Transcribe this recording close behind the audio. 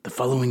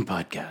following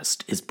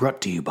podcast is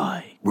brought to you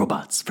by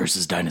Robots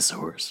vs.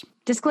 Dinosaurs.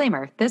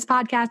 Disclaimer, this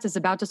podcast is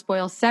about to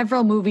spoil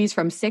several movies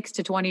from 6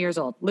 to 20 years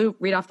old. Lou,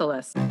 read off the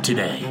list.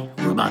 Today,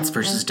 Robots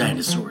vs.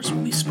 Dinosaurs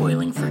will be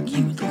spoiling for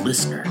you, the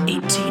listener,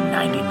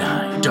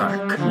 1899,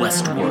 Dark,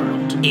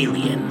 Westworld,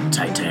 Alien,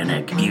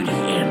 Titanic, Beauty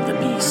and the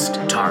Beast,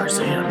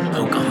 Tarzan,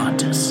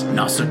 Pocahontas,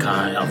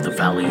 Nausicaa of the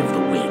Valley of the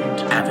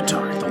Wind,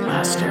 Avatar, The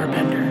Last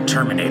Airbender,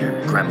 Terminator,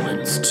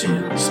 Gremlins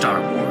 2, Star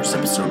Wars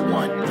Episode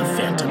 1, The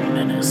Phantom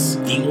Menace,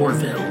 The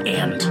Orville,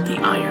 and The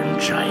Iron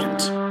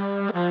Giant.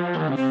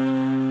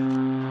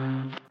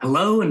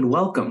 Hello and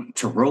welcome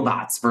to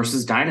Robots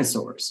vs.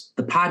 Dinosaurs,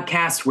 the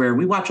podcast where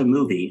we watch a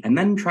movie and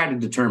then try to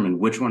determine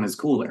which one is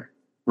cooler.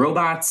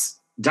 Robots,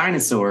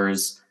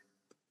 dinosaurs,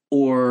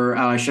 or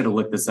I should have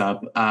looked this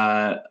up.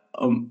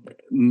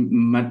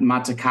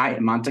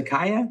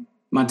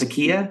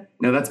 Mantequilla?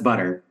 No, that's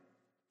butter.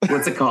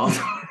 What's it called?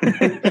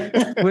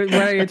 What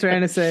are you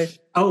trying to say?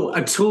 Oh,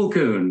 a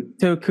Tulkun.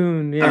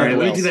 Tulkun, yeah. All right,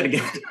 let me do that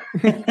again.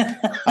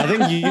 I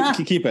think you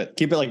keep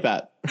it like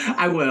that.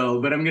 I will,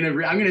 but I'm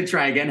gonna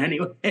try again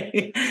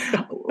anyway.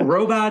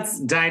 Robots,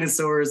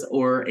 dinosaurs,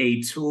 or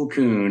a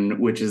Tulkun,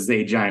 which is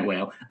a giant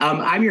whale.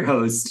 I'm your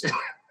host,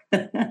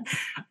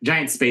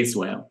 giant space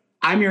whale.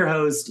 I'm your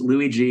host,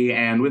 Louis G,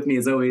 and with me,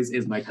 as always,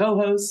 is my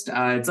co-host.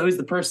 It's always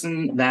the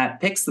person that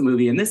picks the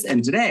movie in this.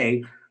 And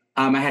today,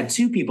 I had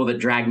two people that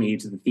dragged me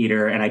to the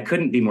theater, and I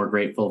couldn't be more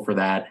grateful for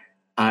that.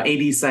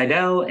 A.B.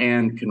 Seidel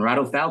and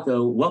Conrado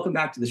Falco. Welcome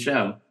back to the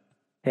show.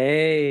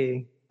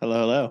 Hey.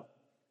 Hello.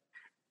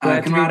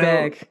 Glad to be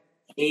back.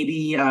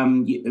 A.B.,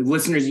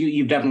 listeners,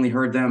 you've definitely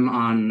heard them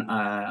on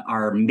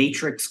our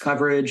Matrix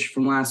coverage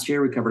from last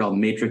year. We covered all the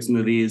Matrix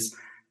movies.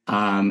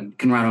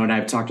 Conrado and I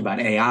have talked about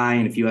AI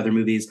and a few other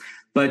movies.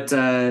 But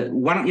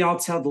why don't y'all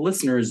tell the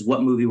listeners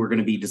what movie we're going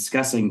to be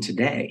discussing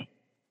today?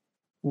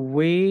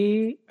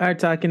 We are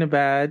talking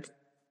about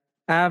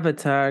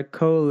Avatar,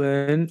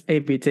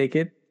 A.B. take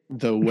it.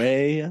 The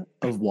Way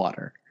of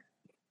Water.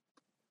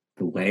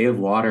 The Way of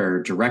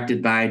Water,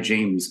 directed by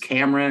James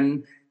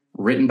Cameron,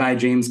 written by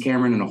James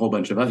Cameron and a whole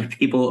bunch of other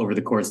people over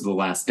the course of the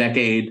last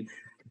decade.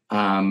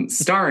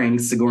 Starring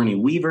Sigourney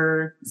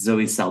Weaver,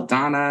 Zoe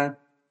Saldana,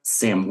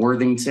 Sam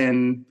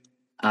Worthington,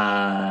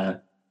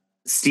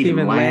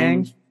 Stephen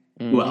Lang.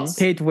 Mm-hmm. Who else?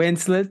 Kate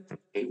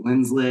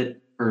Winslet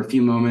For a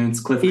few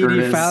moments. Cliff Edie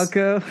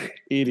Curtis.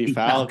 Edie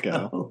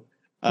Falco.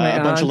 My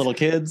A bunch aunt. of little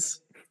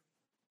kids.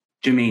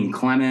 Jermaine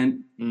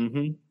Clement.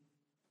 Mm-hmm.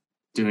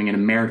 Doing an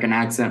American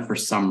accent for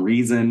some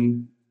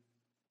reason.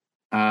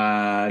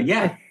 Yeah.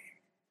 I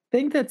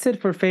think that's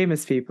it for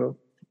famous people.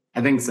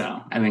 I think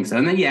so. And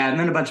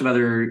then a bunch of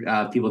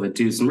other people that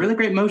do some really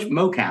great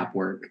mocap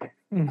work.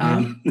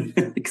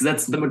 Because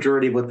that's the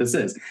majority of what this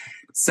is.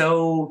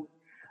 So,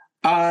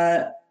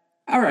 all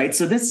right.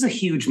 So this is a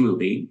huge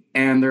movie,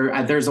 and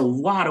there's a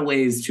lot of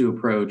ways to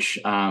approach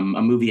a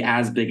movie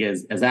as big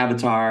as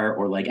Avatar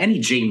or like any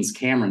James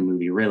Cameron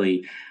movie,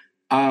 really.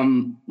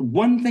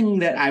 One thing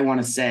that I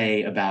want to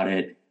say about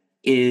it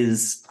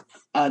is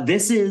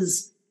this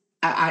is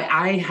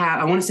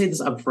I want to say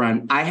this up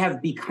front. I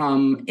have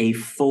become a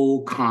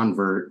full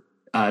convert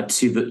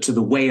to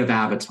the way of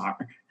Avatar.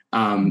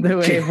 The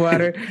Way of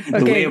Water.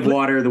 The Way of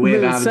Water, the Way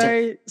of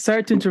Avatar.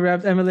 Sorry to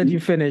interrupt. I'm going to let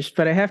you finish,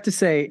 but I have to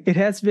say, it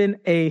has been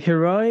a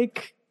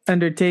heroic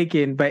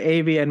undertaking by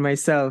Avi and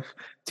myself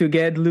to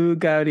get Lou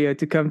Gaudio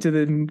to come to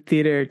the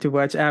theater to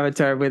watch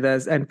Avatar with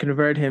us and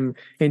convert him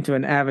into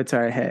an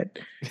Avatar head.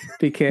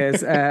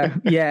 Because,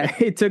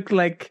 it took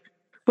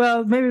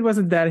maybe it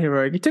wasn't that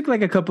heroic. It took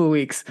like a couple of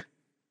weeks.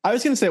 I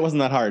was going to say it wasn't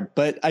that hard,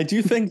 but I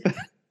do think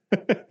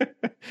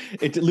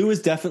that Lou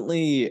is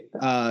definitely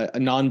a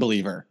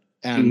non-believer.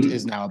 And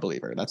is now a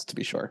believer. That's to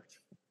be sure.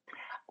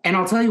 And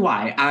I'll tell you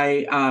why.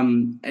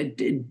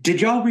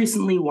 Did y'all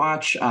recently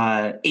watch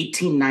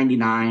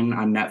 1899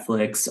 on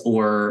Netflix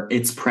or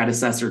its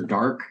predecessor,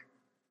 Dark?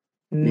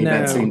 Maybe No.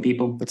 that same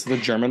people. That's the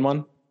German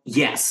one.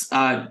 Yes,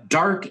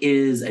 Dark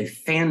is a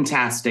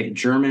fantastic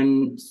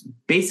German.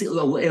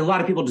 Basically, a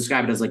lot of people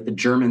describe it as like the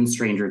German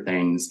Stranger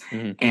Things,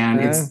 and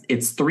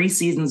it's 3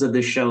 seasons of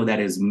this show that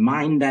is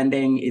mind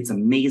bending. It's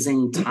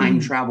amazing time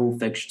travel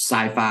fiction,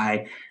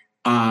 sci-fi.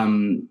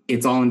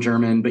 It's all in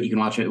German, but you can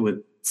watch it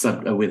with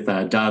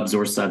dubs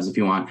or subs if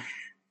you want.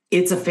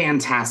 It's a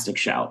fantastic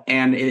show,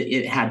 and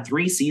it had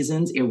 3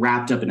 seasons. It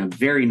wrapped up in a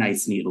very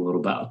nice, neat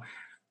little bow.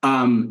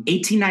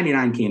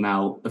 1899 came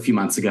out a few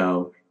months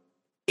ago.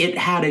 It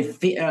had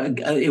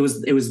it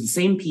was the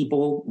same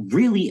people.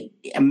 Really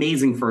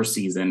amazing first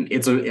season.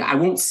 I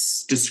won't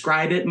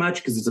describe it much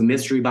because it's a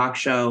mystery box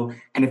show,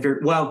 and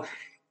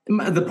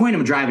the point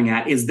I'm driving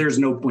at is there's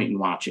no point in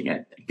watching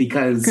it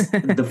because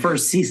the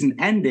first season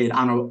ended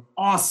on an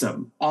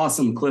awesome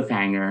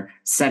cliffhanger,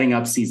 setting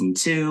up season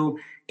 2.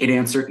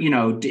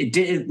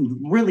 It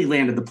really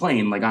landed the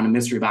plane like on a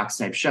mystery box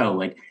type show,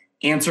 like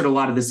answered a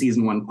lot of the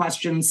season 1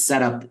 questions,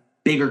 set up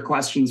bigger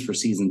questions for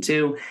season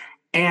 2.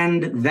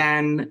 And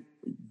then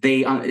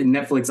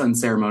Netflix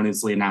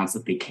unceremoniously announced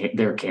that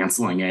they're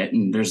canceling it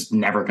and there's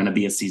never going to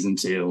be a season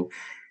 2.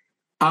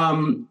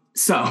 Sounds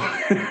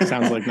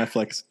like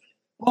Netflix.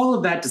 all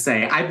of that to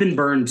say, I've been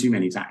burned too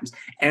many times.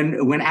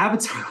 And when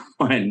Avatar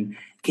 1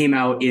 came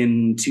out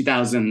in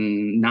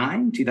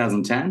 2009,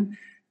 2010,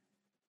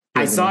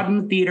 I saw it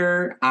in the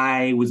theater.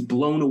 I was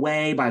blown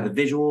away by the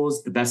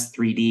visuals, the best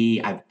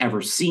 3D I've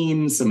ever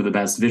seen, some of the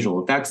best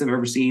visual effects I've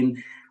ever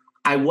seen.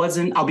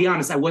 I'll be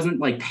honest, I wasn't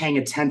like paying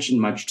attention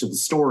much to the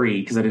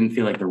story because I didn't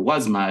feel like there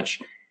was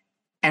much.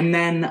 And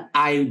then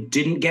I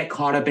didn't get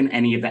caught up in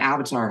any of the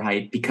Avatar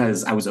hype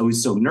because I was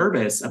always so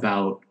nervous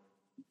about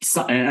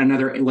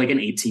another, like an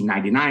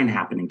 1899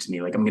 happening to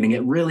me. Like I'm going to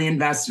get really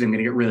invested. I'm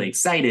going to get really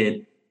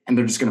excited and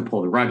they're just going to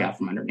pull the rug out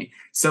from under me.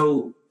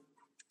 So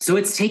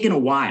it's taken a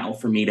while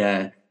for me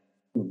to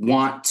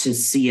want to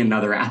see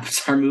another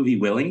Avatar movie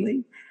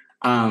willingly.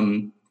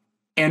 And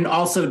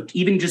also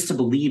even just to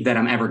believe that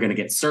I'm ever going to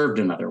get served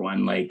another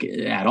one, like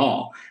at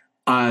all.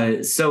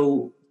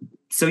 So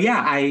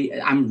yeah,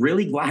 I'm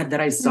really glad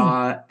that I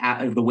saw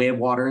The Way of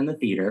Water in the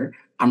theater.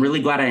 I'm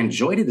really glad I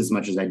enjoyed it as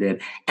much as I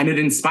did. And it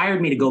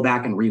inspired me to go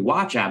back and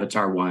rewatch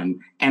Avatar 1.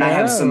 And I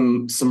have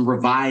some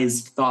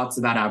revised thoughts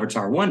about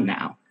Avatar 1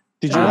 now.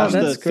 Did you watch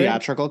the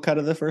theatrical cut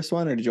of the first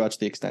one or did you watch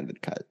the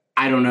extended cut?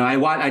 I don't know.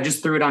 I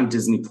just threw it on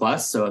Disney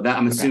Plus. So that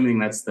I'm assuming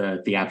that's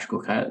the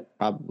theatrical cut.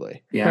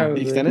 Probably. Yeah.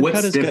 Probably. The extended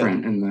cut is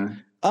different good. in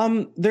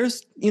the...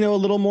 There's, a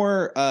little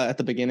more at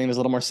the beginning. There's a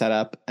little more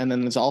setup. And then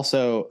there's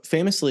also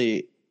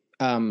famously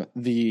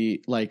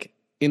the like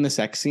in the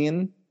sex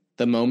scene,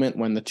 the moment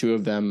when the two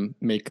of them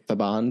make the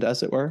bond,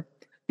 as it were,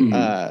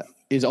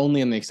 is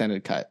only in the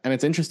extended cut. And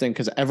it's interesting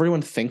because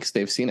everyone thinks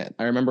they've seen it.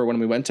 I remember when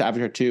we went to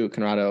Avatar 2,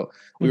 Conrado,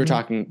 we were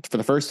talking for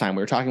the first time.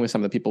 We were talking with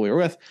some of the people we were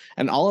with,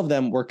 and all of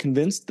them were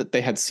convinced that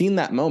they had seen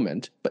that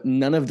moment, but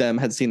none of them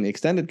had seen the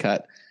extended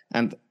cut.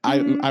 And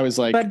I was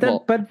like,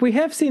 but we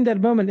have seen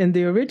that moment in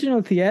the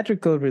original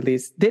theatrical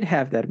release. Did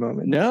have that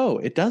moment? No,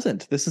 it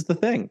doesn't. This is the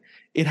thing.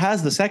 It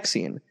has the sex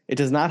scene. It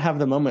does not have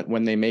the moment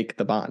when they make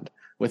the bond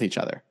with each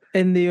other.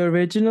 In the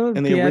original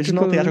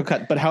theatrical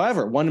cut. But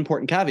however, one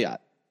important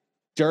caveat.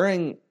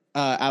 During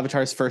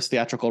Avatar's first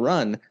theatrical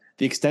run,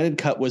 the extended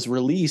cut was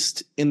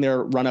released in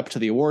their run up to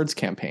the awards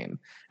campaign.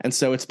 And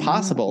so it's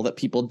possible that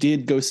people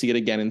did go see it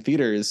again in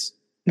theaters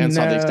and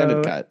saw the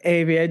extended cut.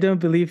 Avi, I don't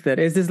believe that.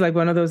 Is this like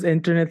one of those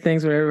internet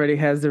things where everybody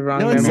has the wrong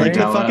memory? No, it's like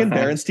the fucking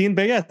Berenstein,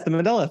 but yeah, the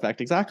Mandela effect,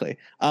 exactly.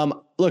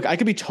 Look, I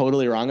could be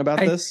totally wrong about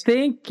this. I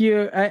think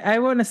I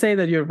want to say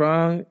that you're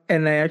wrong,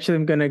 and I actually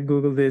am going to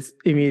Google this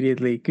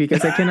immediately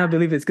because I cannot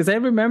believe this. Because I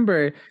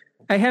remember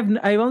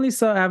I only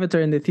saw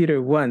Avatar in the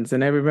theater once,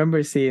 and I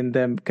remember seeing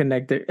them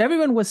connect.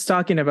 Everyone was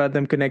talking about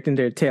them connecting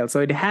their tail, so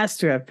it has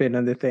to have been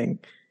on the thing.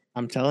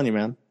 I'm telling you,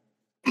 man.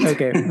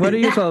 Okay, what do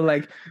you call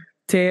like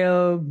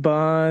tail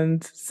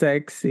bond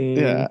sex scene?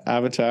 Yeah,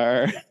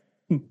 Avatar.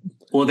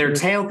 Well, their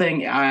tail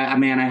thing, I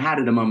had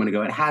it a moment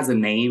ago. It has a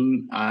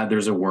name.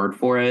 There's a word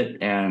for it,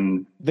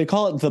 and they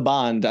call it the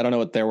bond. I don't know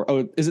what they were.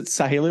 Oh, is it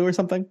Sahilu or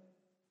something?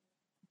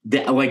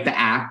 The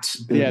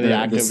act,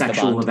 the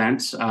sexual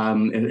event.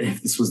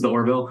 If this was the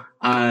Orville,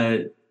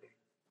 that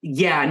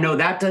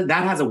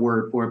has a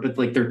word for it. But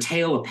like their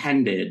tail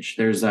appendage,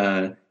 there's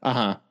a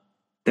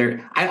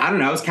There, I don't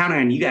know. I was counting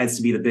on you guys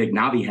to be the big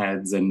knobby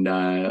heads and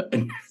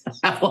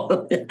have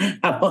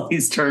all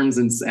these terms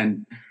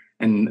and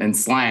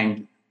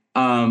slang.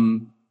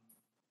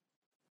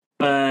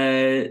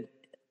 But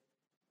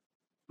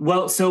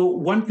so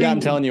one thing. Yeah, I'm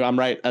telling you, I'm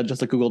right. I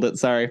just Googled it.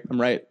 Sorry, I'm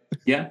right.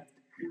 Yeah.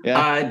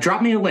 Yeah.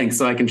 Drop me a link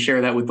so I can share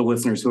that with the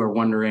listeners who are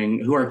wondering,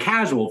 who are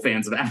casual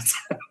fans of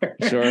Avatar,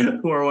 sure,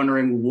 who are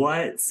wondering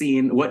what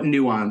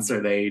nuance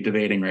are they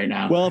debating right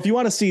now? Well, if you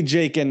want to see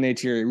Jake and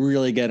Neytiri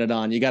really get it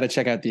on, you got to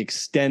check out the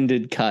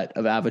extended cut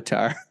of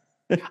Avatar.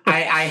 I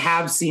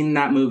have seen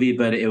that movie,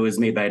 but it was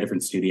made by a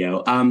different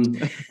studio,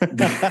 and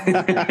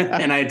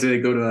I had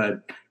to go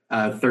to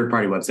a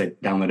third-party website,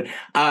 download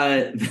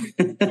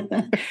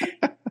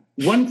it.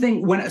 One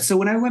thing when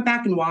I went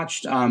back and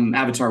watched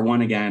Avatar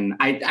 1 again,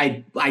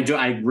 I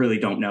really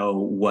don't know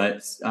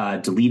what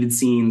deleted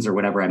scenes or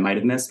whatever I might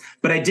have missed,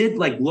 but I did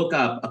look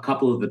up a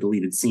couple of the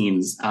deleted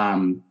scenes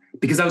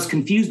because I was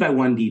confused by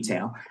one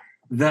detail.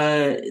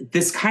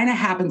 This kind of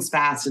happens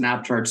fast in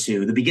Avatar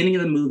 2. The beginning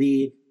of the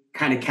movie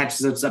kind of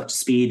catches us up to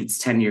speed. It's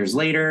 10 years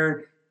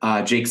later.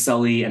 Jake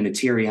Sully and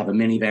Neytiri have a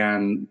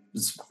minivan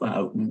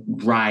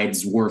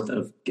rides worth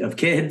of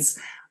kids.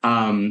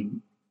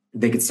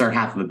 They could start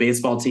half of a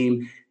baseball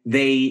team.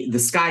 The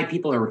Sky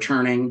people are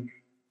returning,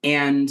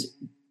 and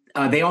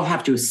they all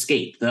have to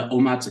escape the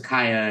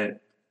Omaticaya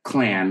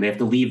clan. They have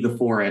to leave the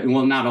forest.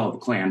 Well, not all the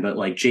clan, but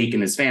Jake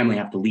and his family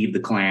have to leave the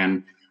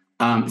clan.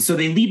 So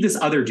they leave this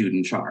other dude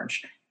in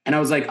charge. And I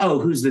was like, oh,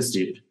 who's this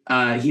dude?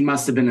 He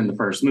must have been in the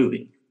first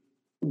movie.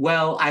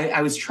 Well,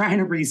 I was trying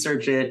to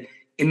research it.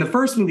 In the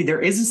first movie,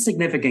 there is a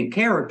significant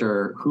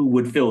character who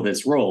would fill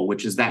this role,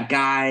 which is that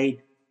guy.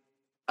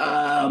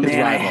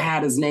 I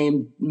had his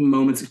name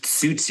moments.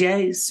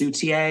 Sutye,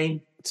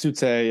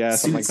 yeah,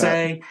 something like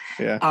that.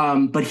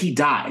 Yeah. But he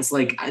dies.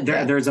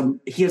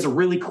 He has a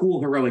really cool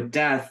heroic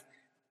death.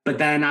 But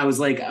then I was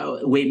like,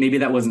 oh, wait, maybe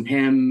that wasn't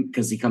him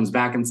because he comes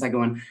back in the second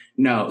one.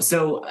 No.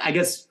 So I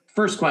guess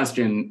first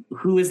question,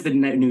 who is the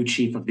new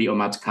chief of the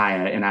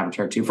Omaticaya in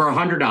Avatar 2? For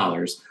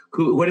 $100,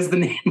 what is the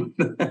name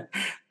of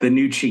the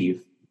new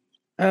chief?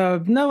 No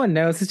one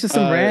knows. It's just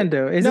some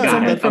rando. Is it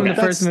someone from the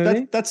first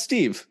movie? That's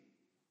Steve.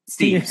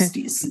 Steve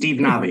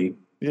Navi.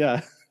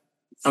 Yeah.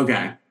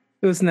 Okay.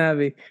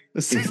 Usnavi.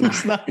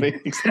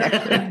 Usnavi,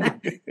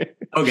 exactly.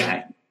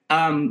 Okay.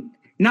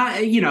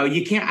 Not,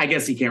 you can't, I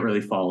guess you can't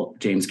really fault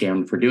James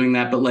Cameron for doing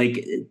that, but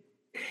like,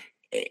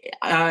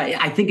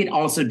 I think it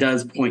also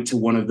does point to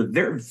one of the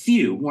very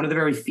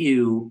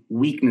few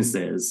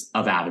weaknesses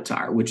of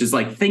Avatar, which is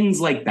like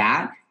things like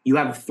that. You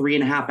have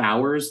 3.5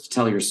 hours to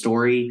tell your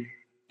story,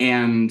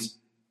 and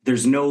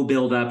there's no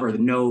buildup or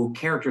no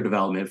character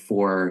development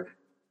for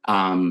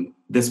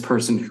this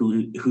person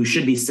who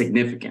should be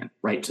significant,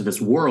 right, to this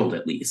world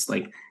at least.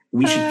 Like,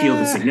 we should feel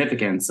the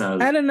significance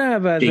of I don't know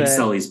about Jake that.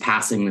 Sully's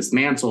passing this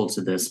mantle to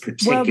this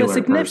particular Well, the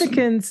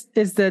significance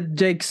person. is that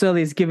Jake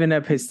Sully's given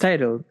up his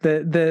title.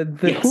 The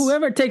Yes.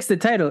 Whoever takes the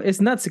title is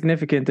not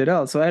significant at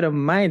all. So I don't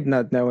mind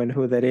not knowing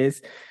who that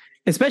is,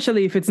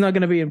 especially if it's not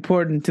going to be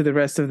important to the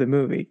rest of the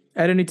movie.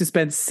 I don't need to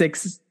spend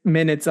 6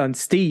 minutes on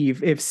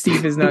Steve if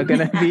Steve is not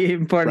going to be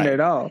important Right. at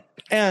all.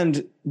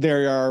 And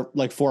there are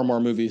like 4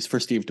 more movies for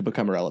Steve to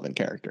become a relevant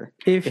character.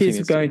 If he's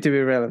going to be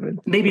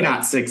relevant. Maybe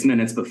not 6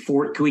 minutes, but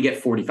could we get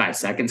 45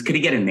 seconds? Could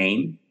he get a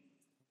name?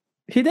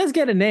 He does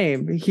get a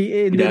name. The does?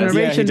 Yeah,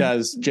 narration. he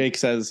does. Jake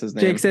says his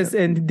name. Jake says,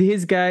 and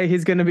his guy,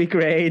 he's going to be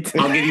great.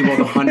 I'll give you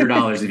both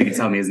 $100 if you can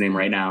tell me his name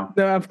right now.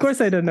 No, of course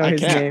I don't know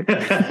his can't. name.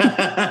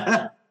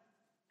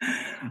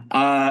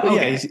 Okay.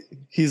 Yeah,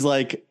 he's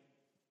like,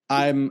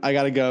 I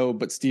gotta go,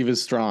 but Steve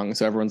is strong,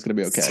 so everyone's gonna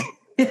be okay.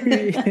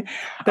 That's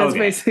Okay.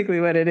 basically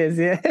what it is,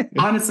 yeah.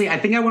 Honestly, I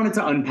think I wanted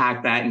to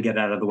unpack that and get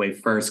out of the way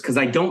first, because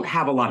I don't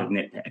have a lot of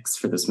nitpicks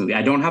for this movie.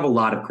 I don't have a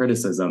lot of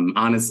criticism,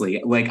 honestly.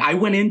 Like, I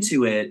went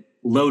into it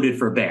loaded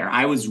for bear.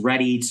 I was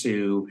ready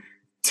to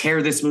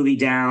tear this movie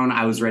down.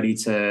 I was ready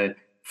to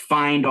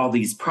find all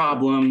these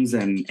problems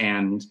and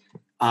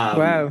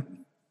Wow.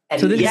 and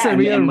So this is a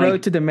real and, like,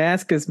 road to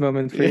Damascus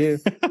moment for you.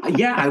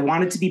 yeah, I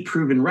wanted to be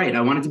proven right.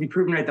 I wanted to be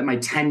proven right that my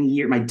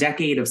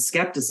decade of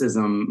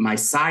skepticism, my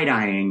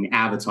side-eyeing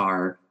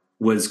Avatar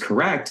was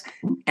correct.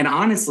 And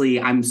honestly,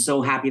 I'm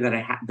so happy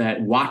that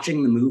that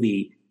watching the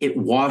movie, it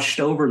washed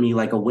over me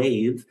like a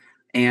wave,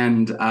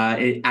 and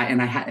I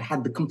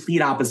had the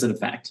complete opposite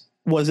effect.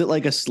 Was it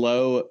like a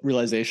slow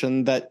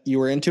realization that you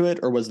were into it,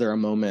 or was there a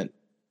moment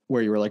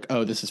where you were like,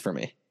 "Oh, this is for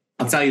me"?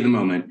 I'll tell you the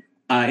moment.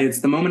 It's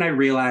the moment I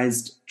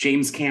realized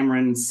James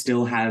Cameron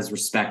still has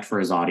respect for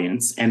his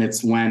audience. And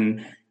it's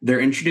when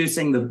they're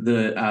introducing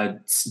the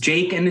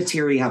Jake and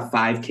Neytiri have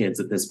 5 kids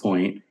at this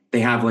point. They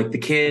have like the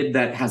kid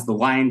that has the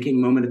Lion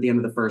King moment at the end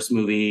of the first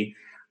movie,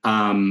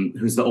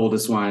 who's the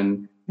oldest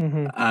one.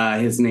 Mm-hmm.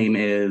 His name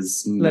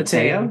is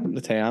Mateo.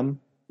 Mateo.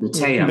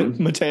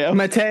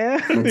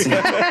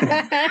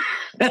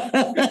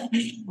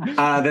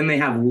 Then they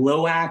have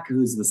Loak,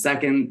 who's the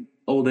second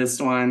oldest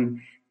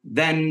one.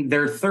 Then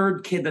their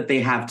third kid that they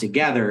have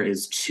together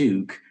is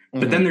Took.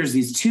 But then there's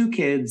these 2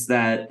 kids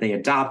that they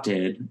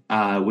adopted,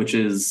 which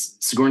is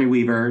Sigourney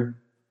Weaver.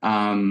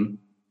 I'm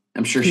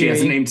sure she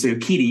has a name too.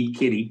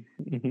 Kitty.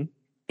 Mm-hmm.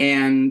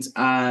 And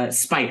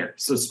Spider.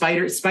 So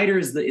Spider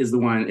is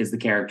the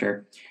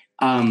character.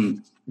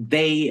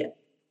 They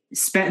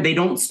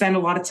don't spend a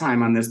lot of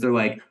time on this. They're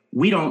like,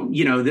 we don't,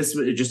 this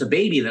was just a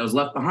baby that was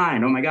left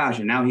behind. Oh my gosh.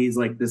 And now he's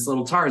like this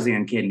little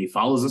Tarzan kid and he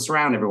follows us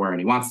around everywhere and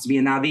he wants to be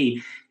a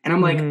Na'vi. And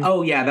I'm like,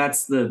 oh yeah,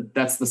 that's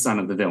the son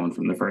of the villain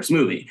from the first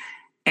movie.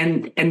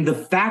 And the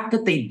fact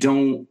that they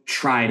don't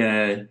try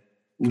to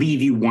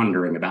leave you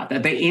wondering about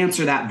that, they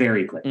answer that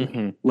very quickly.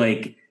 Mm-hmm.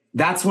 Like,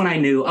 that's when I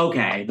knew,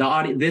 okay,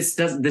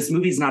 this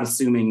movie's not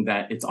assuming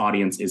that its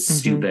audience is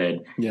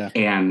stupid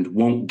and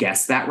won't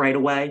guess that right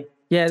away.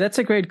 Yeah, that's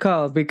a great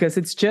call, because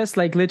it's just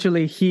like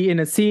literally he in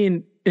a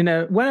scene,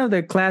 one of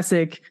the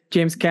classic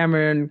James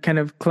Cameron kind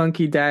of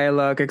clunky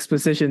dialogue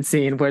exposition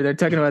scene where they're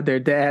talking about their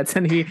dads,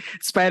 and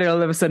Spider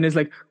all of a sudden is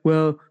like,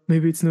 well,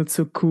 maybe it's not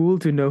so cool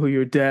to know who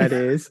your dad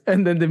is.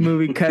 And then the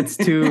movie cuts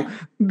to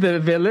the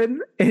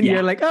villain and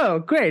you're like, oh,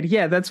 great.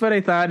 Yeah, that's what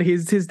I thought.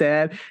 He's his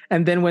dad.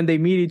 And then when they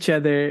meet each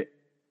other,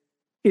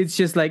 it's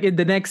just like in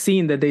the next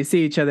scene that they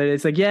see each other,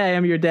 it's like, yeah, I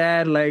am your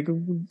dad. Like,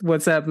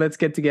 what's up? Let's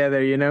get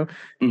together,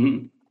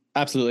 Mm-hmm.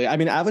 Absolutely. I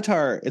mean,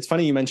 Avatar, it's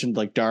funny you mentioned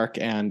like Dark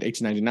and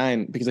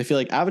 1899, because I feel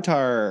like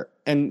Avatar,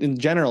 and in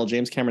general,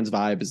 James Cameron's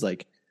vibe is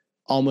like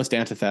almost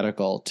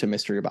antithetical to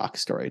mystery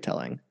box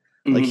storytelling.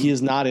 Mm-hmm. Like, he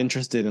is not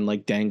interested in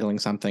like dangling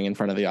something in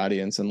front of the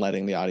audience and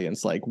letting the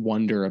audience like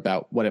wonder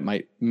about what it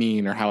might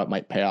mean or how it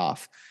might pay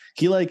off.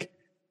 He like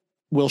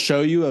will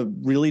show you a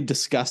really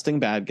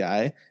disgusting bad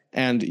guy,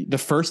 and the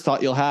first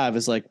thought you'll have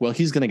is like, well,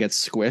 he's going to get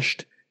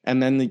squished.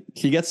 And then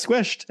he gets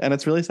squished, and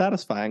it's really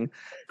satisfying.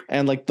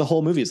 And like the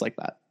whole movie is like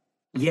that.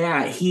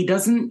 Yeah,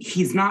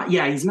 he's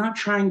not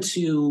trying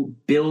to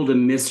build a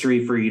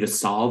mystery for you to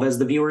solve as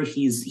the viewer.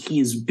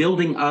 He's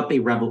building up a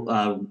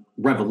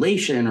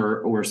revelation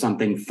or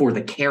something for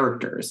the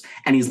characters,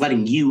 and he's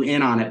letting you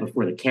in on it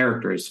before the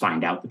characters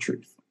find out the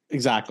truth.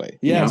 Exactly.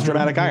 Yeah, it's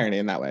dramatic irony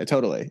in that way.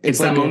 Totally. It's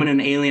like that moment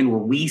in Alien where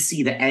we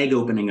see the egg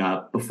opening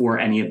up before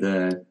any of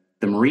the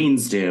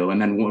Marines do,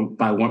 and then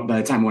by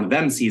the time one of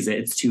them sees it,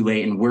 it's too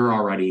late, and we're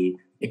already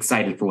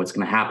excited for what's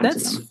going to happen to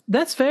them.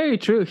 That's very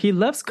true. He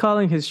loves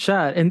calling his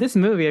shot. In this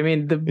movie, I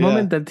mean, the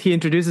moment that he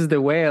introduces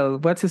the whale,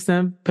 what's his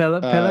name?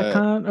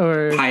 Pelican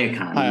or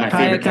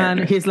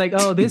Payakan. He's like,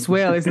 oh, this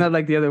whale is not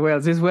like the other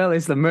whales. This whale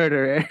is the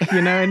murderer,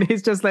 and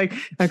he's just like,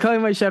 I'm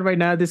calling my shot right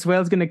now. This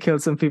whale's going to kill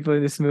some people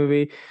in this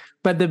movie.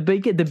 But the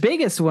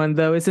biggest one,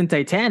 though, is in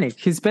Titanic.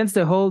 He spends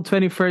the whole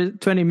 20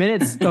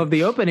 minutes of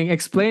the opening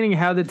explaining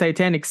how the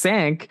Titanic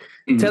sank,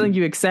 telling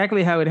you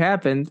exactly how it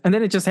happened, and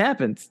then it just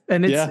happens,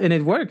 and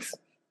it works.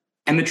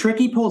 And the trick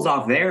he pulls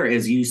off there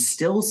is you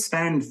still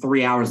spend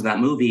 3 hours of that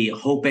movie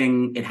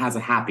hoping it has a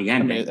happy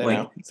ending.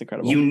 It's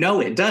incredible.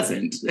 It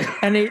doesn't.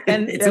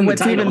 And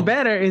what's even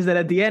better is that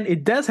at the end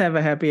it does have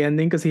a happy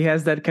ending because he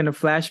has that kind of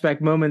flashback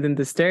moment in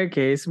the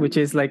staircase, which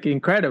is like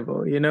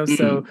incredible,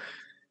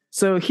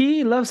 So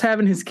he loves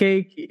having his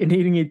cake and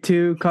eating it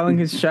too, calling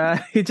his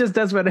shot. He just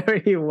does whatever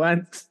he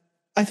wants.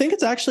 I think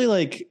it's actually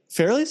like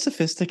fairly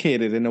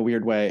sophisticated in a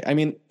weird way. I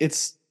mean,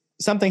 it's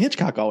something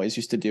Hitchcock always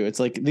used to do. It's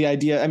like the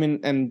idea, I mean,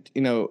 and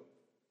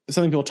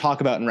something people talk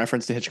about in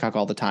reference to Hitchcock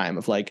all the time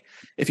of like,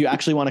 if you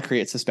actually want to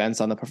create suspense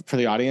for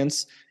the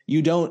audience,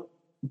 you don't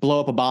blow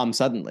up a bomb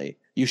suddenly.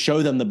 You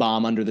show them the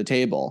bomb under the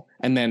table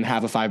and then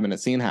have a 5-minute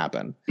scene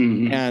happen.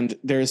 Mm-hmm. And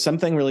there's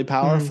something really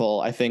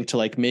powerful, I think, to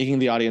like making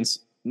the audience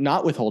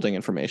not withholding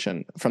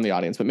information from the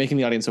audience, but making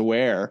the audience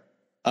aware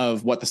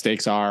of what the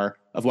stakes are,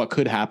 of what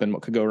could happen,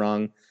 what could go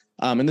wrong.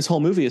 And this whole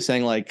movie is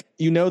saying like,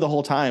 the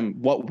whole time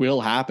what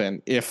will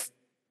happen if,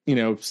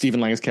 Stephen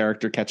Lang's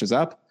character catches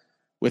up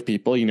with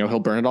people, he'll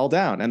burn it all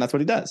down. And that's what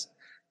he does.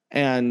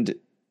 And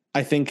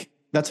I think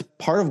that's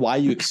part of why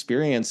you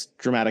experience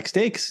dramatic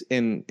stakes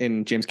in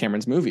James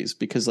Cameron's movies,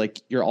 because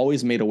like you're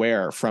always made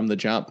aware from the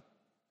jump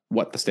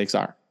what the stakes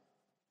are.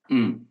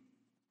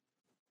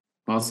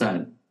 Well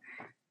said.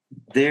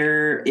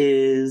 There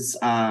is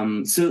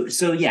so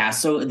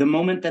the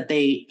moment that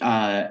they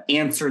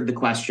answered the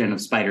question of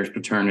Spider's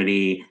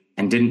paternity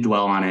and didn't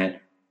dwell on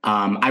it,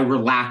 I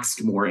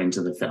relaxed more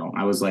into the film.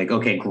 I was like,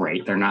 okay,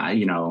 great. They're not,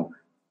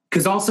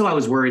 because also I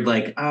was worried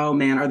like, oh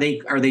man, are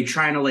they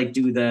trying to like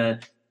do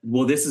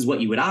this is what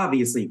you would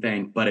obviously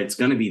think, but it's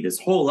going to be this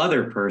whole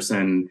other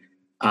person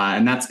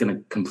and that's going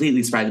to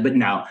completely surprise you. But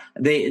no,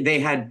 they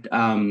had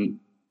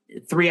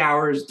 3.5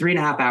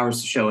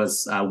 hours to show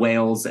us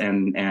whales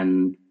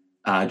and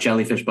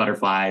jellyfish,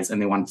 butterflies,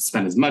 and they wanted to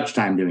spend as much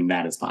time doing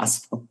that as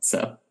possible.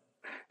 So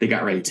they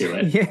got right to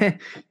it.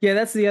 Yeah,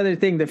 that's the other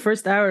thing. The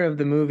first hour of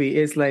the movie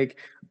is like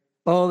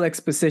all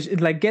exposition,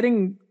 like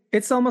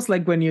it's almost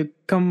like when you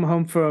come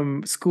home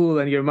from school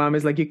and your mom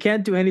is like, you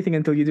can't do anything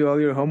until you do all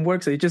your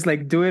homework. So you just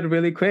like do it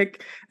really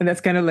quick. And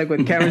that's kind of like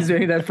what Cameron's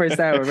doing that first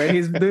hour, right?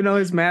 He's doing all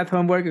his math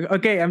homework.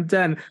 Okay, I'm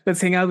done.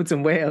 Let's hang out with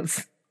some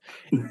whales.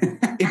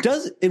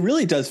 It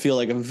really does feel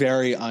like a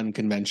very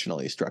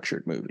unconventionally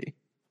structured movie.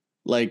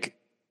 Like,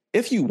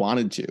 if you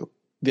wanted to,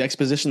 the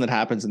exposition that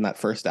happens in that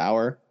first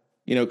hour,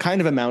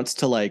 kind of amounts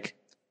to like,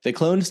 they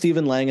cloned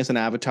Stephen Lang as an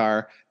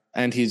avatar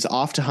and he's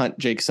off to hunt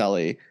Jake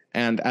Sully.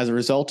 And as a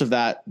result of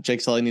that,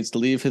 Jake Sully needs to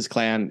leave his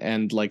clan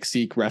and like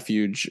seek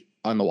refuge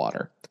on the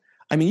water.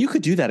 I mean, you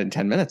could do that in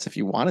 10 minutes if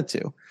you wanted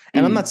to.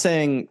 And I'm not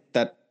saying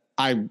that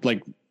I'm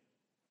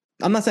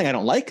not saying I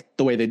don't like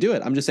the way they do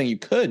it. I'm just saying you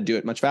could do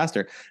it much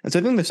faster. And so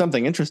I think there's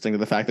something interesting to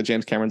the fact that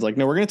James Cameron's like,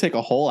 no, we're going to take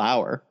a whole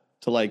hour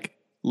to like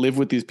live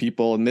with these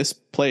people in this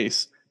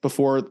place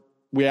before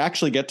we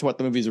actually get to what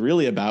the movie's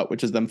really about,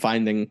 which is them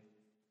finding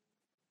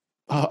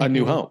a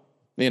new home,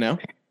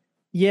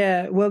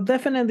 Yeah, well,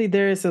 definitely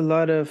there is a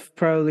lot of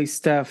probably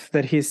stuff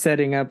that he's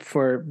setting up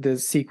for the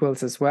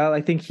sequels as well.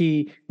 I think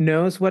he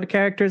knows what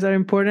characters are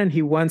important.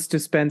 He wants to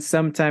spend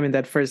some time in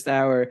that first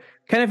hour,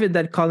 kind of in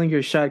that calling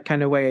your shot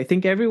kind of way. I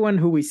think everyone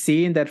who we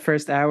see in that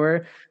first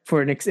hour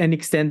for an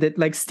extended,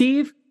 like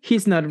Steve,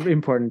 he's not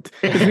important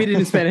because we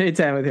didn't spend any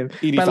time with him.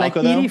 But like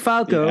Edie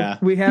Falco,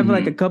 we have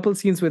like a couple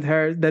scenes with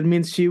her. That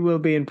means she will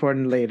be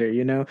important later,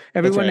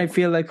 Everyone right. I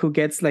feel like who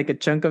gets like a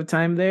chunk of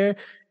time there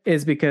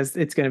is because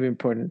it's going to be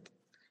important.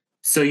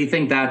 So you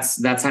think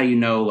that's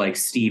how like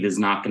Steve is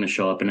not going to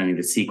show up in any of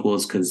the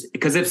sequels?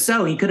 Because if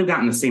so, he could have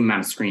gotten the same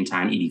amount of screen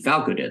time Edie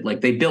Falco did.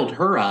 Like they built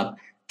her up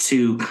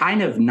to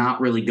kind of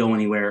not really go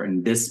anywhere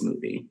in this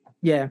movie.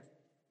 Yeah,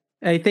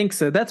 I think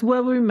so. That's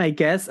what would be my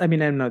guess. I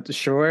mean, I'm not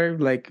sure.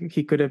 Like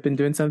he could have been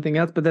doing something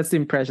else, but that's the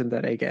impression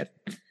that I get.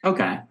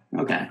 Okay.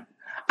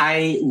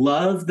 I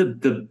love the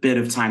bit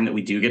of time that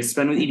we do get to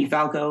spend with Edie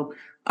Falco.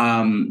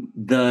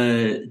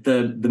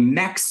 The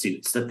mech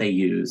suits that they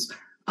use.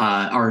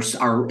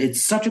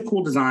 It's such a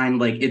cool design.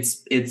 Like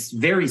it's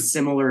very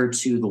similar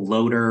to the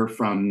loader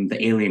from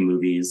the Alien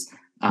movies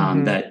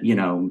that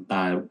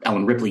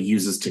Ellen Ripley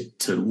uses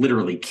to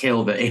literally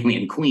kill the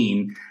alien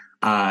queen.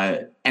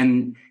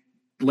 And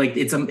like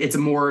it's a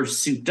more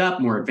souped up,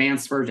 more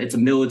advanced version. It's a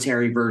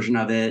military version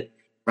of it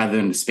rather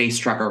than a space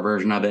trucker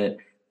version of it.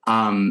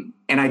 And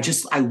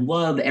I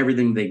love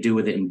everything they do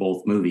with it in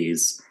both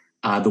movies.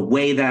 the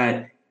way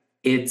that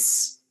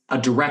it's a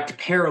direct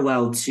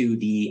parallel to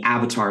the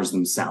avatars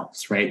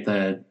themselves, right?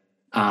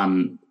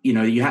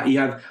 You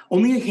have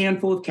only a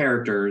handful of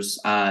characters.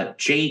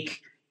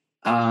 Jake,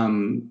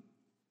 the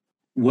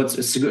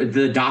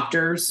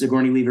doctor,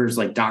 Sigourney Weaver's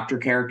like doctor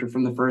character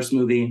from the first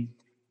movie,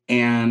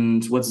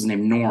 and what's his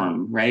name,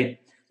 Norm, right?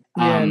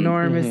 Yeah,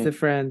 Norm is the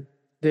friend.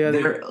 The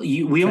other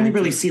we only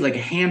really see like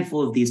a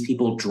handful of these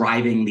people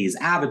driving these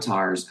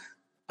avatars.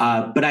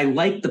 But I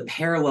like the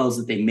parallels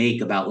that they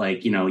make about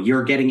like,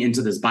 you're getting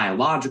into this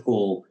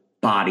biological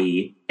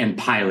body and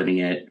piloting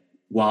it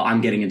while I'm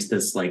getting into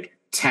this like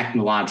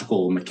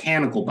technological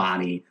mechanical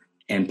body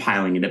and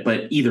piloting it.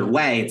 But either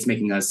way, it's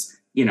making us,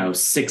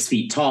 6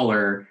 feet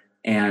taller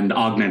and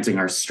augmenting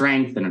our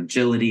strength and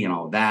agility and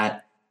all of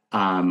that.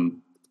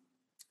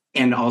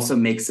 And also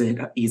makes it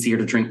easier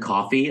to drink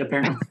coffee,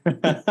 apparently.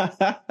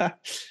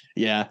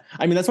 Yeah.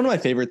 I mean, that's one of my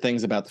favorite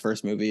things about the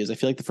first movie is I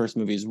feel like the first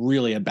movie is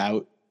really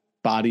about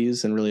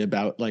bodies and really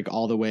about like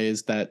all the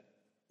ways that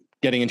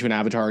getting into an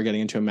avatar or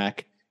getting into a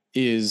mech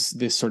is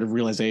this sort of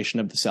realization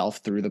of the self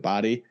through the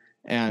body.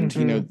 And,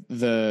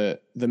 the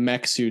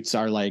mech suits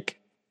are like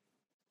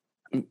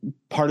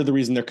part of the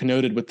reason they're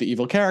connoted with the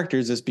evil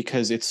characters is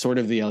because it's sort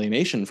of the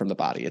alienation from the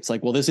body. It's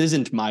like, well, this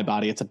isn't my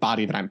body. It's a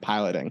body that I'm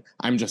piloting.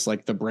 I'm just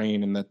like the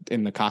brain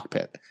in the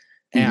cockpit.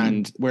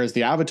 And whereas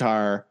the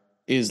avatar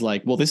is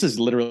like, well, this is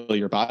literally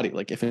your body.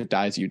 Like if it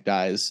dies, you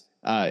dies.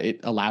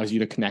 It allows you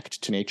to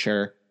connect to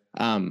nature.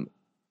 And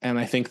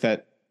I think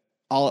that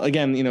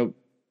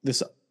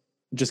this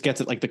just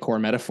gets at like the core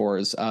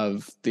metaphors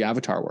of the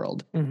avatar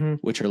world,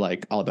 which are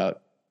like all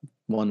about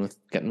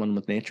getting one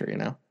with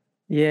nature,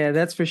 Yeah,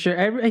 that's for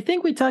sure. I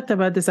think we talked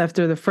about this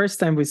after the first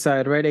time we saw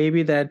it, right,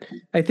 AB? That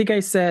I think I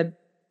said,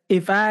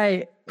 if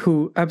I,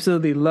 who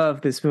absolutely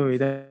love this movie,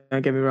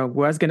 don't get me wrong,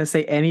 was going to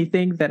say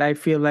anything that I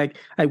feel like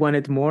I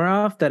wanted more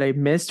of, that I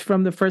missed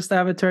from the first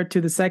Avatar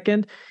to the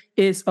second,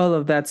 is all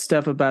of that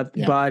stuff about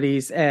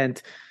bodies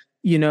and,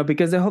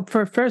 because the whole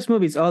first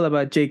movie is all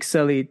about Jake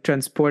Sully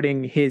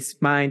transporting his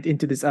mind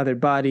into this other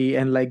body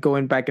and like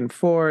going back and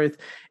forth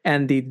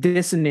and the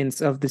dissonance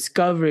of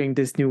discovering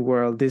this new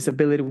world, this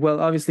ability. Well,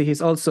 obviously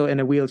he's also in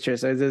a wheelchair.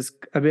 So this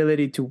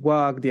ability to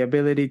walk, the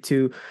ability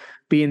to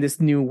be in this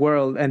new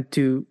world and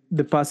to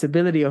the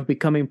possibility of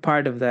becoming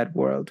part of that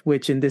world,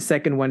 which in the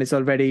second one has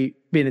already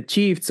been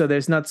achieved. So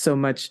there's not so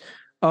much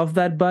of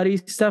that body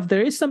stuff.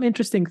 There is some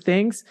interesting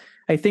things.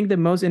 I think the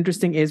most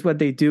interesting is what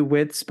they do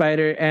with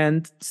Spider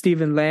and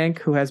Stephen Lang,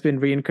 who has been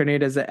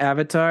reincarnated as an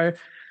avatar.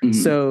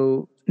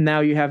 So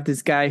now you have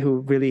this guy who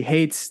really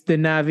hates the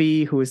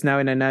Na'vi, who is now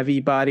in a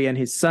Na'vi body, and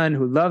his son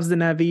who loves the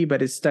Na'vi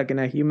but is stuck in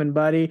a human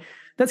body.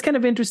 That's kind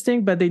of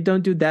interesting, but they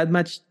don't do that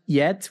much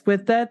yet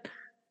with that.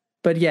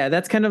 But yeah,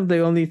 that's kind of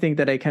the only thing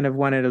that I kind of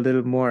wanted a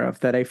little more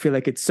of, that I feel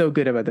like it's so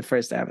good about the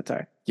first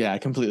Avatar. Yeah, I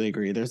completely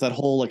agree. There's that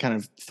whole kind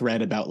of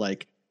thread about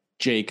like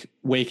Jake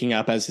waking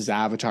up as his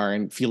avatar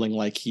and feeling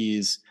like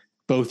he's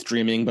both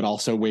dreaming but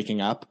also waking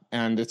up,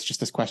 and it's just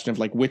this question of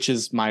like, which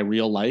is my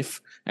real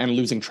life, and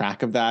losing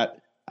track of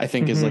that I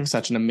think is like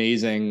such an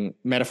amazing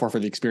metaphor for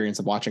the experience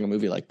of watching a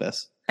movie like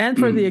this, and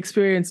for the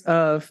experience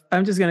of,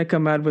 I'm just going to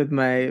come out with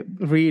my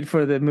read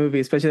for the movie,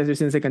 especially after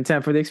seeing the second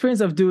time, for the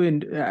experience of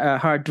doing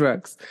hard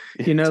drugs,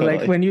 totally.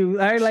 Like when you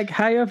are like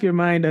high off your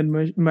mind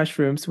on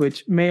mushrooms,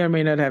 which may or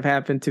may not have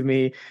happened to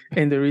me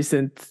in the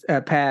recent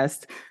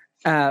past.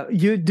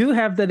 You do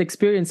have that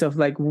experience of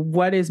like,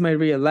 what is my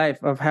real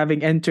life, of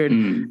having entered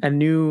a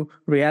new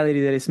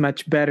reality that is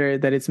much better,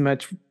 that it's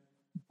much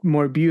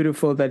more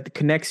beautiful, that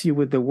connects you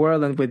with the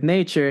world and with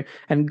nature,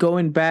 and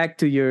going back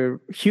to your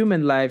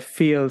human life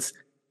feels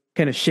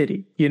kind of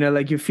shitty,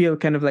 like you feel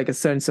kind of like a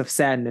sense of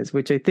sadness,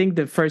 which I think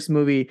the first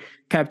movie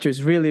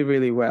captures really,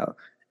 really well.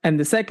 And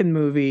the second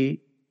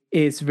movie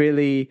is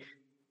really,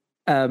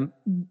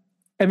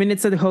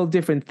 it's a whole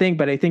different thing,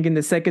 but I think in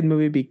the second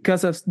movie,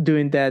 because of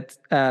doing that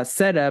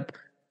setup,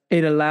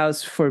 it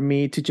allows for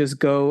me to just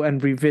go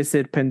and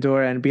revisit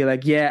Pandora and be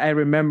like, yeah, I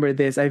remember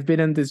this. I've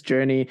been on this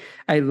journey.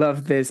 I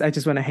love this. I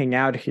just want to hang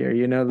out here,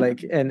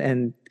 like,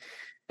 and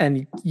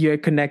you're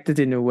connected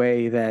in a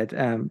way that,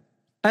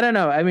 I don't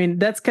know. I mean,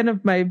 that's kind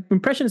of my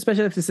impression,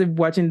 especially after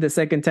watching the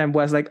second time,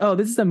 was like, oh,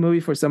 this is a movie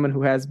for someone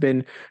who has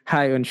been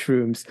high on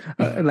shrooms,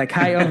 like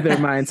high of their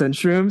minds on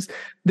shrooms.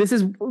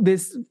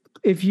 This.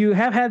 If you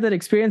have had that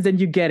experience, then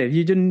you get it.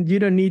 You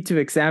don't need to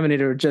examine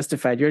it or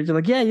justify it. You're just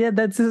like, yeah,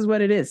 this is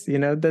what it is.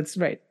 That's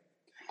right.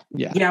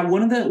 Yeah.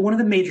 One of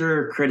the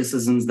major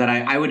criticisms that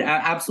I would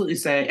absolutely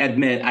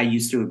admit I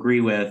used to agree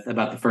with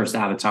about the first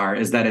Avatar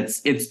is that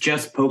it's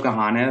just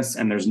Pocahontas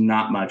and there's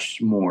not much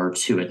more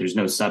to it. There's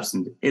no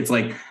substance. It's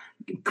like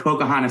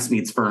Pocahontas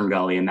meets Fern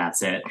Gully and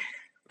that's it.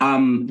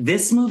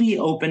 This movie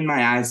opened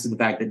my eyes to the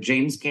fact that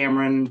James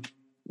Cameron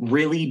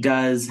really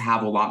does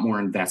have a lot more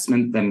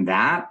investment than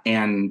that,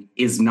 and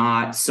is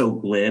not so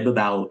glib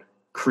about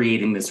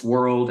creating this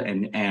world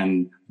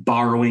and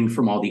borrowing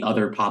from all the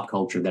other pop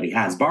culture that he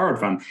has borrowed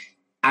from.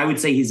 I would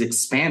say he's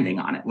expanding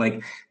on it.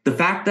 Like the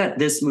fact that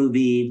this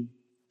movie,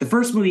 the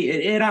first movie,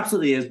 it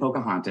absolutely is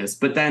Pocahontas,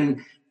 but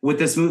then with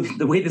this movie,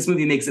 the way this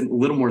movie makes it a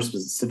little more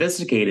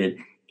sophisticated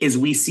is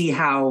we see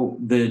how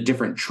the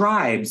different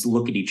tribes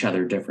look at each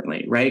other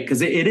differently, right?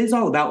 Because it is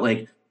all about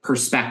like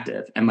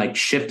perspective and like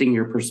shifting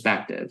your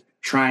perspective,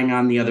 trying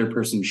on the other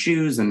person's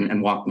shoes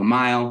and walking a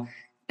mile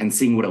and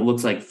seeing what it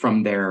looks like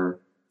from their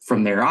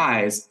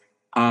eyes.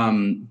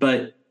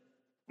 But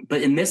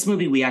in this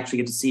movie, we actually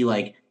get to see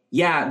like,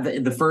 yeah,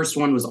 the first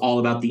one was all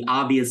about the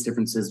obvious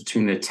differences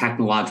between the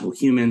technological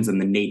humans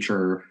and the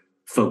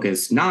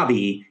nature-focused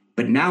Na'vi.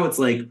 But now it's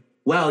like,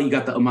 well, you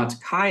got the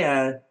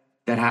Omaticaya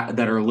that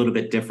are a little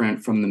bit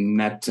different from the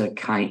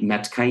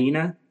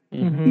Metkayina.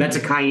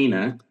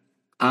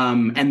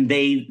 And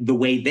the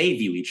way they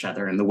view each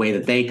other and the way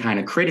that they kind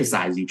of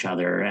criticize each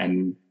other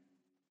and,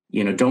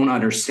 you know, don't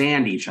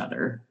understand each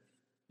other.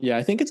 Yeah,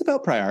 I think it's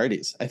about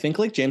priorities. I think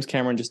like James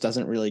Cameron just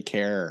doesn't really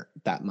care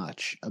that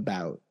much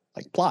about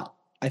like plot.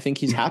 I think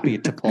he's happy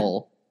to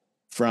pull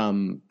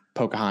from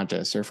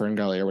Pocahontas or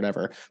Ferngully or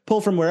whatever,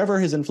 pull from wherever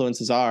his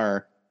influences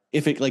are,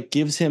 if it like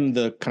gives him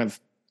the kind of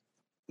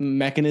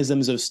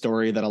mechanisms of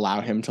story that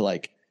allow him to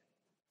like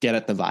get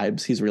at the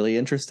vibes he's really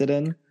interested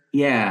in.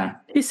 Yeah.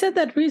 He said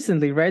that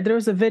recently, right? There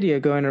was a video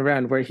going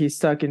around where he's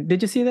talking.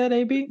 Did you see that,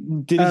 AB?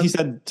 He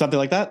said something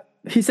like that?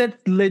 He said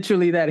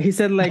literally that. He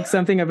said like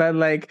something about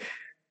like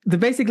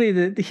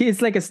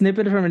he's like a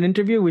snippet from an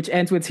interview which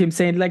ends with him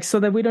saying like, so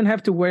that we don't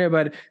have to worry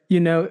about, you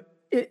know,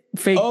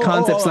 fake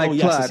concepts like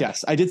plot.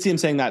 Yes. I did see him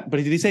saying that, but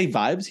did he say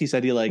vibes? He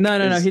said he like no,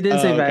 he didn't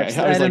say vibes.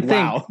 Okay. I don't think,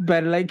 wow.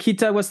 But like he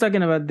was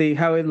talking about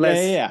how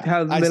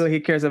little he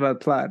cares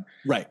about plot.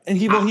 Right, and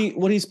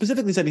what he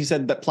specifically said, he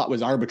said that plot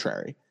was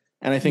arbitrary,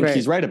 and I think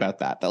he's right about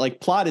that. That like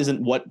plot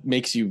isn't what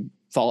makes you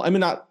fall. I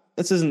mean,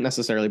 this isn't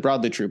necessarily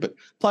broadly true, but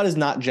plot is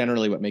not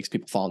generally what makes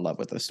people fall in love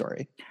with a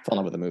story, fall in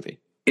love with a movie.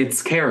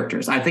 It's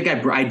characters. I think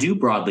I do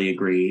broadly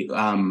agree.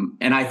 And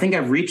I think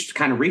I've reached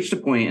a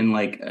point in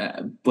like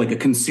a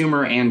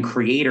consumer and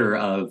creator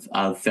of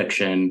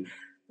fiction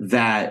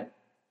that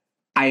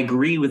I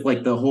agree with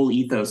like the whole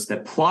ethos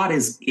that plot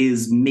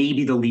is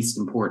maybe the least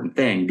important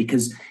thing,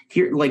 because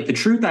here, like the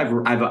truth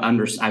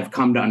I've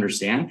come to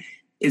understand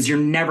is you're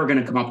never going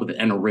to come up with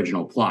an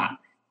original plot.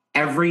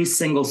 Every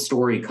single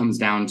story comes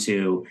down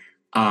to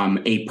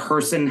a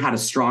person had a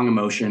strong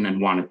emotion and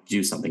wanted to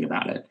do something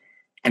about it.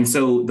 And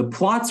so the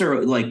plots are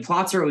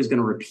always going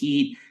to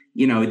repeat.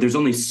 You know, there's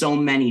only so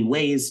many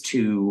ways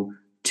to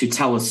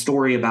tell a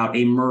story about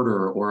a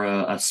murder or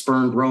a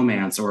spurned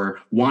romance or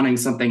wanting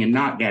something and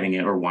not getting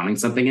it or wanting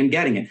something and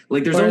getting it.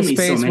 Like there's only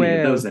so many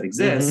of those that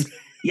exist. Mm-hmm.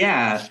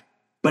 Yeah.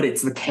 But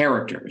it's the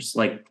characters.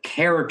 Like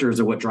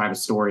characters are what drive a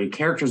story.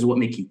 Characters are what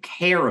make you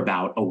care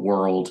about a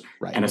world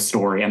and a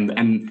story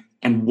and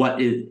what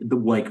is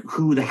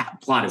who the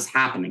plot is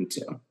happening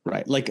to.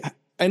 Right. Like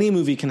any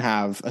movie can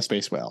have a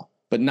space whale.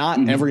 But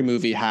not every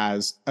movie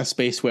has a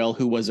space whale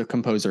who was a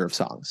composer of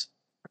songs.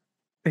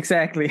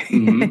 Exactly.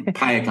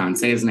 Payakan,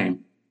 say his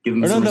name. Give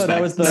him some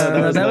respect.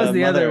 That was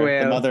the other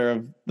whale. The mother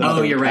of the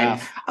mother you're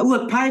right.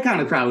 Look,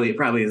 Payakan probably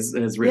has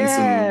written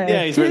some.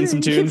 Yeah, he's written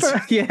some tunes.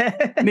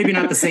 Maybe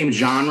not the same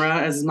genre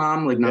as his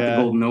mom, like not the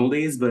golden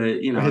oldies,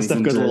 but you know his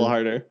stuff goes a little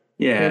harder.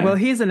 Yeah. Well,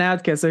 he's an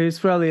outcast, so he's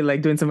probably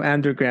like doing some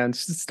underground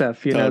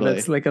stuff, you know,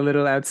 that's like a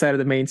little outside of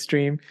the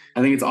mainstream.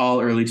 I think it's all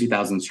early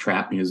 2000s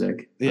trap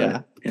music.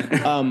 Yeah.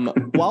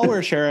 While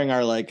we're sharing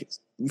our like,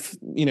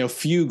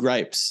 few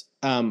gripes,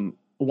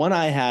 one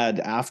I had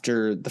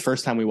after the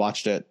first time we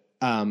watched it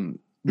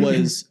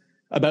was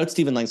about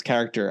Stephen Lang's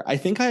character. I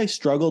think I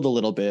struggled a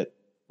little bit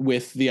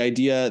with the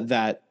idea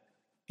that,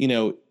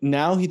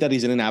 now that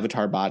he's in an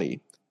avatar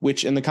body,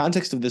 which in the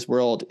context of this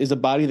world is a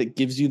body that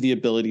gives you the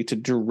ability to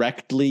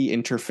directly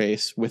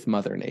interface with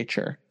Mother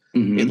Nature.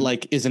 Mm-hmm. It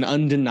like is an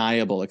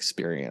undeniable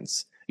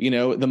experience.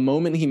 The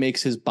moment he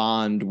makes his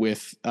bond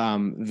with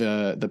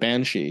the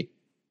Banshee,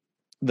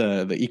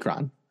 the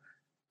Ikran,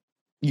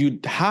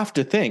 you'd have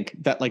to think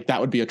that like that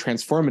would be a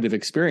transformative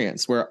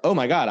experience where, oh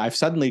my God, I've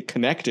suddenly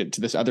connected to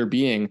this other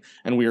being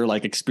and we are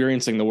like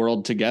experiencing the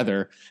world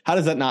together. How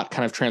does that not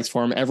kind of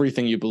transform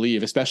everything you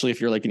believe, especially if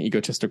you're like an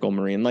egotistical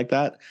Marine like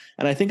that?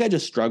 And I think I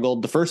just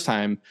struggled the first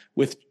time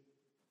with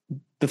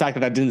the fact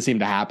that didn't seem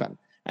to happen.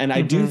 And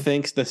I do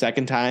think the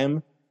second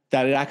time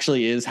that it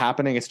actually is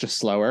happening, it's just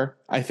slower.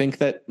 I think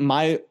that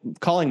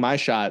calling my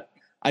shot,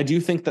 I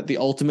do think that the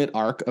ultimate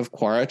arc of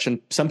Quaritch,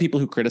 and some people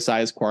who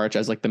criticize Quaritch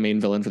as like the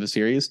main villain for the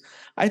series,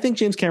 I think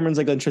James Cameron's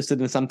like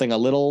interested in something a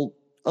little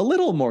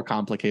more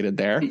complicated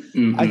there.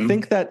 Mm-hmm. I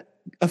think that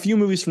a few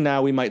movies from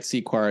now, we might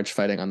see Quaritch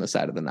fighting on the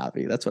side of the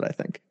Na'vi. That's what I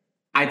think.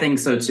 I think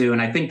so too. And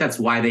I think that's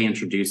why they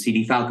introduced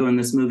C.D. Falco in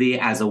this movie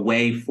as a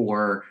way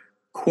for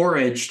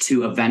Quaritch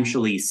to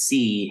eventually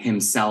see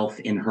himself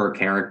in her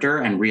character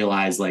and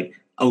realize like,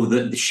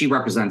 she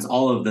represents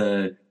all of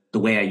the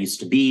way I used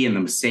to be and the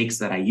mistakes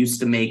that I used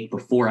to make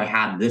before I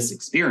had this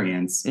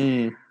experience.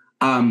 I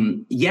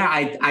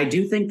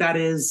do think that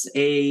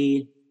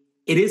it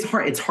is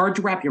hard. It's hard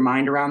to wrap your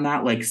mind around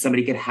that. Like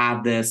somebody could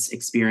have this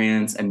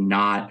experience and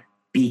not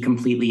be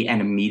completely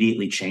and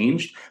immediately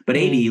changed. But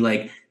AB,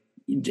 like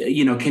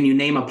can you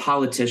name a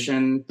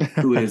politician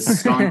who is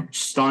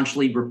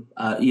staunchly,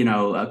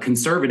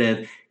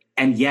 conservative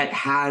and yet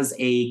has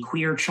a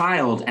queer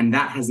child, and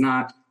that has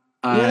not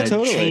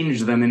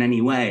changed them in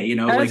any way?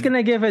 I was going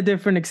to give a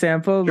different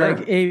example. Sure.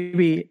 Like,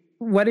 AB,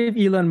 what if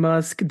Elon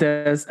Musk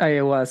does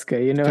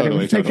ayahuasca? You know,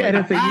 totally. I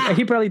don't think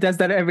he probably does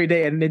that every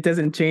day, and it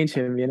doesn't change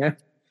him. You know.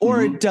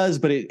 Or it does,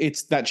 but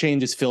it's that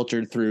change is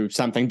filtered through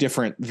something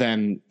different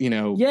than,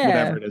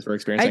 whatever it is we're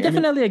experiencing. I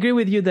definitely agree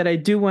with you that I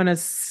do want to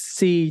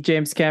see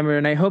James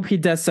Cameron. I hope he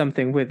does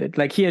something with it.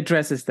 Like, he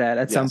addresses that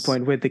at some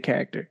point with the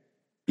character.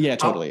 Yeah,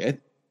 totally.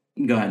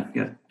 Go ahead.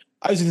 Yeah.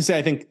 I was going to say,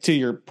 I think to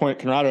your point,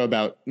 Conrado,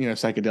 about,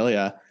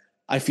 psychedelia,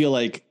 I feel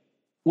like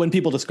when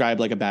people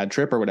describe like a bad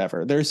trip or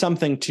whatever, there's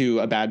something to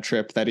a bad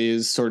trip that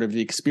is sort of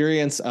the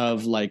experience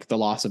of like the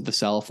loss of the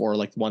self or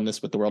like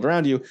oneness with the world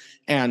around you,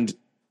 and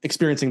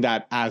experiencing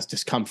that as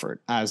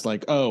discomfort, as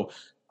like,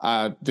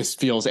 this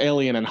feels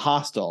alien and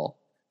hostile.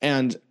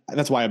 And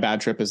that's why a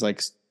bad trip is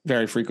like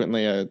very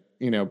frequently a,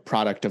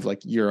 product of like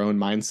your own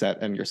mindset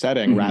and your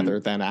setting rather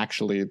than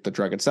actually the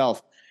drug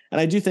itself. And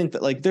I do think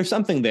that like there's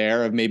something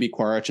there of maybe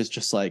Quaritch is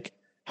just like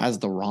has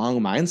the wrong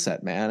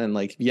mindset, man. And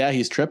like, yeah,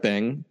 he's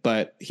tripping,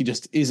 but he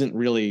just isn't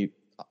really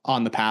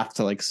on the path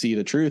to like see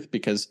the truth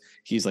because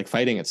he's like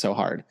fighting it so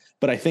hard.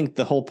 But I think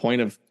the whole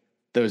point of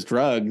those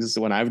drugs,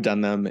 when I've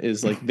done them,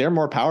 is like they're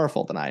more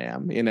powerful than I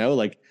am.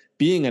 Like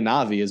being a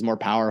Na'vi is more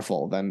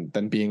powerful than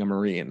being a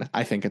Marine,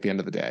 I think, at the end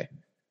of the day.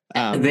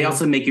 They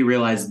also make you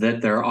realize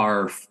that there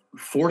are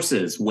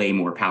forces way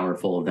more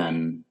powerful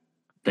than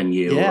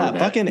you. Yeah,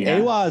 fucking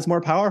Awa is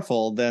more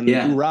powerful than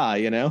Ura,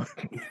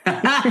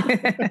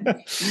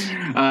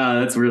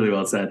 That's really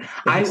well said.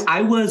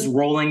 I was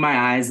rolling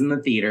my eyes in the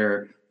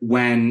theater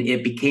when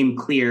it became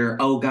clear,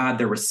 oh God,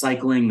 they're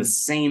recycling the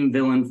same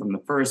villain from the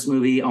first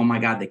movie. Oh my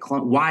God,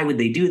 why would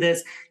they do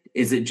this?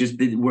 Is it just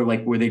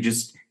were they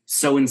just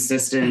so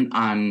insistent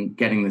on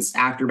getting this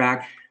actor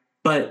back?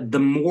 But the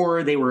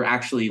more they were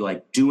actually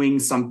like doing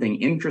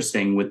something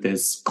interesting with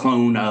this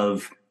clone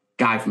of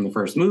guy from the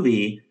first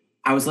movie,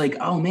 I was like,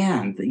 oh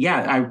man,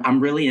 yeah, I'm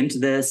really into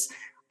this.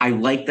 I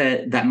like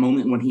that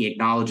moment when he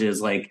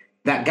acknowledges like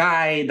that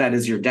guy that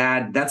is your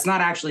dad. That's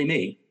not actually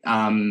me.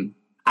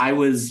 I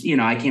was,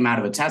 I came out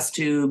of a test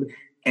tube,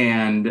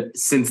 and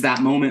since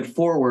that moment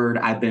forward,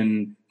 I've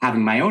been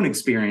having my own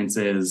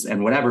experiences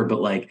and whatever,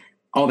 but like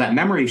all that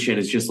memory shit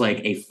is just like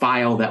a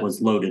file that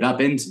was loaded up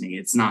into me.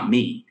 It's not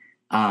me.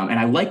 And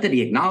I like that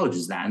he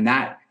acknowledges that, and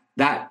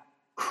that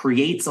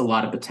creates a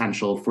lot of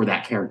potential for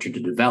that character to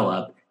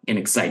develop in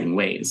exciting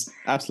ways.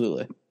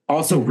 Absolutely.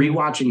 Also,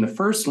 rewatching the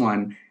first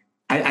one,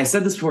 I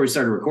said this before we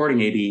started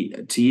recording,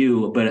 AB, to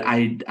you, but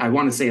I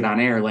want to say it on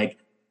air. Like,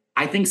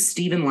 I think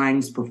Stephen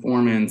Lang's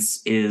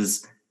performance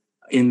is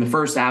in the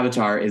first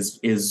Avatar is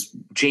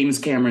James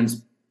Cameron's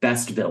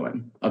best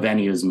villain of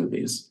any of his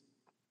movies.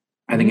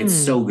 I think it's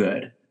so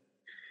good.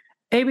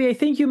 AB, I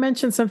think you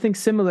mentioned something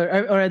similar,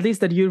 or at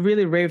least that you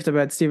really raved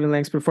about Stephen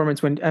Lang's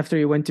performance after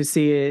you went to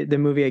see the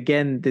movie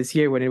again this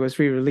year when it was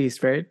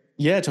re-released, right?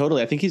 Yeah,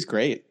 totally. I think he's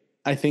great.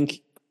 I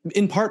think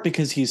in part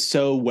because he's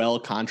so well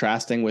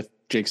contrasting with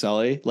Jake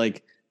Sully.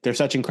 Like, they're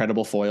such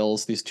incredible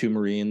foils, these two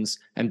Marines,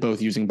 and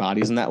both using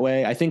bodies in that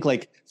way. I think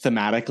like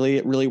thematically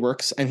it really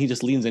works, and he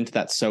just leans into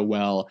that so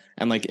well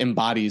and like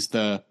embodies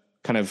the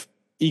kind of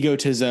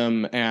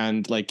egotism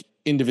and like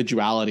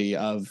individuality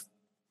of,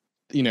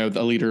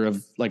 the leader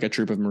of like a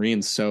troop of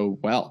Marines so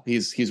well.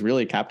 He's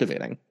really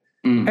captivating.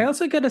 I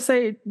also gotta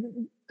say,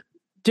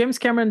 James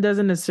Cameron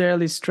doesn't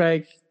necessarily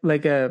strike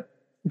like a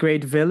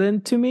great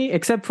villain to me,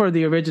 except for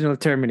the original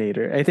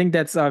Terminator. I think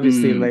that's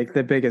obviously like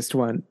the biggest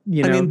one.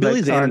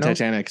 Billy Zane in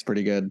Titanic's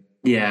pretty good.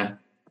 Yeah.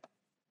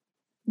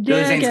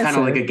 Billy Zane's kind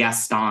of like a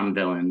Gaston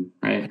villain,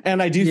 right?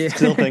 And I do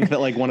still think that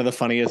like one of the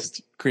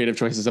funniest creative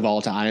choices of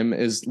all time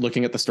is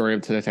looking at the story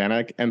of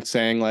Titanic and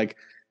saying like,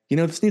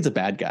 this needs a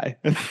bad guy.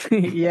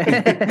 Yeah.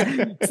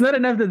 It's not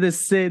enough that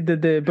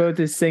the boat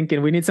is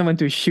sinking. We need someone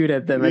to shoot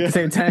at them at the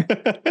same time.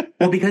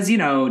 Well, because, he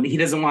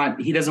doesn't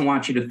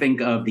want you to think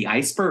of the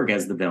iceberg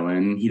as the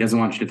villain. He doesn't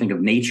want you to think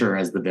of nature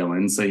as the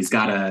villain. So he's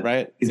got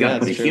to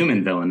put a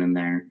human villain in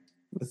there.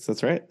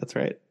 That's right. That's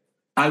right.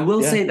 I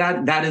will say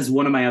that is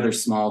one of my other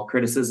small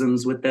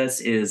criticisms with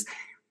this is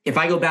if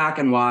I go back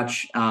and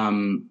watch,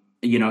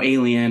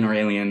 Alien or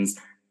Aliens,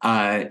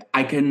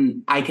 I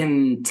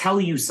can tell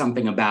you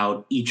something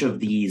about each of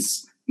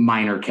these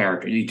minor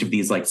characters, each of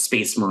these like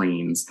space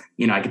Marines.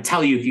 I could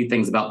tell you a few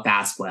things about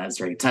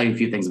Vasquez, or I could tell you a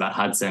few things about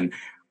Hudson.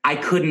 I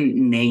couldn't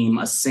name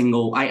a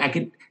single. I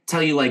could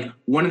tell you like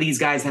one of these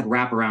guys had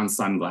wraparound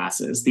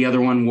sunglasses. The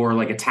other one wore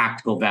like a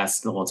tactical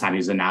vest the whole time he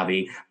was a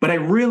Na'vi. But I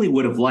really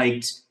would have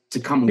liked to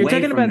come away from this.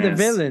 You're talking about the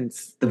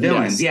villains. The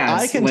villains,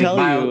 yes. I can tell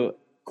you.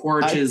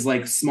 Quaritch's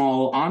like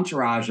small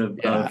entourage of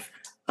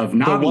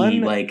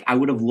Na'vi, I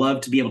would have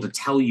loved to be able to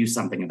tell you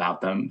something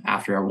about them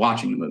after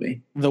watching the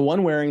movie. The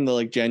one wearing the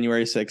like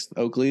January 6th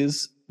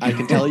Oakleys, I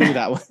can tell you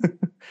that one.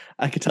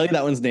 I can tell you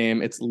that one's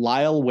name. It's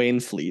Lyle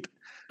Wainfleet.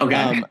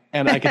 Okay.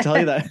 And I can tell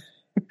you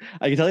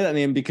that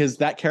name because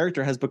that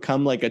character has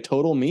become like a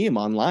total meme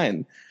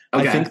online.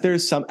 Okay. I think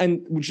there's some,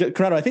 and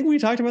Corrado, I think we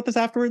talked about this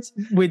afterwards.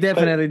 We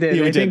definitely did.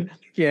 Yeah, we did.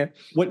 Yeah.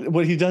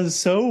 What he does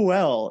so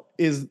well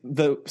is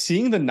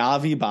seeing the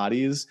Na'vi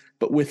bodies,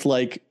 but with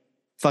like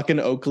fucking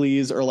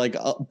Oakleys or like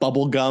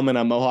bubble gum and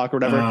a mohawk or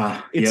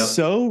whatever. It's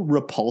so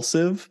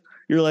repulsive.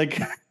 You're like,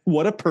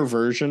 what a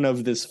perversion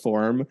of this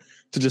form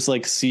to just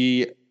like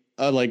see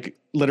like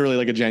literally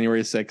like a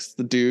January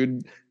 6th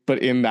dude, but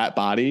in that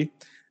body.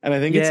 And I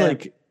think it's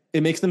like,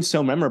 it makes them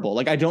so memorable.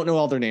 Like, I don't know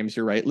all their names.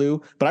 You're right,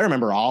 Lou, but I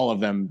remember all of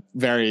them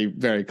very,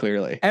 very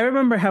clearly. I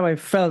remember how I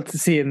felt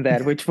seeing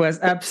that, which was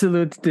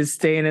absolute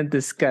disdain and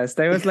disgust.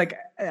 I was like,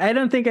 I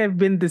don't think I've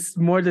been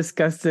more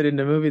disgusted in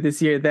the movie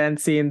this year than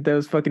seeing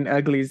those fucking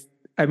uglies.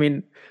 I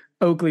mean,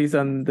 Oakleys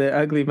on the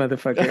ugly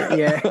motherfucker.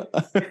 Yeah.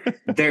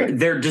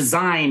 Their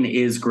design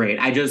is great.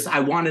 I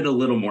wanted a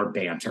little more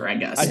banter, I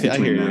guess,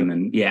 between them.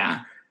 And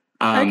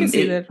I can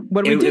see that.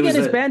 What we do get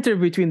is banter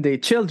between the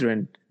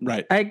children.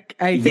 Right.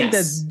 I think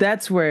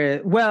that's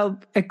where, well,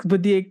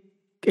 with the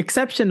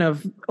exception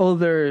of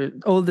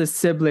oldest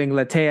sibling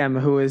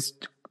Lateam, who has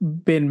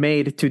been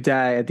made to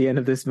die at the end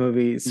of this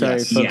movie.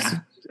 Sorry, folks.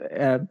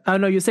 Oh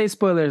no, you say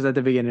spoilers at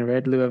the beginning,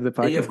 right, Lou, of the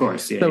podcast? Of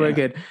course. So we're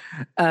good.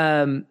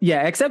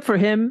 Except for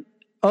him,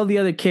 all the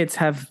other kids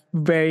have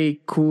very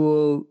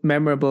cool,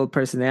 memorable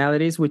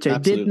personalities, which I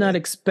did not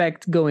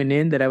expect going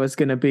in, that I was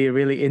going to be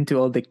really into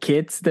all the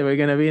kids that were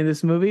going to be in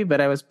this movie, but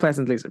I was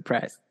pleasantly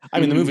surprised. I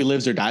mean, the movie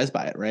lives or dies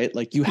by it, right?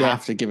 Like, you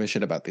have to give a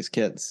shit about these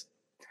kids.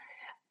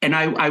 And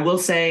I will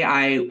say,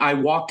 I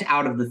walked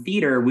out of the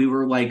theater. We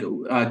were like,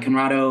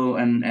 Conrado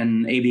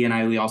and AB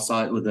and we all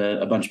saw it with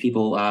a bunch of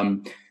people.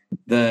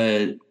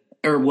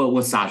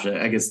 With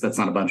Sasha. I guess that's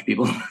not a bunch of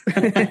people.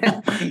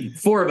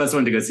 4 of us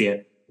went to go see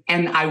it.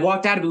 And I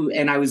walked out of it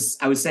and I was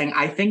saying,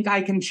 I think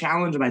I can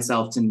challenge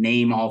myself to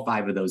name all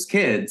 5 of those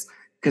kids,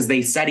 because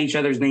they said each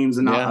other's names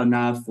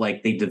enough.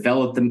 Like, they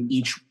developed them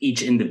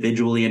each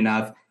individually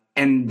enough.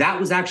 And that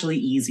was actually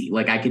easy.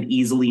 Like, I could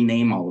easily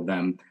name all of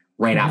them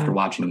right after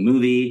watching the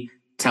movie,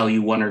 tell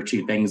you 1 or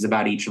 2 things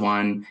about each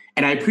one.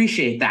 And I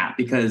appreciate that,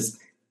 because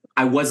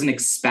I wasn't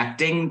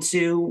expecting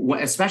to,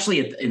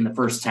 especially in the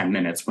first 10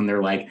 minutes when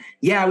they're like,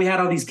 yeah, we had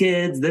all these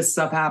kids, this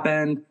stuff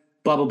happened,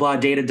 blah, blah, blah,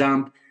 data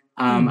dump.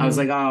 I was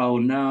like, oh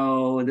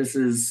no, this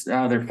is,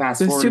 they're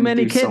fast forwarding. There's too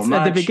many kids.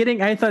 At the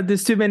beginning, I thought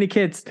there's too many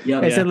kids.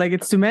 I said, like,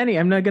 it's too many.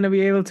 I'm not going to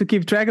be able to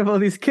keep track of all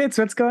these kids.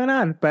 What's going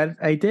on? But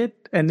I did.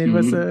 And it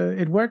was,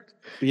 it worked.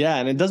 Yeah.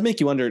 And it does make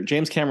you wonder.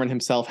 James Cameron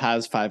himself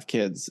has 5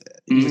 kids.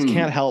 You just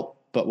can't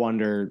help but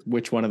wonder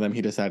which one of them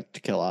he decided to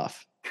kill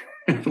off.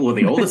 Well,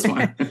 the oldest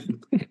one.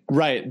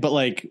 Right. But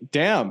like,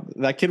 damn,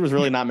 that kid was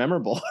really not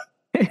memorable.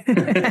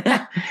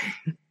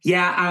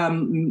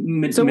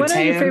 So what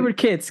are your favorite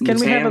kids? Can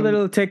we have a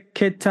little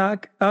kid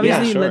talk?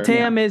 Obviously,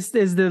 Lateam is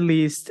the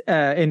least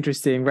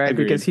interesting, right?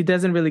 Agreed. Because he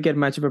doesn't really get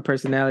much of a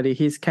personality.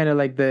 He's kind of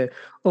like the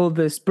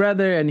oldest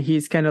brother, and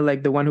he's kind of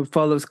like the one who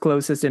follows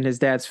closest in his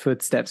dad's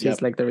footsteps.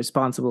 He's like the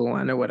responsible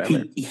one or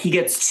whatever. He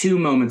gets 2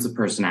 moments of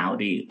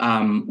personality.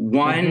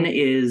 One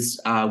is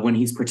when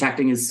he's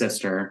protecting his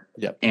sister,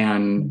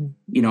 and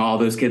all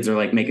those kids are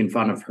like making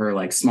fun of her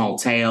like small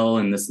tail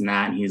and this and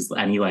that,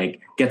 and he like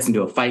gets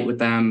into a fight with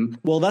them.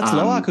 Well, that's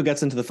Loak who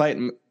gets into the fight,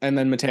 and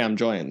then Lateam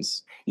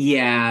joins.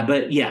 Yeah,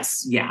 but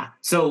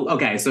So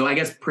I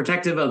guess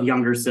protective of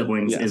younger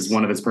siblings is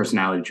one of his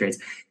personality traits.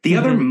 The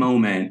other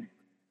moment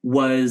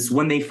was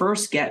when they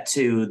first get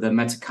to the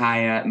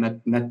Mantequilla.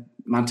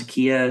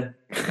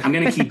 I'm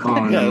going to keep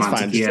calling them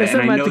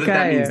Mantequilla, and I know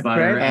that means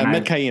butter. Right?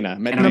 Metcaina.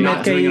 And I'm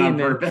not doing it on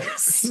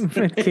purpose.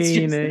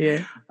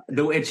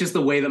 It's just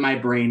the way that my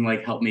brain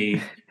like helped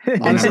me.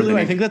 Honestly,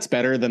 I think that's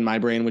better than my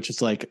brain, which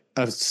is like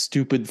a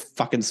stupid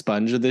fucking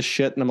sponge of this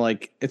shit. And I'm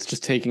like, it's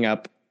just taking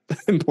up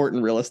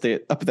important real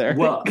estate up there.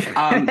 Well,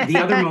 the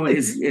other moment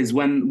is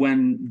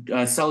when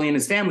Sully and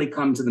his family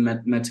come to the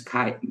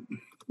Metcaina.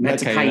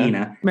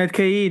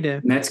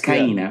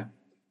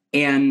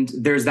 And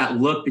there's that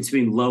look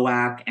between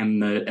Loak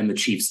and the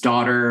chief's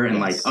daughter, and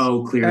like,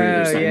 oh, clearly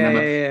they're setting them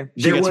up.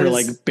 She gets her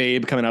like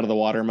babe coming out of the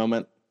water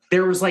moment.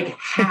 There was like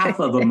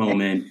half of a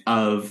moment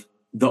of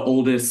the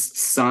oldest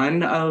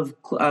son of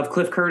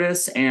Cliff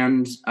Curtis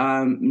and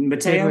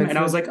Lateam, and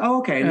I was like, oh,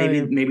 okay,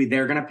 maybe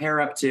they're gonna pair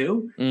up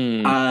too.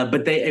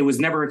 But it was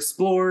never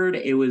explored.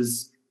 It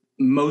was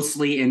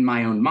mostly in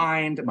my own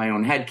mind, my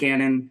own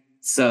headcanon.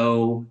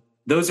 So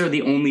those are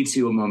the only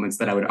 2 moments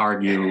that I would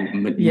argue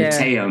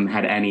Lateam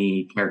had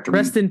any character.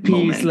 Rest in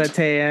peace,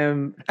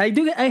 Lateim.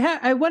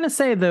 I want to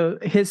say though,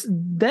 his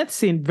death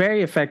scene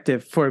very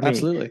effective for me.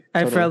 Absolutely,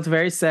 I felt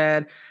very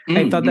sad.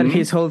 I thought that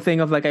his whole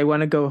thing of like, I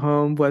want to go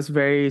home was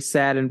very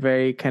sad and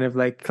very kind of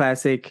like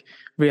classic,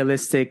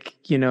 realistic,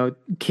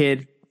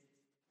 kid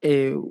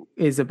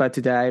is about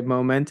to die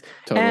moment.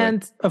 Totally.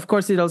 And of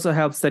course, it also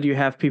helps that you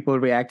have people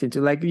reacting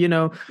to, like,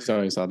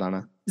 Zoe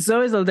Saldana.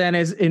 Zoe Saldana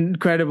is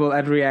incredible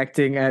at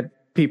reacting at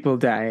people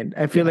dying.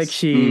 I feel like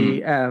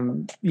she,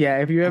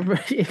 if you ever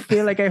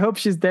feel like, I hope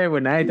she's there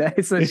when I die,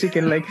 so she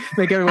can like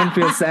make everyone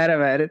feel sad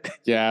about it.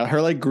 Yeah,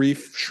 her like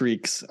grief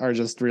shrieks are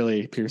just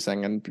really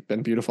piercing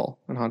and beautiful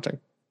and haunting.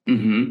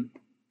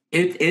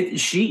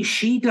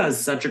 She does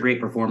such a great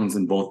performance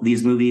in both of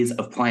these movies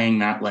of playing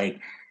that like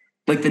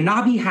the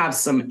Na'vi have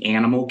some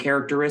animal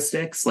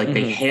characteristics, like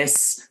they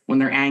hiss when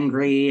they're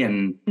angry,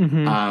 and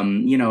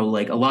you know,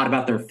 like a lot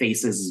about their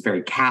faces is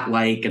very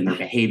cat-like, and their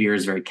behavior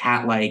is very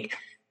cat-like,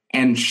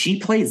 and she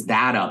plays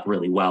that up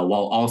really well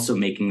while also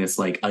making this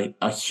like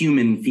a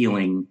human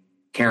feeling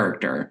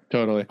character.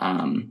 Totally.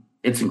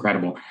 It's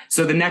incredible.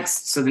 So the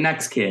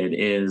next kid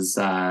is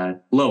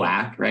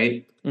Loak,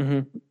 right?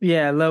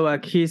 Yeah,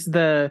 Loak. He's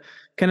the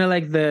kind of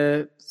like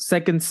the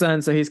second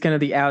son, so he's kind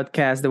of the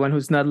outcast, the one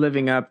who's not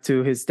living up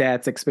to his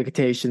dad's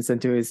expectations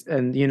and to his,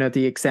 and you know,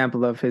 the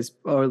example of his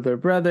older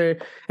brother,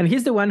 and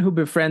he's the one who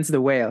befriends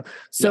the whale.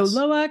 So yes.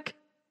 Loak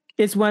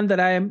is one that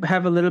I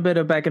have a little bit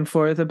of back and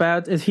forth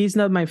about. He's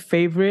not my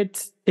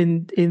favorite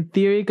in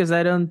theory, because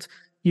I don't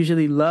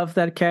usually love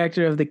that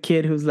character of the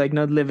kid who's like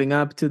not living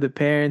up to the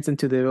parents and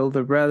to the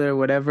older brother or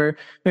whatever.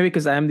 Maybe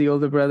because I'm the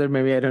older brother,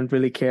 maybe I don't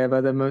really care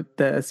about them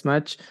as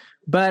much.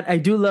 But I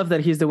do love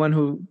that he's the one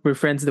who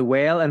befriends the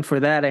whale, and for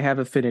that I have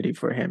affinity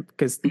for him,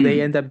 because they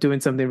end up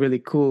doing something really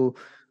cool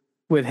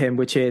with him,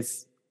 which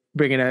is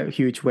bringing a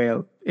huge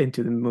whale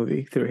into the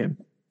movie through him.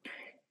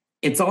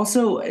 It's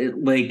also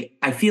like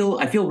I feel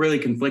really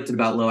conflicted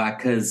about Loak,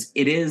 because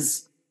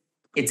it's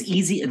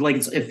easy, like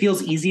it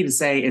feels easy to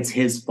say it's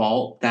his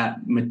fault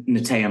that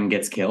Neteyam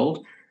gets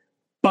killed,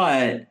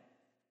 but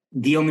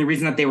the only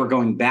reason that they were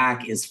going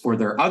back is for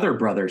their other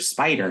brother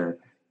Spider,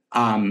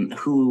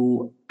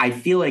 who I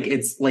feel like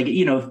it's like,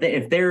 you know,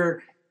 if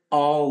they're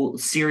all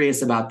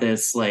serious about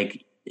this,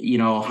 like, you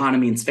know, Hana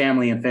means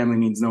family and family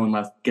means no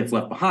one gets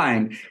left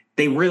behind,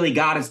 they really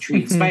got to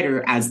treat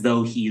Spider as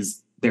though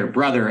he's their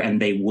brother,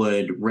 and they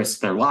would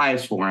risk their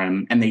lives for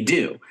him, and they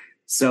do.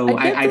 So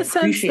I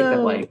appreciate that,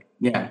 like,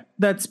 yeah,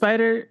 that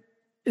Spider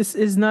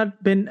is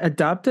not been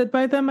adopted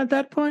by them at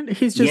that point.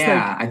 He's just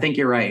I think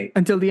you're right.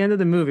 Until the end of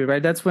the movie,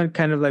 right? That's when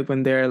kind of like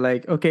when they're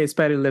like, okay,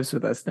 Spider lives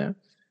with us now.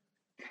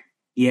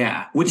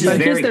 Yeah, which is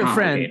very their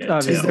friend.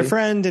 Obviously. He's their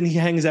friend, and he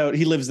hangs out.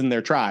 He lives in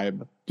their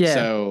tribe. Yeah,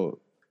 so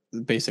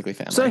basically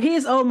family. So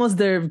he's almost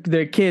their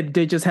kid.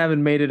 They just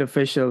haven't made it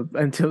official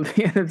until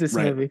the end of this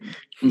movie.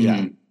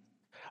 Yeah,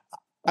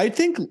 I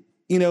think,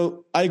 you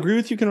know, I agree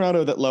with you,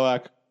 Conrado, that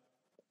Loak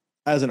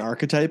as an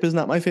archetype is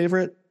not my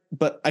favorite,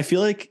 but I feel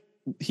like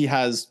he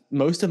has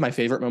most of my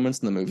favorite moments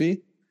in the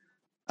movie.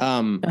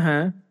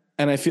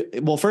 And I feel,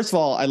 well, first of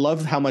all, I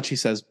love how much he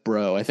says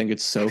bro. I think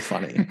it's so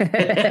funny.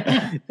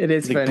 It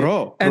is like, funny.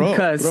 Bro, and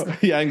cuz. Bro.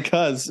 Yeah, and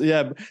cuz.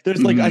 Yeah.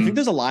 There's like, I think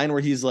there's a line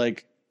where he's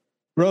like,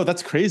 bro,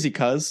 that's crazy,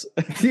 cuz.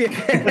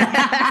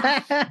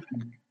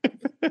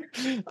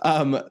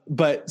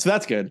 But so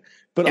that's good.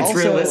 But it's also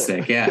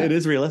realistic, yeah. It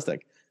is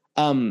realistic.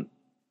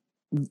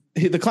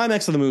 The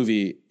climax of the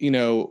movie, you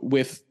know,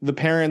 with the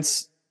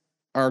parents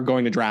are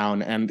going to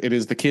drown, and it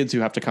is the kids who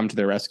have to come to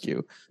their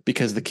rescue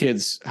because the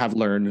kids have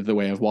learned the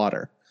way of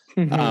water.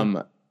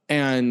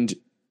 And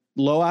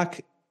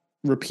Loak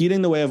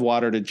repeating the way of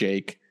water to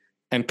Jake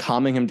and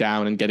calming him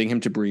down and getting him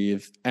to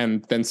breathe,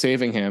 and then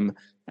saving him,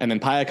 and then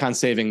Payakan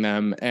saving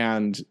them,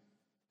 and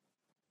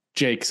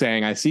Jake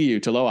saying, I see you,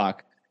 to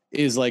Loak,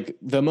 is like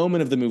the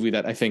moment of the movie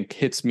that I think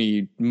hits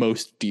me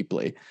most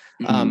deeply.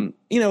 You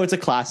know, it's a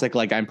classic,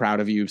 like, I'm proud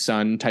of you,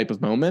 son type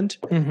of moment,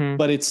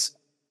 but it's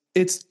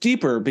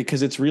deeper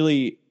because it's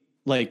really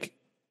like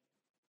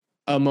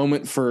a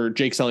moment for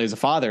Jake Sully as a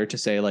father to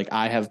say, like,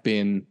 I have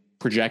been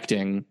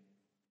projecting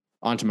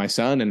onto my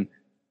son and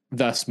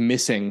thus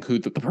missing who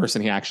the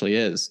person he actually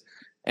is.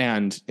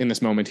 And in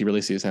this moment, he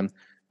really sees him.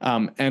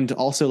 And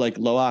also, like,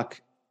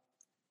 Loak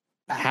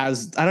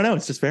has, I don't know,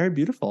 it's just very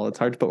beautiful. It's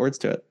hard to put words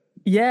to it.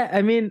 Yeah,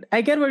 I mean,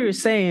 I get what you're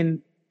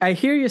saying. I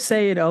hear you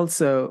say it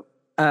also.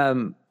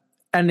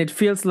 And it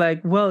feels like,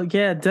 well,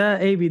 yeah, duh,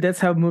 AB, that's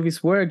how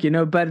movies work, you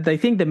know? But I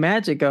think the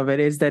magic of it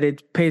is that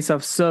it pays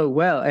off so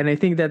well. And I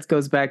think that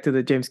goes back to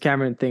the James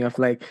Cameron thing of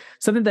like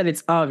something that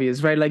it's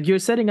obvious, right? Like you're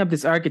setting up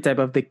this archetype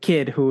of the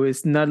kid who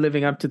is not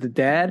living up to the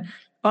dad.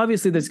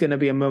 Obviously, there's going to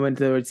be a moment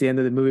towards the end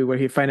of the movie where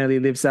he finally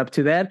lives up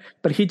to that,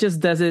 but he just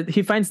does it.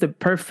 He finds the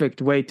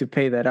perfect way to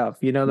pay that off.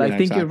 You know, like, I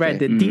think you're right.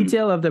 The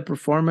detail of the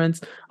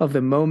performance, of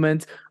the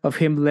moment, of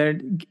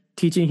him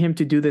teaching him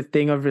to do the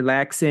thing of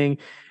relaxing,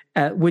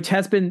 which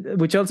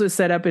also is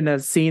set up in a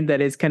scene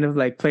that is kind of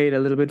like played a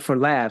little bit for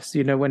laughs.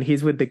 You know, when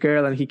he's with the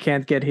girl and he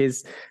can't get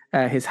his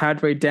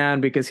heart rate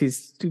down because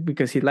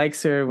he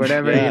likes her, or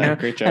whatever. Yeah, you know,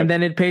 great job. And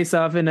then it pays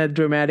off in a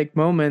dramatic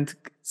moment.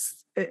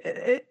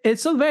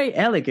 It's so very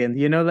elegant,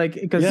 you know, like,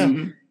 because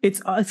it's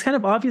kind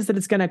of obvious that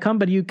it's gonna come,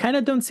 but you kind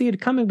of don't see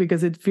it coming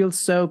because it feels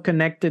so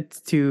connected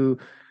to,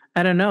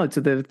 I don't know, to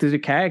the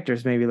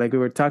characters, maybe, like we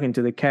were talking,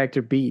 to the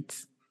character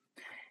beats.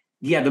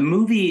 Yeah, the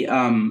movie,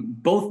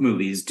 both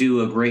movies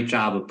do a great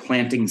job of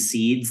planting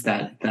seeds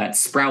that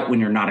sprout when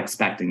you're not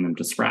expecting them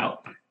to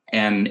sprout.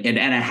 And it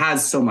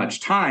has so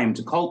much time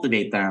to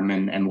cultivate them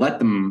and let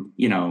them,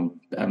 you know,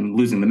 I'm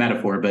losing the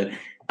metaphor, but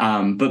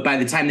by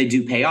the time they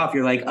do pay off,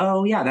 you're like,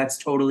 oh yeah, that's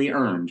totally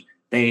earned.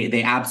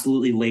 They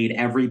absolutely laid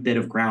every bit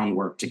of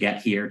groundwork to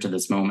get here to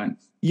this moment.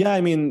 Yeah,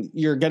 I mean,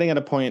 you're getting at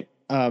a point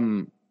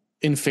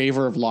in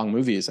favor of long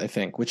movies, I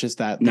think, which is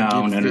that No,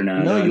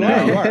 you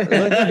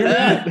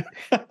are.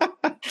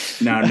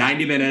 No,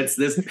 90 minutes.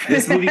 This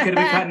movie could have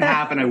been cut in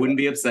half and I wouldn't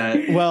be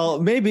upset.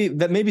 Well,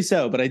 maybe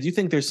so, but I do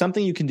think there's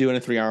something you can do in a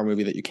 3-hour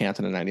movie that you can't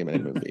in a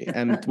 90-minute movie.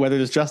 And whether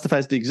this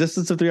justifies the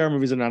existence of 3-hour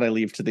movies or not, I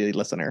leave to the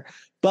listener.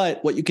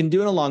 But what you can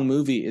do in a long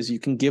movie is you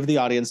can give the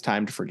audience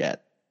time to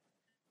forget.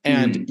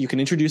 And you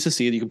can introduce a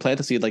seed, you can plant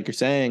the seed like you're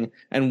saying,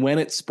 and when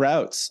it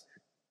sprouts,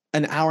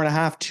 an hour and a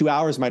half, 2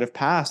 hours might have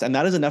passed, and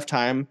that is enough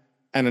time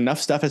and enough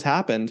stuff has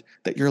happened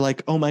that you're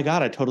like, oh my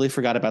God, I totally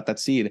forgot about that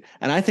seed.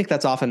 And I think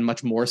that's often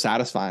much more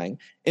satisfying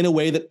in a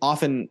way that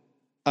often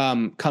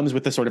comes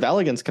with the sort of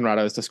elegance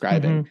Conrado is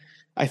describing.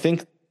 I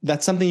think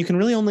that's something you can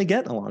really only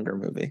get in a longer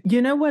movie.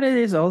 You know what it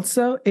is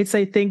also? It's,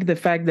 I think, the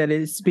fact that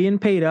it's being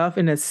paid off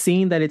in a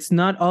scene that it's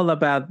not all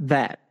about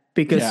that.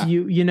 Because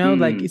you know,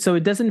 like, so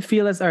it doesn't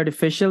feel as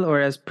artificial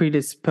or as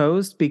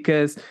predisposed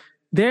because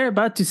they're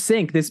about to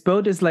sink. This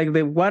boat is like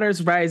the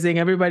water's rising.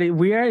 Everybody,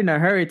 we are in a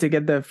hurry to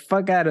get the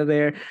fuck out of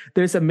there.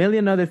 There's a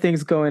million other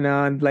things going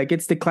on. Like,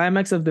 it's the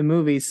climax of the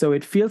movie. So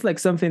it feels like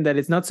something that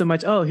is not so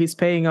much, oh, he's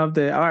paying off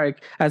the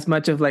arc, as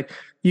much of like,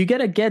 you got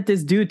to get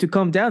this dude to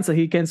calm down so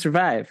he can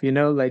survive, you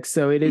know? Like,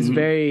 so it is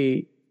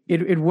very,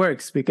 it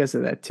works because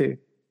of that too.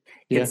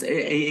 Yeah.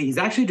 He's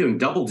actually doing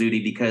double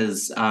duty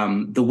because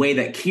the way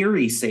that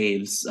Kiri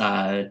saves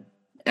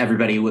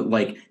everybody,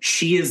 like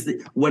she is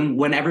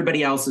when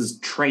everybody else is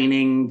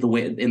training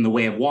in the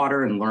way of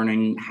water and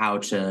learning how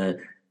to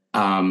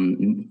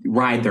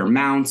ride their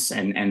mounts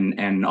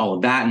and all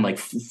of that and like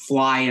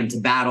fly into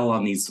battle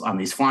on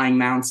these flying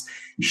mounts,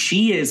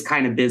 she is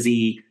kind of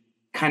busy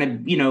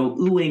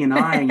oohing and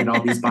eyeing at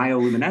all these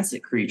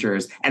bioluminescent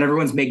creatures, and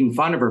everyone's making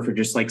fun of her for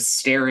just like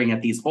staring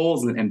at these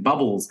holes and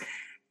bubbles.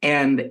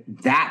 And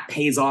that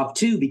pays off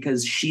too,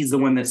 because she's the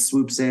one that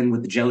swoops in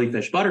with the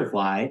jellyfish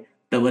butterfly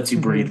that lets you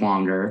breathe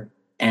longer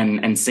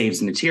and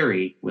saves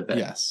Neytiri with it.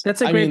 Yes.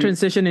 That's a great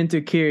transition into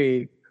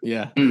Kiri.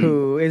 Yeah.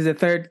 Who is the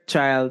third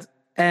child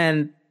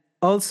and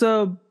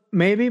also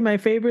maybe my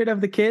favorite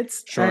of the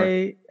kids. Sure.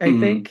 I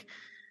think.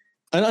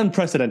 An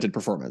unprecedented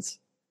performance.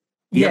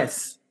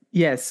 Yes.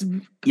 Yes.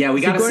 Yeah,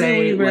 we got to say,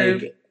 Weaver,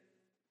 like,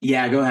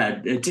 yeah, go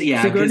ahead.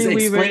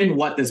 Explain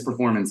what this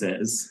performance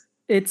is.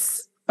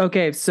 It's,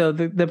 okay, so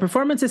the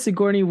performance is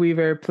Sigourney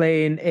Weaver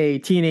playing a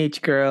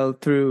teenage girl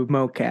through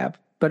mocap,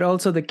 but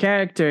also the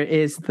character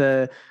is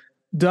the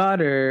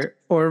daughter,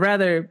 or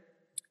rather,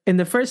 in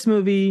the first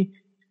movie,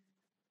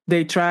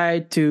 they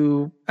tried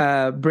to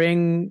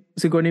bring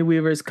Sigourney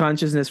Weaver's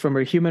consciousness from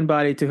her human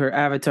body to her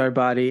avatar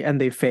body,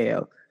 and they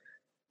fail.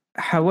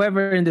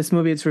 However, in this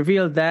movie, it's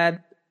revealed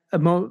that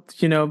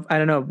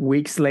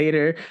weeks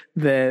later,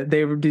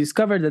 they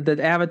discovered that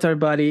the avatar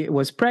body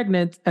was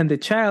pregnant, and the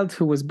child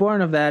who was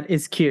born of that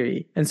is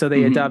Kiri. And so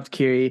they adopt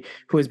Kiri,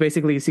 who is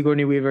basically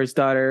Sigourney Weaver's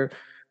daughter.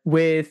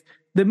 With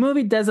the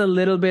movie does a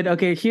little bit,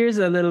 okay, here's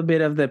a little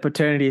bit of the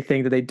paternity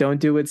thing that they don't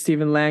do with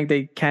Stephen Lang.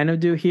 They kind of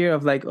do here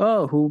of like,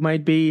 oh, who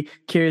might be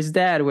Kiri's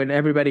dad, when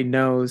everybody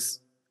knows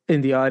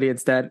in the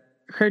audience that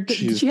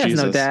she has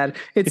no dad.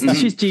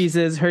 She's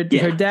Jesus. Her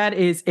dad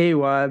is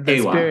Eywa, the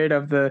spirit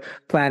of the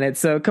planet.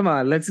 So come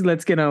on, let's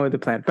get on with the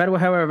plan. But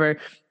however,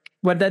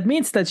 what that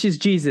means is that she's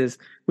Jesus,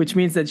 which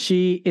means that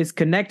she is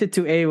connected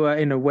to Eywa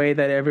in a way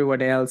that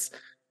everyone else,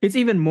 it's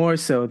even more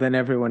so than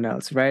everyone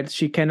else, right?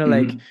 She kind of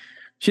like,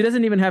 she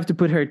doesn't even have to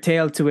put her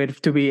tail to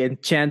it to be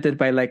enchanted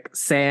by like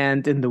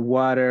sand in the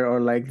water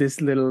or like these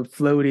little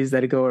floaties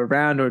that go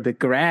around or the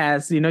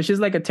grass. You know,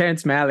 she's like a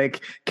Terrence Malick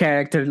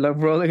character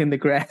rolling in the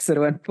grass at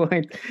one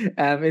point.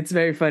 It's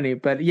very funny.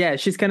 But yeah,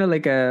 she's kind of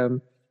like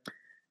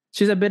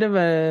she's a bit of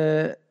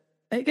a,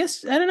 I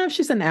guess, I don't know if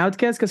she's an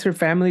outcast because her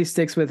family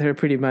sticks with her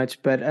pretty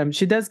much. But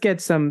she does get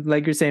some,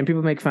 like you're saying,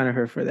 people make fun of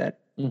her for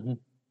that.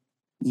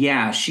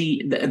 Yeah,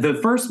 the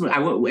first. I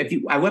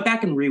went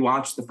back and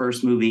rewatched the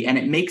first movie, and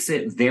it makes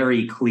it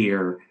very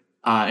clear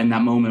in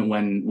that moment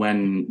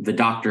when the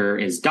doctor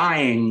is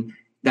dying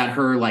that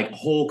her like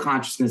whole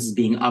consciousness is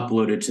being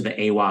uploaded to the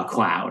Eywa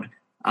cloud.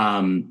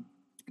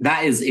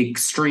 That is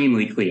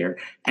extremely clear,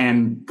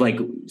 and like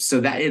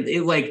so that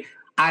it like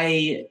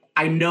I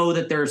know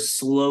that they're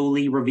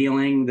slowly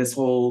revealing this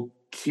whole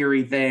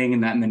Kiri thing,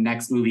 and that in the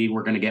next movie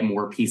we're going to get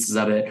more pieces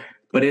of it,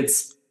 but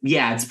it's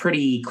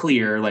pretty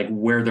clear like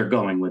where they're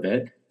going with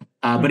it.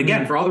 But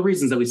again, for all the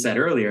reasons that we said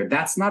earlier,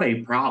 that's not a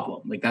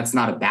problem. Like that's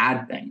not a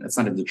bad thing. That's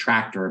not a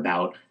detractor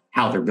about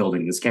how they're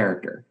building this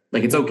character.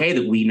 Like it's okay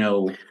that we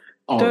know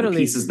all the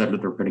pieces that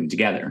they're putting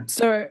together.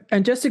 So,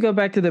 and just to go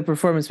back to the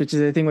performance, which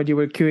is I think what you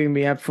were queuing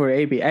me up for,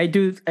 AB,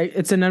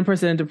 it's an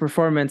unprecedented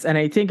performance, and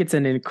I think it's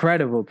an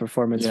incredible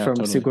performance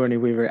from Sigourney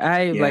Weaver.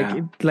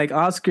 Like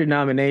Oscar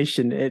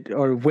nomination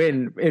or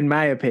win, in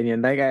my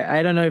opinion. Like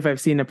I don't know if I've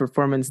seen a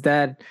performance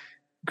that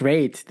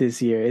great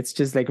this year. It's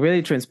just like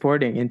really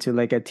transporting into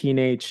like a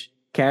teenage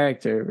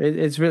character.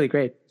 It's really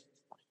great.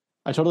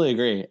 I totally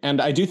agree. And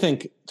I do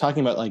think,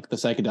 talking about like the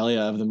psychedelia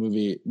of the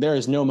movie, there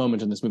is no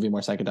moment in this movie more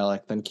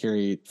psychedelic than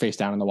Kiri face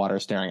down in the water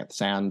staring at the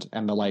sand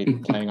and the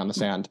light playing on the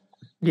sand.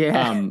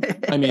 Yeah.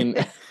 I mean,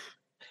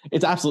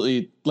 it's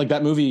absolutely like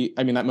that movie.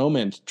 I mean, that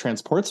moment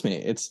transports me.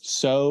 It's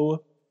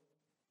so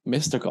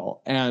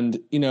mystical. And,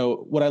 you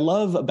know, what I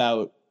love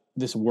about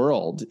this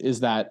world is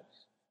that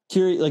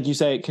Kiri, like you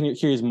say,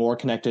 Kiri is more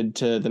connected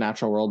to the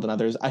natural world than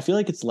others. I feel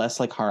like it's less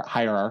like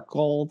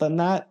hierarchical than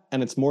that.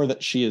 And it's more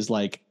that she is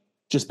like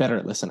just better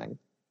at listening.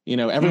 You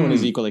know, everyone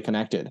is equally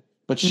connected,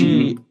 but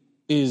she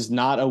is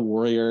not a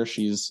warrior.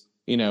 She's,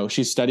 you know,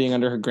 she's studying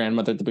under her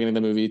grandmother at the beginning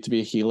of the movie to be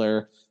a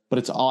healer, but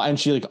it's all, and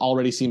she like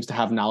already seems to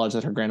have knowledge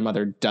that her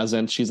grandmother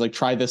doesn't. She's like,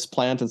 try this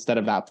plant instead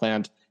of that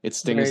plant. It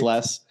stings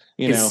less.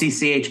 You know, is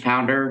CCH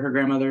Pounder her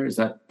grandmother? Is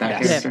that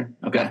character?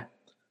 Yeah. Okay.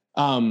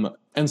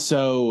 And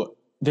so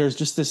there's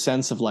just this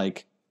sense of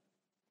like,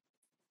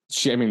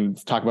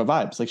 talk about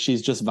vibes. Like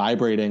she's just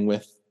vibrating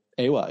with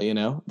Eywa, you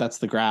know, that's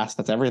the grass,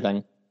 that's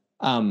everything.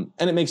 And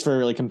it makes for a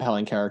really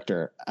compelling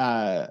character.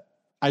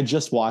 I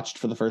just watched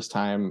for the first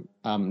time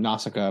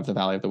Nausicaa of the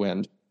Valley of the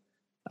Wind,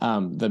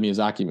 the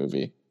Miyazaki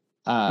movie,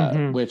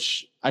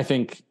 which I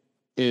think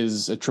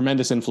is a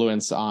tremendous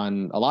influence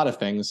on a lot of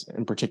things,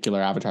 in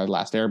particular Avatar: The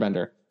Last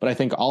Airbender. But I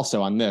think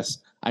also on this,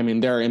 I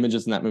mean, there are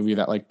images in that movie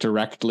that like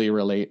directly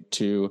relate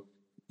to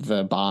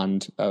the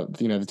bond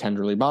of, you know, the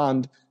Tenderly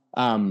bond.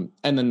 And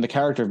then the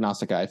character of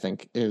Nausicaa, I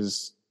think,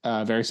 is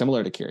very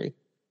similar to Kiri.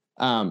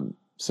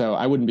 So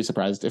I wouldn't be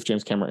surprised if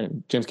James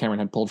Cameron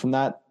had pulled from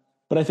that.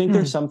 But I think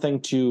there's something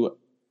to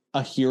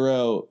a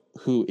hero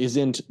who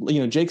isn't, you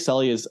know, Jake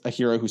Sully is a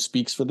hero who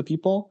speaks for the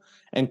people,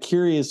 and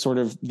Kiri is sort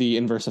of the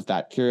inverse of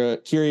that.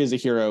 Kiri is a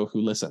hero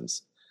who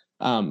listens.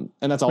 And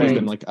that's always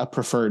been like a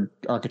preferred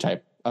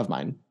archetype of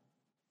mine.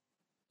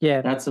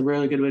 Yeah. That's a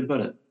really good way to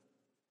put it.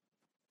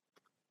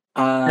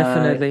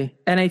 Definitely.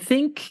 And I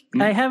think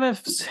I have a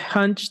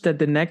hunch that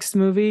the next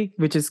movie,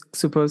 which is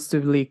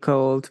supposedly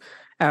called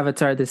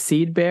Avatar: The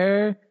Seed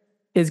Bearer,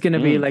 is going to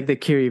be like the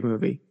Kiri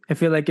movie. I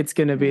feel like it's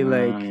going to be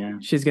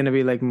she's going to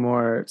be like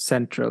more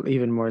central,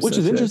 even more. Which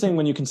is interesting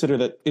when you consider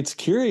that it's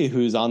Kiri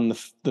who's on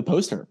the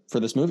poster for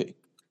this movie.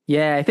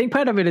 Yeah, I think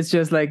part of it is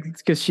just like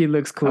because she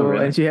looks cool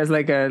and she has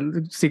like a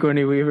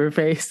Sigourney Weaver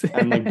face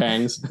and like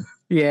bangs.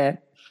 Yeah,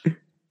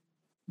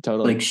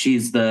 totally. Like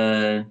she's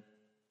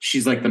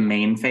like the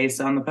main face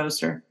on the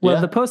poster. Well,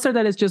 the poster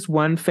that is just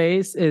one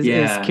face is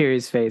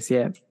Kiri's face.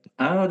 Yeah.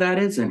 Oh, that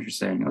is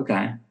interesting.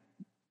 Okay.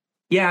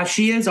 Yeah,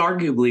 she is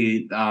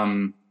arguably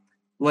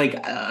Loak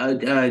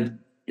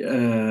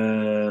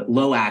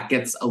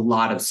gets a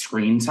lot of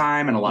screen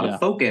time and a lot of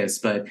focus,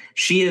 but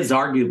she is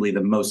arguably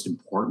the most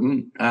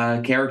important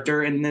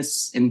character in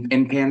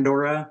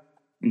Pandora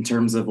in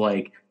terms of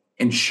like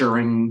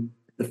ensuring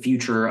the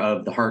future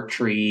of the Heart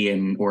Tree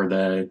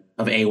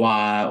of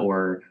Eywa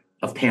or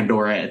of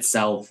Pandora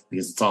itself,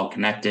 because it's all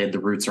connected. The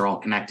roots are all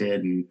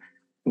connected and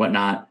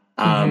whatnot.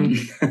 And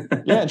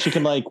she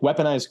can like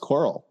weaponize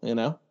coral, you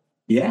know?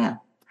 Yeah.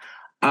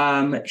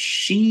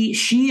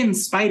 She and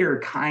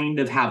Spider kind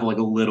of have like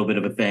a little bit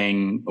of a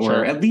thing,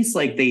 or at least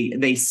like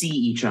they see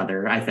each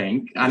other, I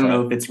think. I don't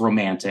know if it's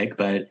romantic,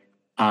 but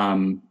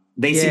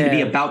they seem to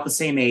be about the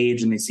same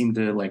age and they seem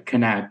to like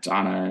connect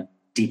on a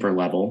deeper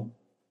level.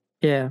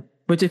 Yeah.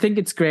 Which I think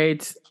it's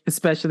great,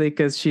 especially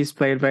because she's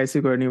played by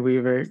Sigourney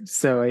Weaver.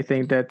 So I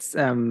think that's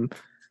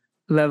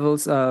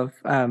levels of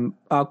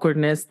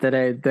awkwardness that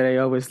I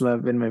always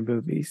love in my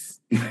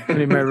movies,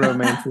 in my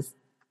romances.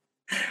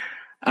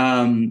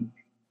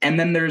 And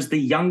then there's the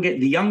youngest.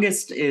 The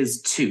youngest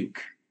is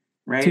Took,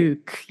 right?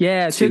 Took,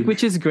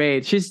 which is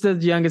great. She's the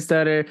youngest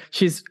daughter.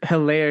 She's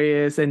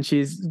hilarious and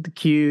she's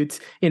cute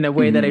in a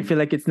way that I feel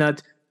like it's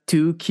not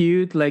too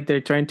cute. Like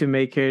they're trying to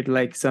make her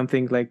like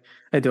something like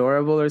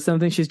adorable or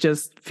something. She's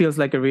just feels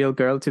like a real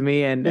girl to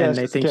me, and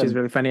I think she's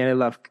really funny. And I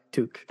love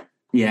Took.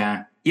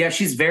 Yeah,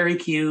 she's very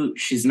cute.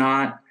 She's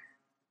not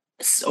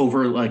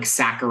over like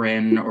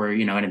saccharine or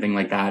anything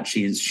like that.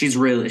 She's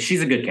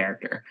a good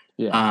character.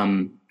 Yeah.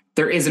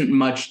 There isn't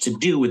much to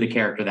do with a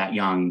character that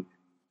young,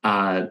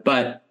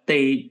 but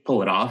they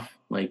pull it off.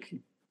 Like,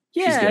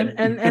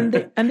 and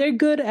they're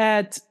good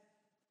at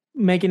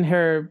making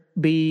her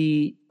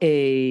be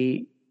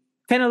a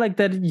kind of like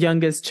that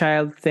youngest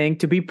child thing,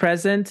 to be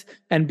present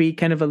and be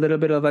kind of a little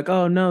bit of like,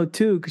 oh no,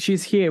 Took,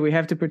 she's here, we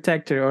have to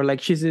protect her, or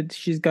like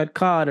she's got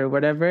caught or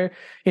whatever,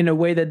 in a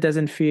way that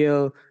doesn't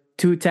feel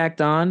too tacked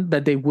on,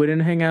 that they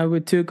wouldn't hang out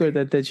with Took or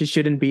that she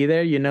shouldn't be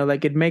there.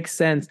 Like it makes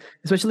sense,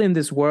 especially in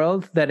this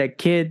world, that a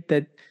kid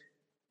that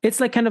it's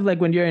like kind of like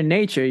when you're in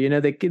nature,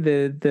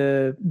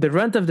 the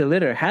runt of the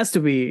litter has to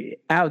be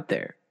out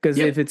there, because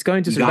if it's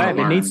going to survive,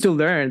 it needs to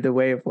learn the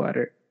way of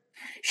water.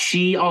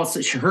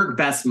 Her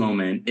best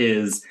moment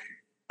is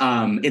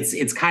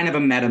it's kind of a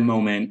meta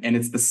moment, and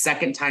it's the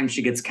second time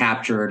she gets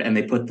captured and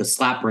they put the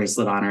slap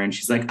bracelet on her and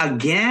she's like,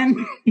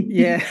 again?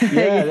 Yeah.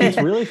 It's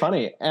really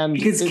funny. And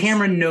because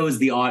Cameron knows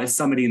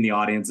somebody in the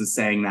audience is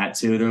saying that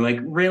too. They're like,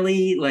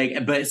 really?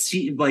 Like, but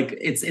she like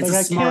it's like,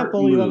 a smart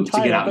move to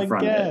get out in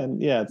front of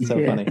it. Yeah, it's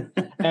so funny.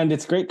 And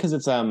it's great because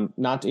it's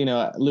not,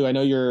 Lou, I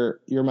know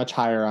you're much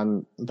higher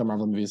on the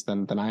Marvel movies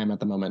than I am at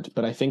the moment,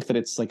 but I think that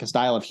it's like a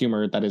style of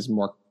humor that is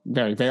more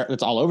very, very,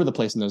 it's all over the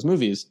place in those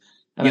movies.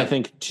 And I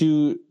think,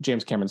 to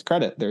James Cameron's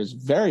credit, there's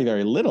very,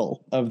 very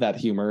little of that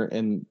humor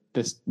in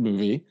this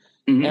movie.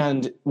 Mm-hmm.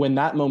 And when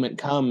that moment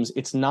comes,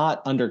 it's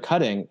not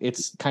undercutting.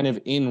 It's kind of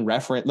in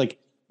reference. Like,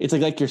 it's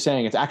like you're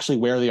saying, it's actually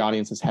where the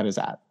audience's head is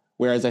at.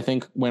 Whereas I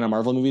think when a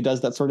Marvel movie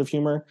does that sort of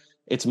humor,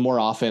 it's more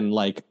often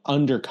like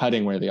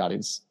undercutting where the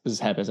audience's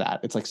head is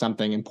at. It's like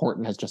something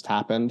important has just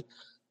happened,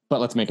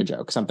 but let's make a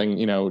joke.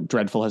 Something,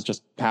 dreadful has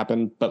just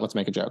happened, but let's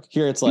make a joke.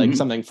 Here it's like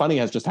something funny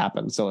has just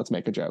happened, so let's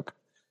make a joke.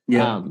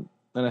 Yeah.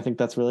 And I think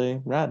that's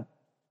really rad.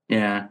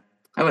 Yeah.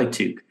 I like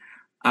Took.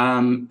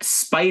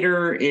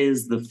 Spider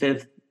is the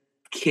fifth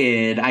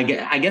kid.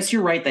 I guess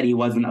you're right that he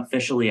wasn't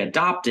officially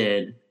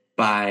adopted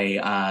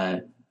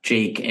by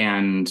Jake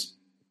and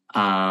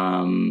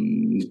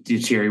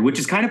Neytiri, which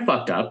is kind of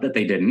fucked up that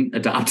they didn't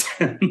adopt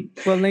him.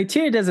 Well,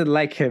 Neytiri doesn't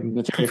like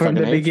him from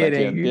the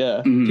beginning.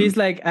 Yeah. She's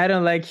like, I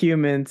don't like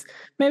humans.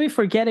 Maybe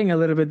forgetting a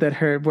little bit that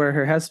where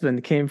her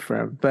husband came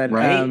from. But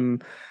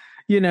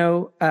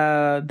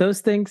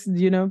those things,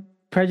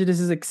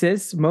 prejudices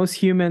exist. Most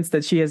humans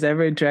that she has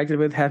ever interacted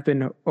with have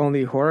been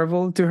only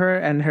horrible to her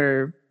and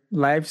her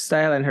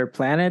lifestyle and her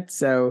planet.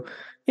 So,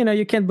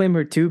 you can't blame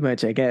her too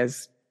much, I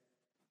guess.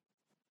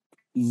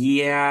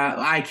 Yeah,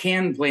 I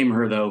can blame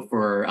her, though,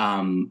 for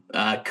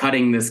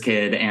cutting this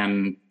kid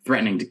and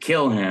threatening to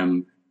kill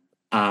him.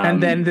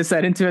 And then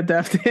deciding to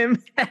adopt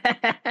him.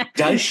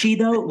 Does she,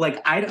 though?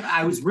 Like,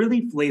 I was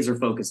really laser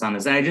focused on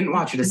this, and I didn't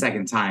watch it a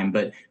second time.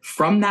 But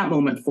from that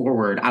moment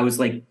forward, I was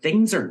like,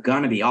 things are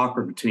going to be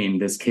awkward between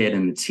this kid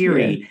and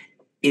Neytiri. Yeah.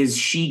 Is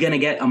she going to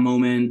get a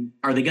moment?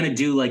 Are they going to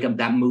do like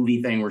that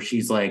movie thing where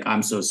she's like,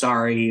 I'm so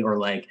sorry, or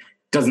like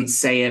doesn't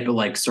say it, but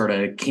like sort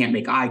of can't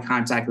make eye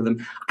contact with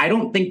him? I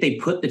don't think they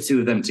put the two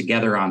of them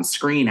together on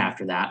screen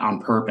after that on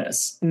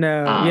purpose.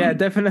 No,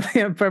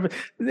 definitely on purpose.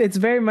 It's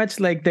very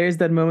much like there's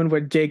that moment where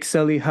Jake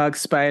Sully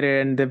hugs Spider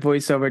and the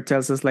voiceover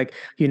tells us like,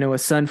 a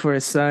son for a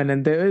son.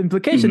 And the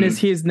implication is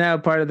he's now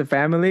part of the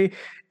family.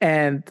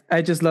 And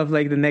I just love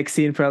like the next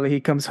scene, probably he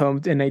comes home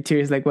and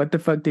Neytiri is like, what the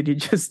fuck did you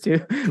just do?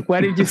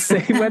 Why did you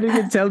say, why did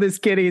you tell this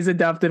kid he's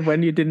adopted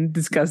when you didn't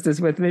discuss this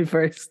with me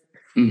first?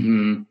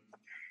 Mm-hmm.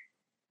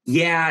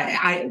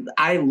 Yeah,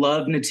 I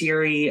love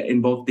Neytiri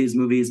in both these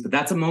movies, but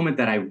that's a moment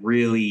that I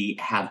really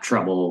have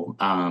trouble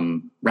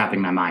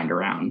wrapping my mind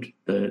around.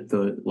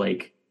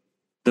 The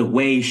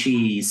way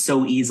she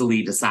so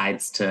easily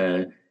decides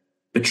to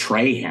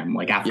betray him,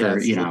 like after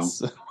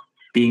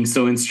being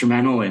so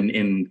instrumental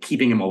in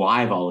keeping him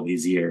alive all of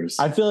these years.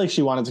 I feel like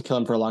she wanted to kill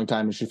him for a long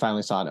time, and she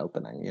finally saw an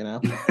opening.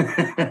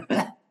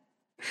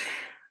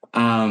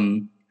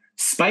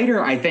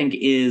 Spider, I think,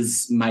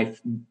 is my,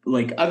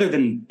 like, other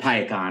than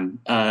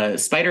Payakan,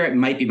 Spider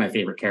might be my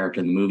favorite character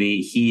in the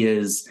movie. He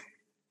is,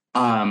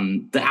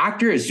 the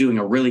actor is doing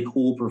a really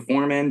cool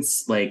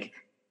performance. Like,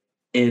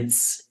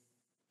 it's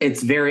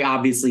very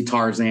obviously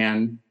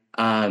Tarzan,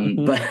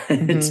 but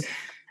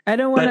I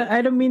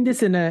don't mean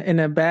this in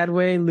a bad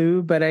way,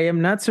 Lou, but I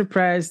am not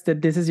surprised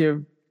that this is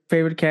your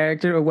favorite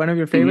character or one of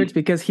your favorites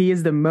because he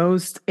is the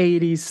most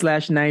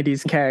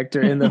 80s/90s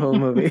character in the whole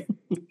movie.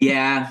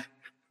 Yeah.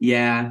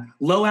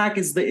 Loak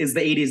is the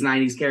 80s,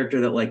 90s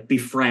character that like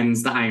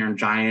befriends the Iron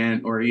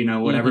Giant or,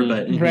 whatever.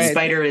 But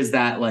Spider is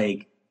that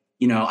like,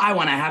 I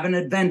want to have an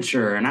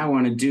adventure and I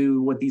want to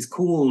do what these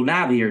cool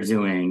Na'vi are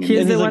doing.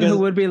 He's the one who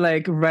would be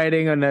like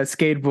riding on a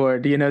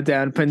skateboard,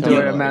 down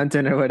Pandora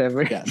Mountain or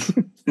whatever. Yeah.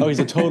 Oh, he's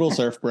a total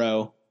surf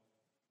bro.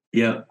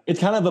 Yeah. It's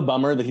kind of a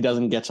bummer that he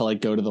doesn't get to like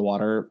go to the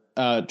water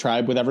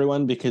tribe with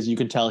everyone because you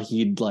can tell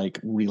he'd like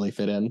really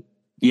fit in.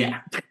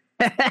 Yeah.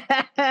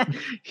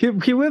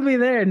 he will be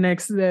there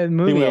next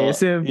movie, I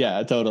assume.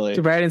 Yeah, totally.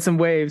 To ride in some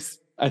waves.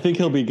 I think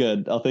he'll be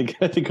good. I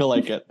think he'll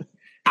like it.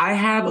 I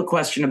have a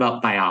question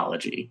about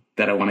biology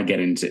that I want to get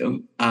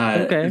into.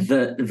 Okay.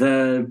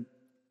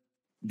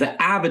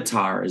 The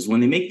avatars,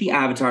 when they make the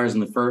avatars in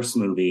the first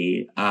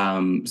movie,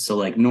 so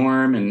like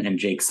Norm and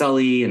Jake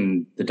Sully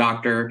and the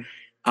Doctor,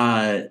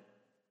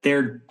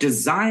 they're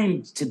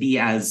designed to be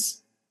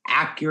as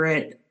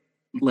accurate,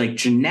 like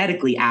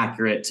genetically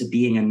accurate to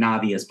being a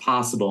Na'vi as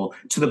possible,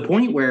 to the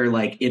point where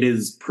like it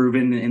is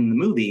proven in the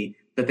movie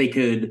that they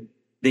can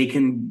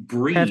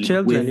breed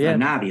with a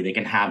Na'vi. They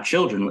can have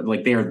children.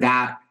 Like they're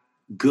that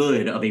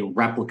good of a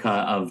replica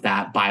of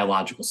that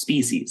biological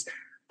species.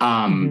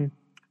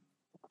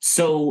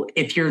 So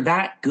if you're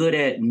that good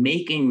at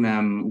making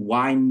them,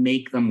 why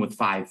make them with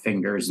 5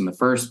 fingers in the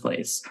first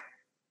place?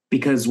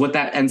 Because what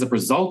that ends up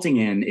resulting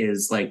in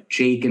is like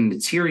Jake and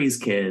Neytiri's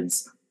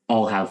kids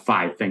all have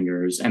 5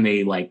 fingers, and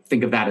they like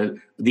think of that as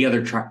the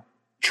other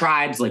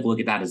tribes like look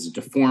at that as a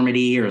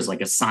deformity or as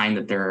like a sign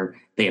that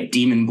they have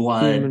demon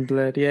blood.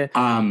 Yeah.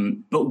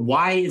 But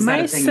why is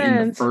that a thing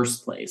in the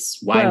first place?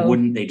 Why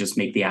wouldn't they just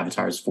make the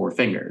avatars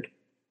 4-fingered?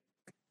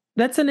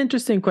 That's an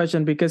interesting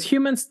question because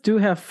humans do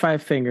have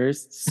 5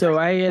 fingers. So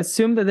I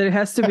assume that there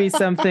has to be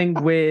something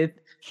with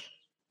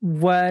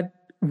what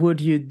would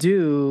you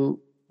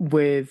do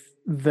with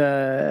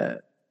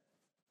the,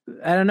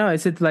 I don't know,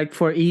 is it like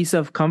for ease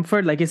of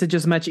comfort? Like, is it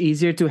just much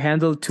easier to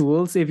handle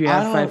tools if you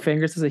have 5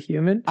 fingers as a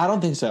human? I don't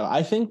think so.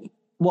 I think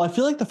Well, I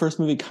feel like the first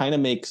movie kind of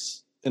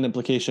makes an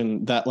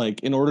implication that like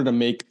in order to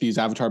make these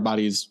avatar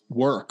bodies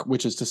work,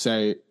 which is to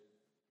say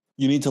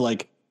you need to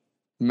like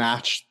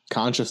match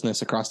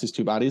consciousness across these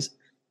two bodies,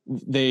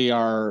 they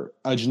are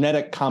a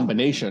genetic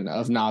combination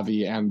of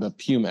Na'vi and the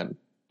human.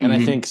 And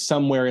I think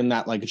somewhere in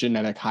that like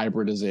genetic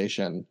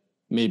hybridization,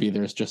 maybe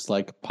there's just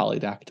like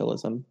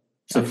polydactylism.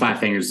 So Five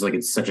Fingers, like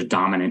it's such a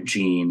dominant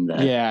gene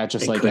that it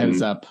just like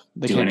ends up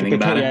they do anything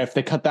about it. Yeah, if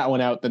they cut that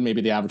one out, then maybe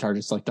the avatar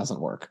just like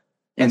doesn't work.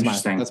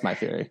 Interesting. That's my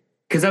theory.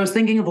 Because I was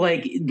thinking of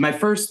like my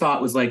first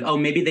thought was like, oh,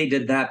 maybe they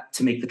did that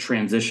to make the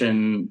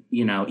transition,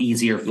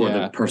 easier for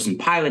the person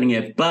piloting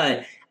it.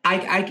 But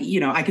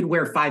I could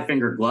wear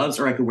 5-finger gloves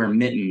or I could wear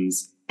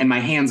mittens, and my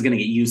hand's going to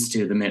get used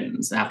to the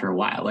mittens after a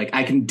while. Like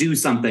I can do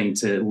something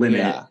to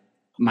limit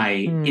my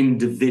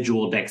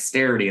individual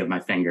dexterity of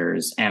my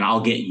fingers, and I'll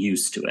get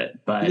used to it.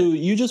 But Lou,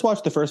 you just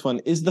watched the first one.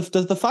 Does the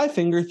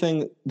 5-finger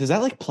thing, does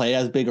that like play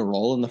as big a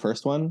role in the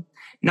first one?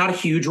 Not a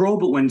huge role,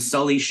 but when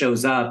Sully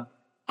shows up,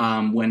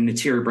 when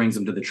Neytiri brings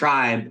him to the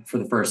tribe for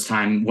the first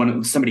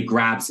time, somebody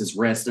grabs his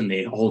wrist and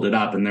they hold it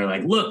up and they're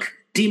like, "Look,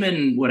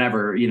 demon,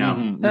 whatever,"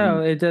 Oh,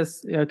 it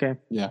does. Okay.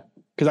 Yeah.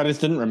 Because I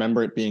just didn't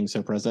remember it being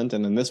so present.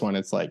 And in this one,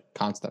 it's like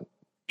constant.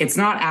 It's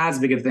not as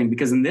big of a thing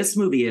because in this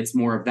movie, it's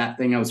more of that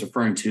thing I was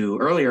referring to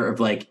earlier of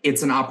like,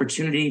 it's an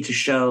opportunity to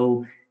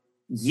show,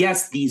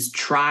 yes, these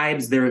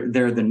tribes, they're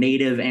the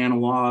native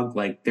analog,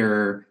 like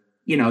they're,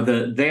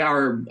 they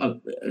are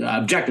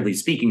objectively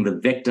speaking, the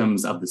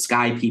victims of the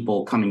sky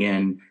people coming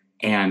in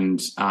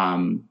and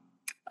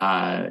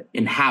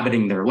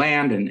inhabiting their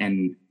land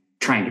and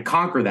trying to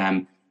conquer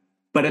them.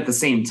 But at the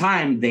same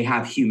time, they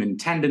have human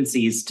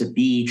tendencies to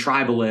be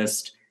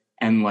tribalist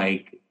and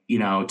like,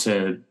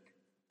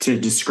 to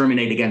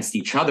discriminate against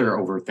each other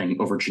over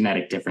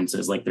genetic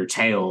differences, like their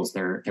tails,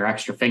 their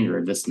extra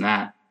finger, this and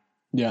that.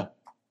 Yeah.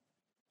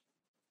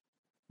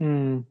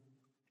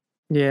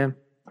 Yeah.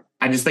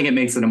 I just think it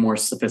makes it a more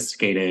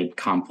sophisticated,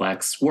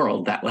 complex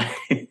world that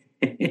way.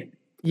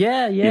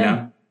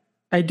 Yeah.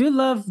 I do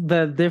love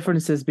the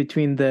differences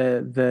between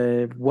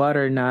the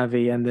water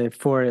Na'vi and the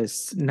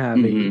forest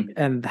Na'vi,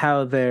 and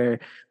how they're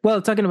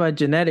talking about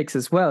genetics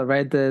as well,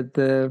 right?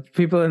 The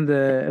people in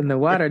the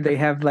water, they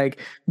have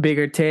like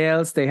bigger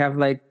tails, they have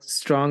like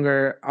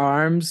stronger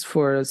arms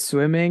for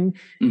swimming,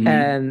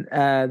 and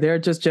they're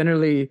just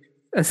generally,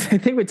 I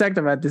think we talked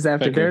about this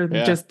after, thicker,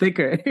 they're just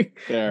thicker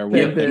than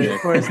the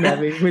forest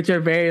Na'vi, which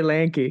are very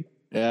lanky.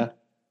 Yeah.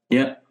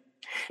 Yeah.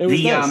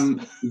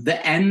 The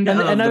end of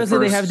and obviously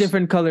the they have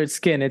different colored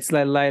skin. It's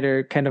like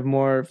lighter, kind of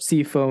more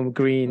seafoam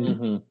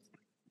green.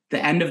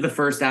 The end of the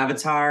first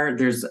Avatar,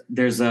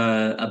 there's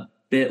a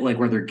bit like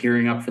where they're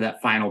gearing up for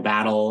that final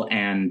battle,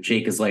 and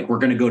Jake is like, we're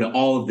going to go to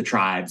all of the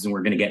tribes and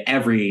we're going to get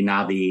every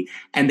Na'vi.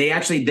 And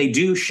they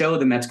do show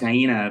the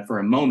Metkayina for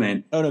a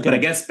moment. Oh, no, but I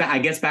guess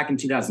back in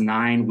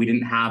 2009 we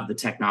didn't have the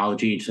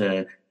technology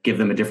to give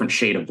them a different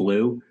shade of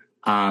blue.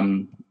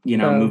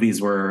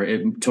 Movies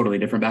were totally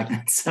different back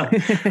then. So,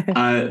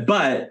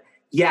 but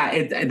yeah,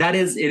 it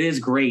is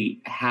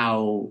great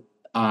how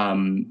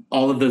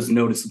all of those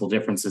noticeable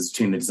differences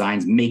between the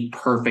designs make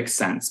perfect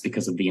sense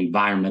because of the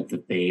environment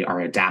that they are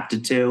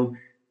adapted to.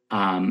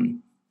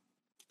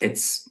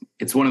 It's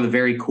one of the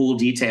very cool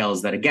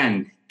details that,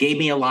 again, gave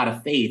me a lot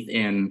of faith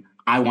in,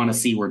 I want to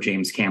see where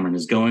James Cameron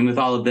is going with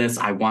all of this.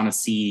 I want to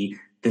see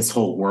this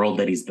whole world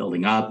that he's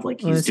building up. Like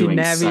he's doing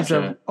Navis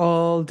of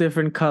all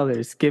different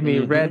colors. Give me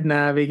red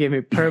Na'vi, give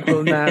me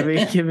purple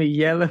Na'vi, give me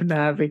yellow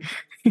Na'vi.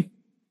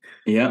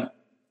 Yep.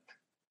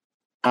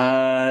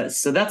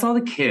 So that's all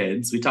the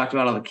kids. We talked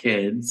about all the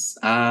kids.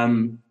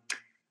 I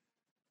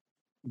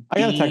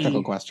got a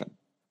technical question.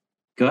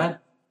 Go ahead.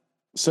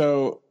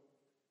 So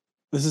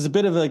this is a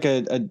bit of like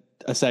a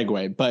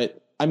segue,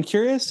 but I'm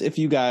curious if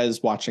you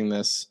guys watching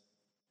this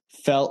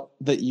felt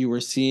that you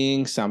were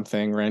seeing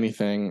something or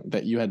anything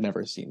that you had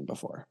never seen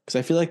before. Because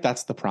I feel like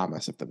that's the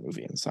promise of the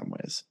movie in some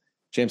ways.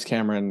 James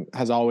Cameron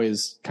has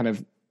always kind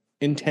of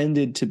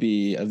intended to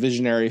be a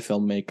visionary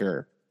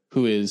filmmaker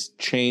who is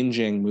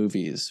changing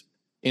movies,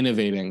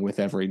 innovating with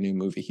every new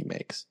movie he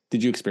makes.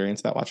 Did you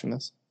experience that watching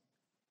this?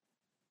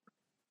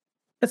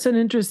 That's an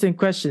interesting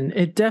question.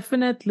 It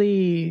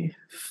definitely...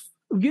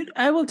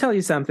 I will tell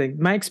you something.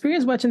 My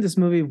experience watching this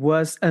movie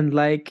was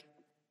unlike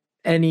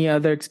any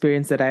other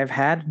experience that I've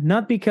had,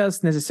 not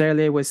because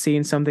necessarily I was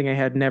seeing something I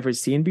had never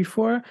seen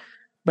before,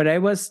 but I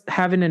was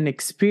having an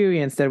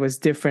experience that was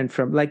different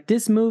from, like,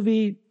 this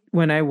movie,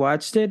 when I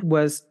watched it,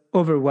 was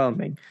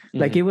overwhelming.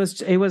 Like it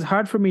was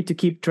hard for me to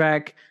keep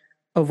track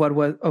of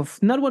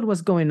not what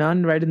was going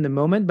on right in the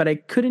moment, but I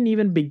couldn't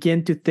even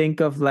begin to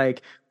think of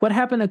like what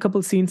happened a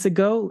couple scenes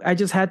ago. I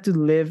just had to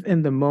live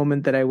in the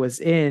moment that I was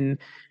in,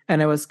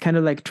 and I was kind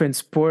of like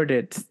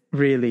transported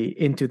really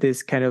into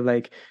this kind of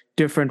like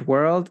different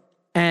world.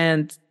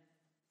 And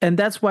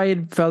that's why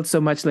it felt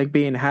so much like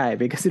being high,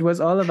 because it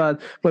was all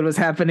about what was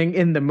happening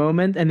in the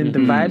moment and in the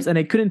vibes. And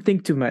I couldn't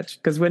think too much,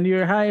 because when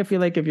you're high, I feel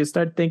like if you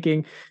start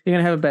thinking, you're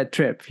going to have a bad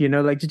trip,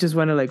 like you just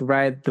want to like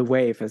ride the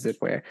wave, as it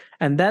were.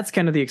 And that's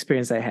kind of the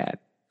experience I had.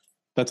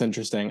 That's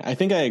interesting. I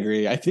think I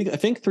agree. I think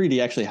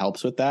 3D actually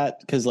helps with that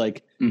because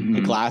like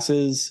the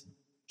glasses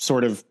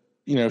sort of,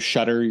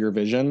 shutter your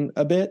vision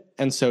a bit.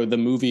 And so the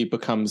movie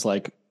becomes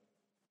like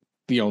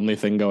the only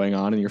thing going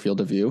on in your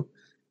field of view.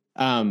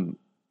 And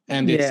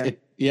it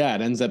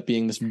ends up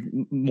being this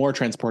more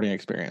transporting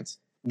experience.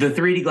 The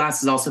 3D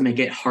glasses also make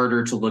it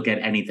harder to look at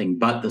anything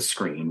but the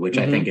screen, which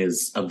I think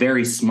is a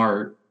very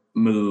smart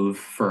move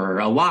for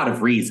a lot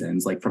of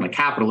reasons, like from a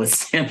capitalist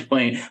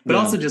standpoint, but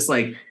also just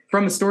like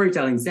from a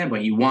storytelling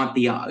standpoint. You want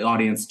the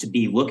audience to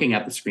be looking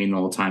at the screen the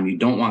whole time. You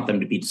don't want them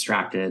to be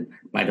distracted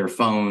by their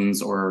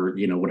phones or,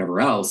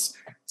 whatever else.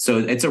 So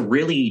it's a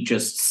really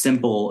just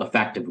simple,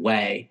 effective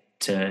way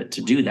to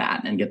do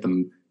that and get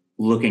them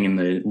looking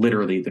in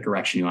literally the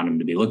direction you want them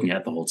to be looking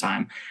at the whole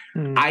time.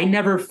 I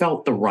never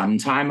felt the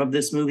runtime of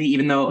this movie,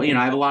 even though,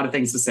 I have a lot of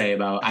things to say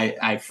about,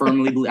 I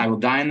firmly believe I will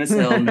die on this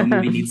hill. No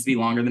movie needs to be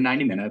longer than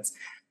 90 minutes.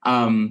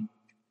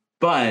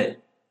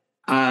 But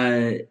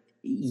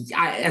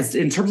as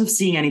in terms of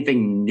seeing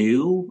anything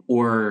new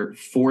or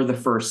for the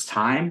first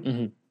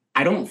time,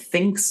 I don't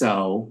think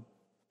so.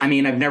 I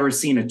mean, I've never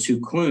seen a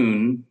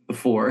Tucloon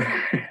before,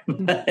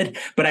 but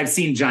I've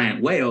seen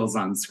giant whales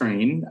on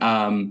screen.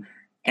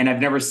 And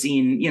I've never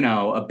seen,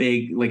 a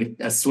big, like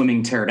a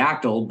swimming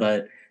pterodactyl,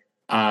 but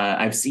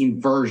I've seen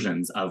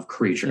versions of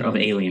of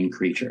alien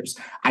creatures.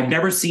 I've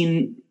never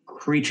seen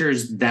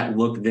creatures that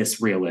look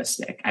this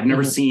realistic. I've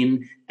never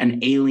seen an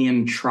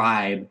alien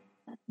tribe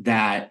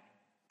that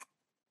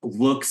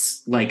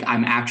looks like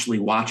I'm actually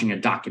watching a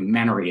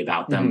documentary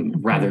about them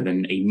rather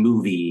than a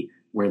movie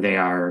where they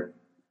are,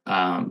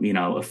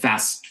 a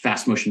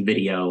fast motion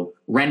video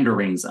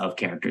renderings of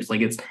characters.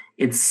 Like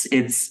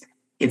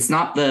it's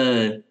not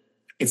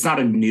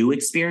a new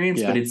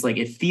experience, but it's like,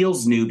 it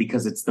feels new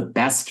because it's the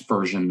best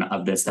version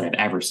of this that I've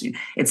ever seen.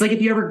 It's like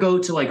if you ever go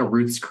to like a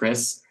Ruth's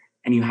Chris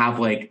and you have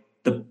like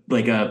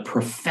a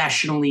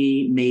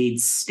professionally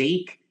made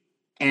steak,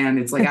 and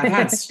it's like, I've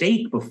had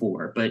steak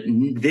before, but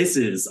this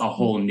is a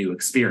whole new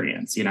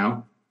experience,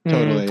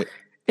 Totally.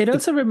 It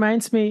also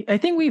reminds me, I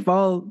think we've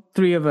all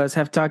three of us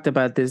have talked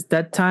about this,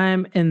 that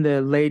time in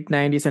the late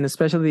 90s and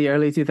especially the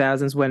early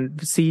 2000s when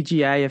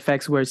CGI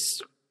effects were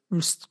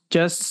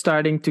just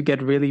starting to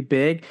get really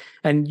big,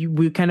 and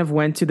we kind of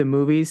went to the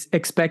movies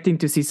expecting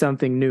to see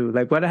something new.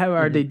 Like, how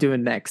are they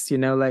doing next?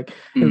 Like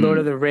in Lord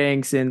of the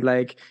Rings and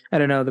like, I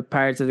don't know, the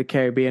Pirates of the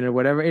Caribbean or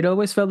whatever. It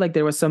always felt like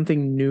there was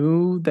something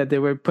new that they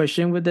were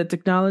pushing with the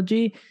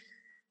technology.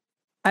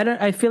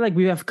 I feel like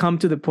we have come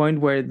to the point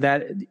where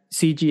that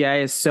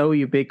CGI is so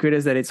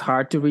ubiquitous that it's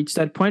hard to reach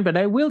that point. But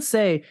I will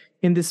say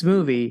in this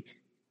movie,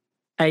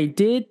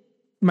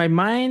 my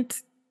mind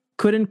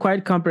couldn't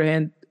quite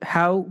comprehend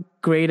how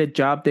great a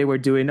job they were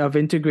doing of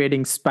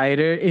integrating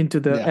Spider into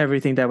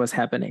everything that was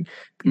happening.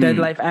 That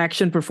live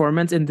action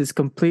performance in this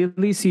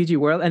completely CG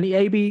world. And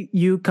AB,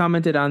 you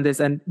commented on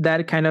this, and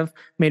that kind of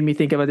made me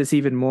think about this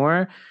even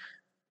more.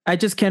 I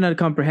just cannot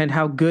comprehend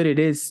how good it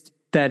is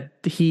that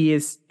he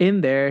is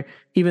in there,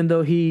 even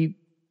though he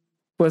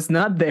was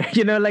not there.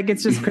 Like,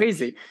 it's just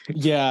crazy.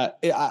 Yeah,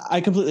 I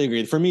completely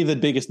agree. For me, the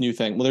biggest new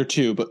thing, well, there are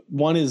two, but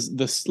one is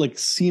this like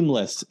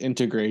seamless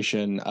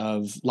integration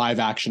of live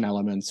action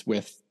elements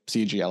with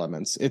CG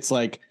elements. It's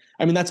like,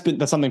 I mean, that's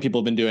something people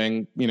have been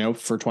doing,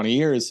 for 20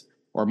 years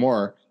or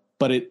more,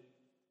 but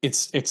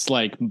it's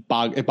like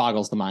it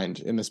boggles the mind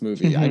in this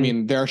movie. I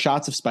mean, there are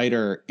shots of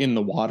Spider in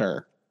the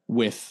water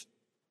with,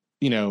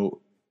 a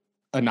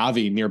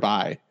Na'vi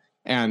nearby,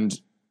 and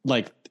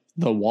like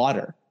the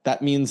water.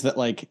 That means that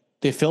like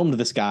they filmed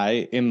this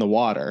guy in the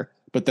water,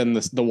 but then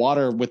the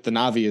water with the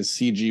Na'vi is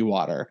CG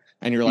water,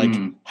 and you're like,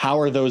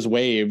 how are those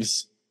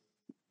waves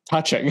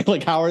touching?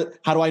 Like, how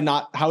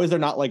is there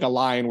not like a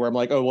line where I'm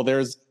like, oh, well,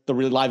 there's the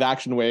really live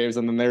action waves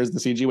and then there's the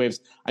CG waves.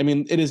 I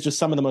mean, it is just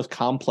some of the most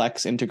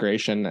complex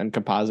integration and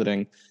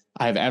compositing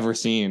I have ever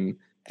seen,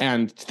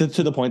 and to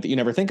the point that you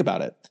never think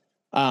about it.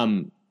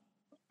 And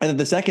then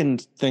the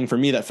second thing for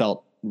me that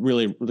felt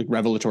really, really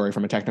revelatory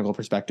from a technical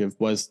perspective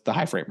was the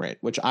high frame rate,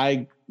 which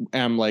I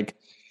am like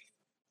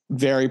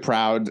very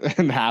proud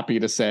and happy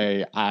to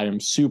say I am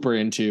super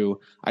into.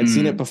 I'd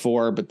seen it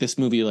before, but this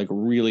movie like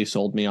really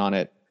sold me on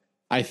it.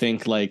 I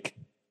think like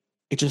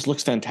it just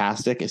looks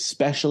fantastic,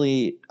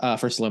 especially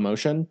for slow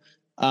motion.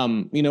 We're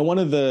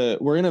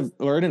in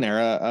an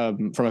era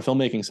from a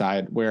filmmaking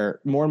side where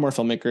more and more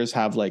filmmakers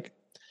have like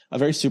a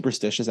very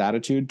superstitious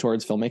attitude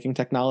towards filmmaking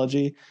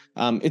technology.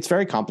 It's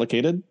very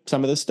complicated,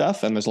 some of this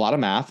stuff, and there's a lot of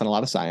math and a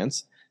lot of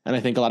science. And I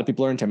think a lot of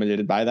people are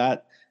intimidated by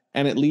that.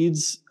 And it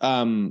leads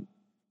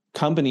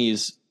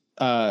companies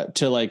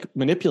to like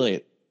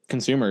manipulate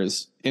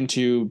consumers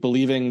into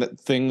believing that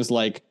things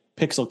like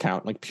pixel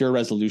count, like pure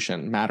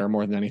resolution, matter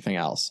more than anything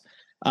else.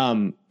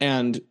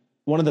 And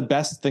one of the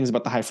best things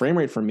about the high frame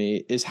rate for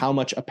me is how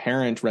much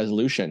apparent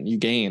resolution you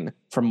gain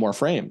from more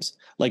frames.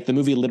 Like the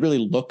movie literally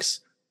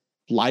looks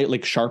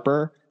like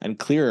sharper and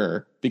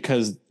clearer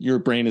because your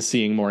brain is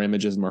seeing more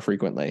images more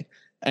frequently.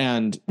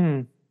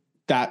 And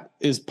that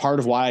is part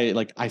of why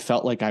like I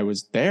felt like I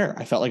was there.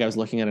 I felt like I was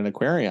looking at an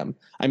aquarium.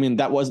 I mean,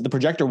 the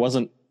projector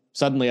wasn't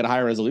suddenly at a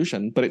higher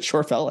resolution, but it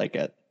sure felt like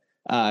it.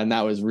 And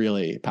that was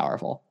really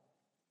powerful.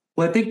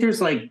 Well, I think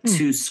there's like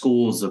two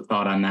schools of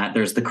thought on that.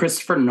 There's the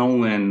Christopher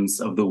Nolans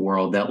of the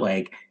world that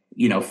like,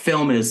 you know,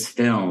 film is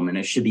film and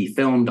it should be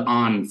filmed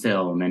on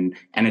film and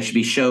it should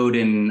be showed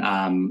in,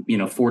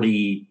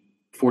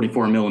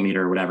 44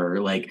 millimeter or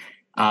whatever, like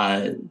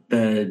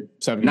the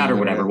 70 not or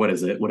whatever. What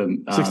is it?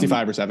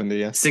 65 or 70.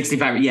 Yeah.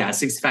 65. Yeah.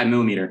 65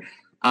 millimeter.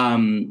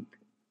 And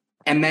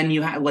then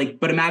you have like,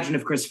 but imagine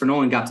if Christopher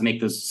Nolan got to make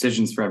those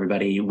decisions for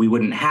everybody, we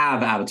wouldn't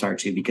have Avatar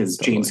 2 because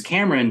James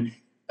Cameron,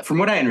 from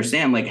what I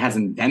understand, like has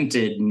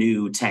invented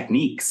new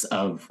techniques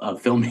of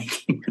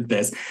filmmaking with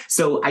this.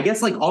 So I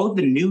guess like all of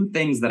the new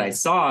things that I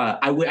saw,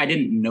 I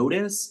didn't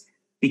notice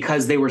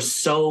because they were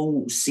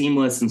so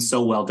seamless and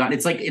so well done.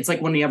 It's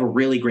like when you have a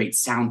really great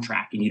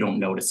soundtrack and you don't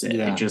notice it.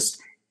 Yeah. It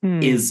just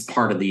is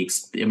part of the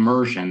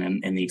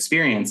immersion and the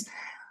experience.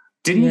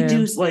 Didn't he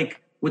do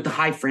like with the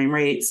high frame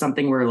rate,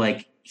 something where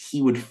like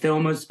he would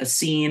film a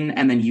scene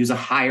and then use a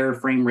higher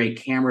frame rate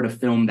camera to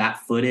film that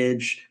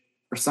footage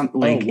or something?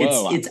 Like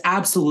it's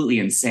absolutely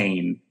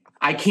insane.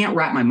 I can't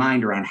wrap my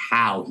mind around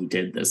how he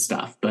did this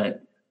stuff,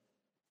 but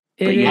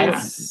I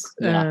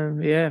don't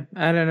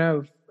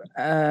know.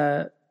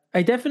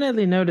 I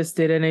definitely noticed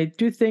it, and I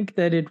do think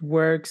that it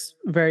works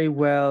very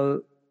well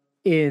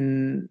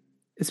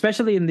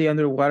especially in the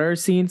underwater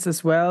scenes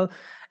as well.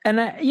 And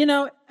I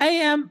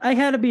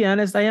had to be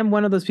honest, I am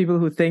one of those people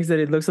who thinks that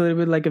it looks a little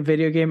bit like a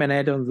video game, and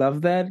I don't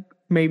love that.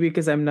 Maybe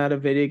because I'm not a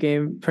video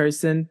game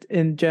person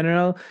in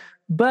general.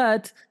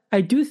 But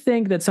I do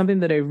think that something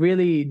that I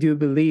really do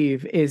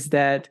believe is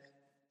that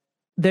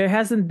there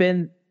hasn't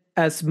been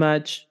as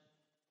much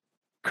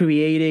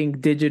creating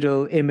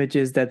digital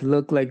images that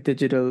look like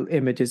digital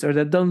images or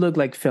that don't look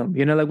like film.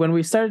 You know, like when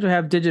we started to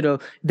have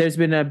digital, there's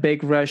been a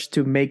big rush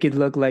to make it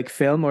look like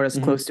film or as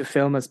close to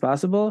film as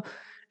possible.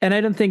 And I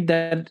don't think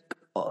that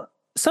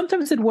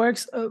sometimes it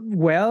works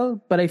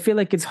well, but I feel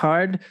like it's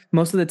hard.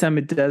 Most of the time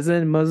it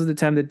doesn't. Most of the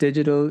time the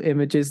digital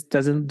images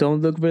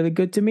don't look really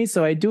good to me.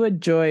 So I do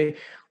enjoy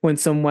when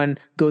someone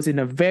goes in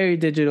a very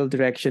digital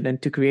direction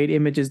and to create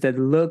images that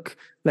look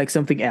like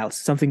something else,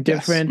 something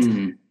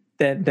different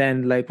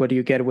than like what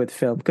you get with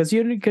film. Because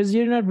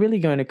you're not really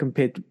going to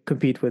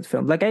compete with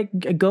film. Like I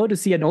go to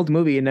see an old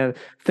movie in a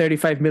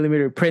 35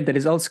 millimeter print that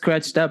is all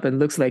scratched up and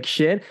looks like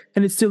shit,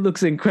 and it still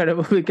looks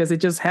incredible because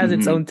it just has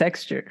its own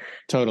texture.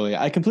 Totally.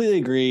 I completely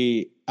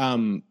agree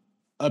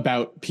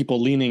about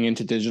people leaning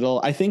into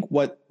digital. I think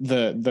what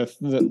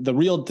the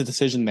real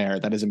decision there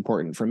that is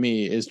important for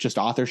me is just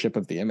authorship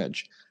of the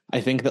image.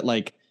 I think that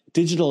like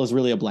digital is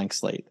really a blank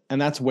slate.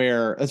 And that's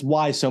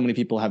why so many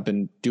people have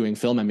been doing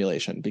film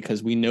emulation,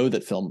 because we know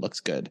that film looks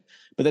good.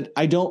 But that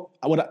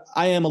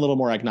I am a little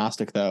more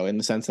agnostic though, in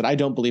the sense that I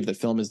don't believe that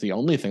film is the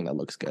only thing that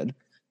looks good.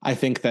 I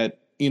think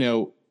that,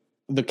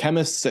 the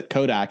chemists at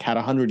Kodak had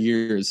 100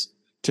 years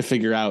to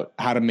figure out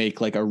how to make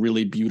like a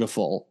really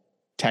beautiful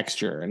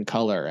texture and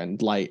color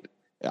and light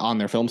on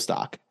their film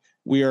stock.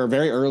 We are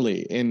very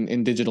early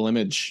in digital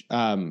image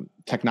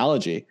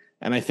technology.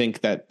 And I think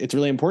that it's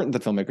really important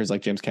that filmmakers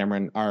like James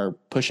Cameron are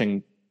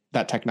pushing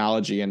that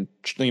technology and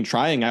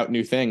trying out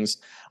new things.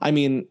 I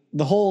mean,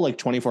 the whole like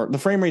the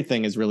frame rate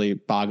thing is really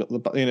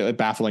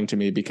baffling to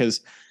me,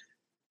 because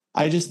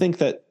I just think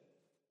that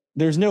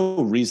there's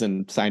no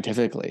reason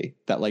scientifically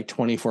that like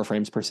 24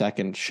 frames per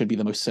second should be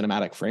the most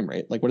cinematic frame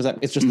rate. Like, what is that?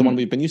 It's just the one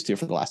we've been used to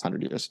for the last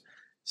 100 years.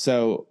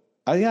 So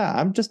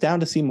I'm just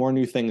down to see more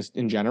new things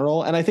in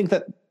general. And I think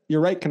that you're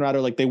right,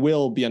 Conrado, like they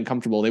will be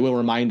uncomfortable. They will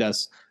remind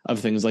us of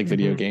things like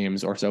video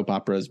games or soap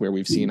operas where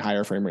we've seen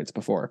higher frame rates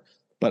before.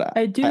 But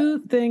I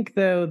think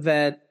though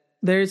that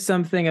there's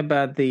something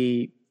about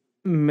the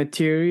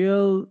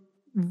material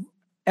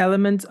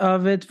element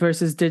of it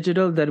versus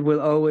digital that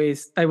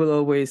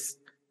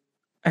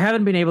I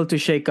haven't been able to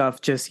shake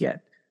off just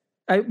yet.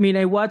 I mean,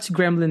 I watched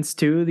Gremlins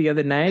 2 the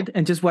other night,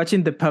 and just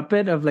watching the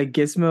puppet of like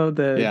Gizmo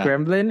the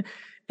gremlin,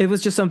 it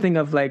was just something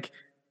of like,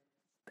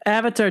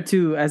 Avatar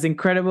 2, as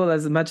incredible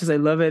as much as I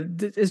love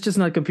it, it's just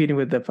not competing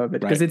with the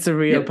puppet because it's a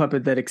real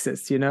puppet that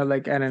exists,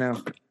 like, I don't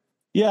know.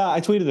 Yeah, I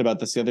tweeted about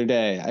this the other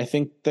day. I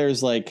think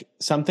there's like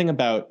something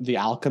about the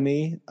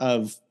alchemy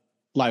of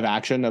live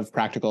action, of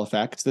practical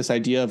effects. This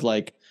idea of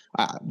like,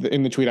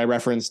 in the tweet I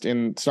referenced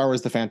in Star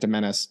Wars: The Phantom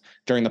Menace,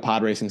 during the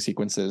pod racing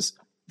sequences,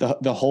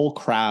 the whole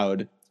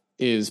crowd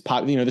is,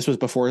 this was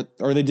before,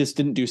 or they just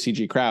didn't do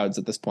CG crowds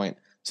at this point.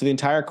 So the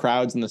entire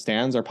crowds in the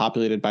stands are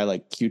populated by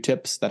like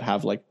Q-tips that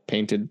have like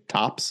painted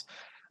tops.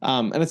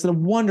 And it's a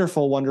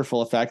wonderful,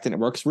 wonderful effect, and it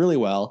works really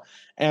well.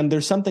 And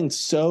there's something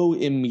so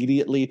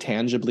immediately,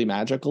 tangibly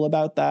magical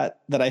about that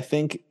I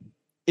think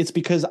it's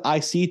because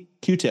I see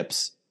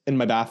Q-tips in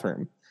my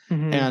bathroom.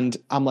 And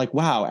I'm like,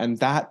 wow. And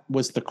that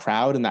was the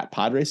crowd in that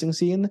pod racing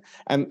scene.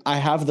 And I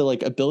have the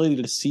like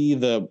ability to see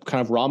the kind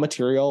of raw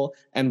material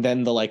and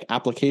then the like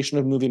application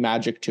of movie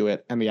magic to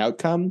it and the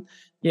outcome.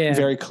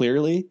 Very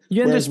clearly.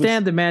 You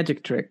understand the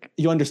magic trick.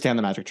 You understand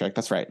the magic trick.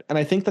 That's right. And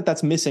I think that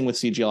that's missing with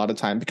CG a lot of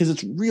time because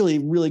it's really,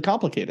 really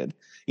complicated.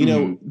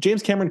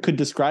 James Cameron could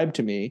describe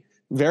to me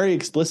very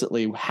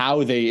explicitly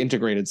how they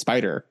integrated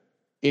Spider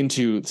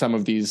into some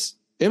of these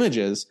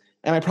images,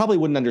 and I probably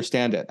wouldn't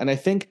understand it. And I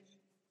think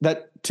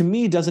that, to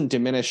me, doesn't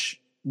diminish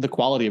the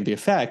quality of the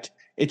effect.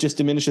 It just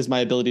diminishes my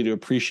ability to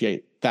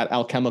appreciate that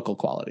alchemical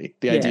quality,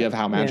 the idea of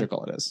how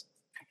magical it is.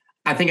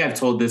 I think I've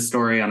told this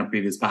story on a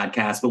previous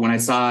podcast, but when I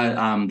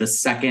saw the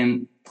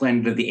second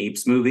Planet of the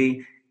Apes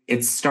movie,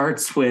 it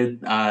starts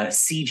with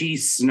CG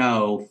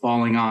snow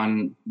falling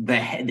on the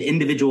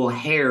individual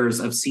hairs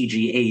of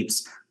CG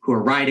apes who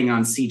are riding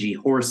on CG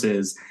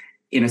horses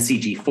in a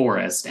CG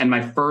forest. And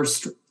my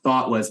first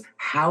thought was,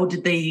 how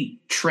did they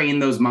train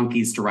those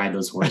monkeys to ride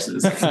those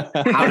horses?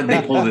 How did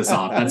they pull this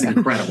off? That's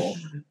incredible.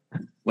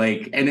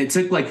 Like, and it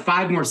took like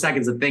 5 more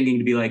seconds of thinking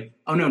to be like,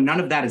 oh no, none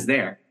of that is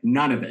there.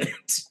 None of it.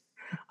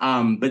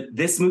 But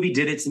this movie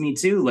did it to me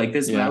too. Like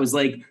this, I was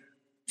like,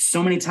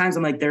 so many times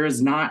I'm like, there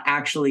is not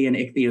actually an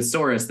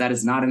ichthyosaurus. That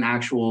is not an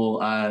actual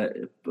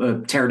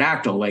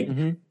pterodactyl. Like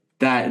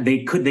that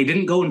they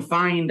didn't go and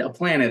find a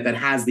planet that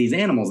has these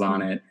animals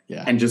on it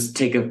and just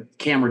take a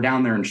camera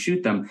down there and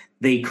shoot them.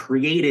 They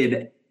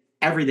created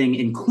everything,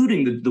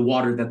 including the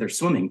water that they're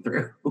swimming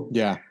through.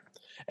 Yeah.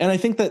 And I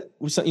think that,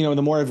 you know,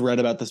 the more I've read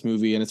about this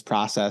movie and its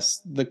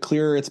process, the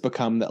clearer it's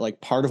become that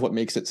like part of what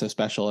makes it so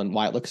special and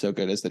why it looks so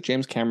good is that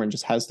James Cameron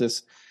just has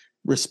this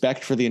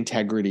respect for the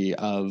integrity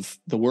of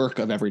the work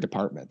of every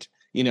department,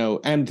 you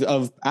know, and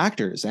of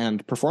actors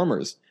and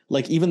performers.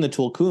 Like even the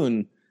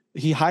Tulkun,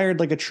 he hired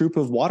like a troupe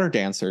of water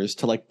dancers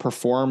to like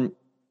perform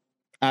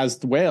as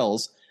the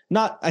whales,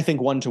 not, I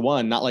think,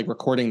 1-to-1, not like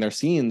recording their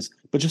scenes,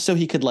 but just so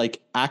he could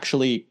like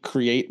actually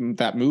create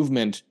that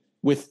movement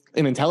with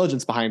an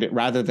intelligence behind it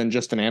rather than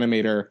just an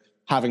animator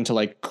having to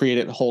like create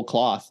it whole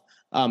cloth.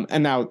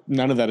 And now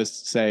none of that is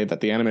to say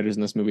that the animators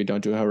in this movie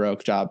don't do a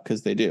heroic job,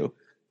 because they do.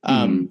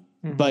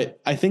 But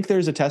I think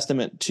there's a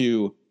testament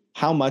to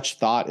how much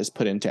thought is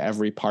put into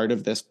every part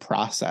of this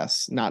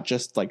process, not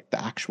just like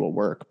the actual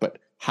work, but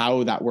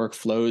how that work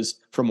flows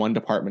from one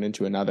department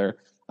into another.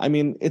 I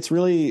mean, it's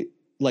really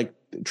like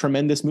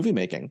tremendous movie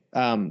making.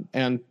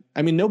 And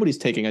I mean, nobody's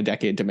taking a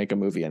decade to make a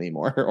movie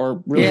anymore,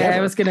 or really ever.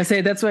 I was going to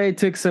say that's why it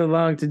took so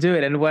long to do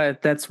it. And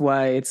that's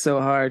why it's so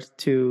hard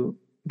to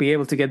be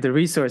able to get the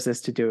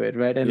resources to do it,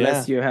 right?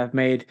 Unless you have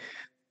made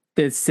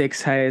the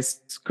 6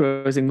 highest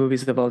grossing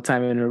movies of all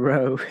time in a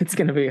row, it's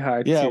going to be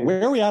hard. Yeah,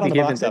 where are we at on the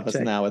box office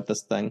now with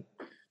this thing?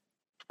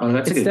 Oh,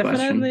 that's a good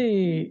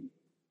question.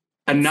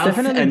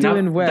 Enough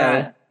doing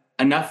well.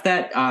 Enough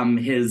that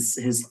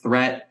his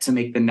threat to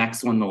make the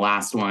next one the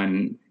last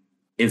one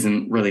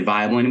isn't really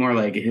viable anymore.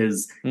 Like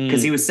because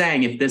he was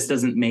saying, if this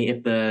doesn't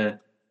make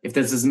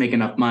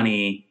enough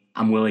money,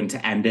 I'm willing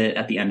to end it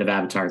at the end of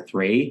Avatar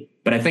 3.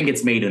 But I think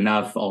it's made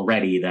enough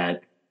already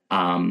that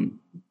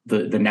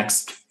the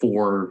next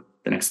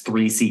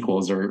 3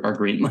 sequels are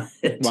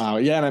greenlit. Wow.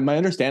 Yeah. And my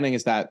understanding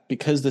is that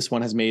because this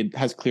one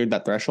has cleared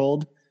that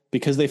threshold,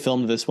 because they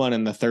filmed this one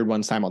and the third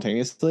one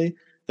simultaneously,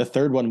 the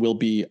third one will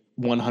be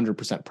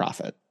 100%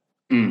 profit.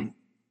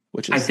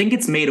 Which is, I think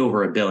it's made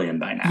over $1 billion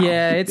by now.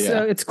 Yeah,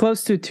 it's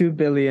close to $2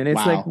 billion.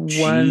 It's like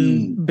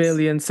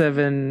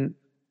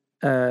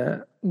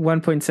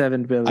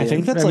 1.7 billion. I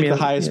think that's the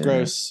highest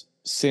gross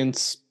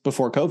since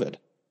before COVID.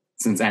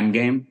 Since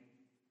Endgame.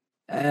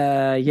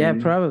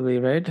 Probably,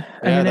 right?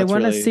 I mean, I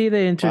want to see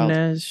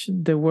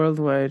the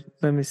worldwide.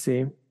 Let me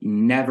see.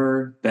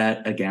 Never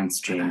bet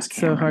against James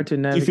Cameron. So hard to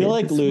navigate. Do you feel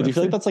like, Lou,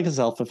 that's like a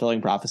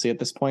self-fulfilling prophecy at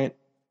this point?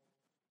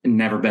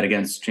 Never bet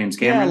against James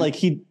Cameron? Yeah,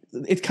 like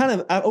it's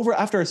kind of over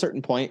after a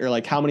certain point. You're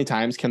like, how many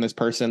times can this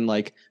person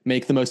like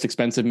make the most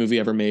expensive movie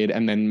ever made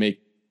and then make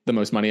the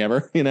most money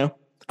ever, you know?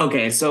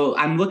 Okay, so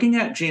I'm looking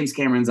at James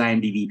Cameron's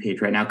IMDb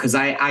page right now because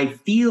I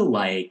feel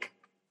like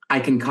I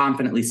can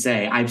confidently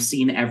say I've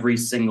seen every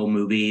single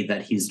movie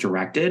that he's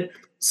directed.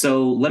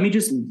 So let me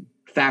just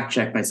fact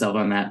check myself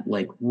on that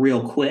like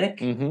real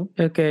quick.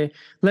 Okay,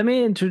 let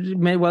me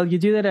while you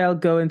do that, I'll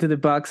go into the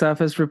box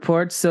office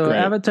report. So Great.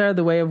 Avatar: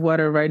 The Way of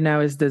Water right now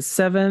is the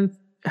 7th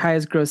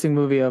highest grossing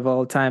movie of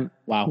all time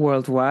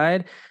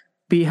worldwide,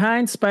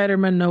 behind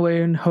Spider-Man: No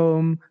Way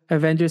Home,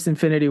 Avengers: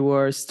 Infinity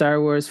War, Star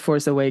Wars: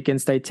 Force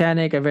Awakens,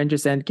 Titanic,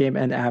 Avengers: Endgame,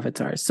 and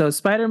Avatar. So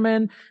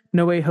Spider-Man: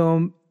 No Way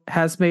Home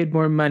has made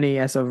more money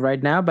as of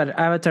right now, but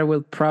Avatar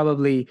will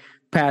probably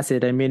pass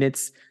it. I mean,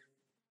 it's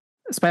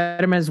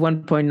Spider-Man is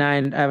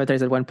 1.9, Avatar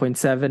is at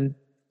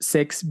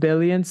 1.76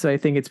 billion, so I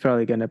think it's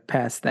probably going to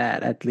pass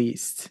that at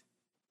least.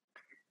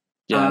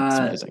 Yeah, that's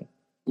amazing.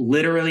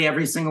 Literally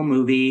every single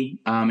movie,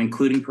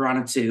 including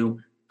Piranha 2.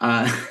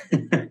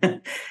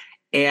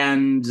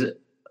 And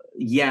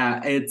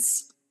yeah,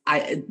 it's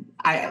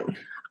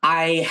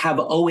I have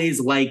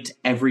always liked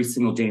every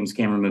single James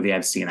Cameron movie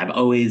I've seen. I've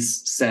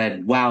always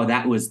said, wow,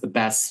 that was the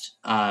best,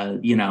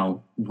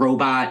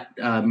 robot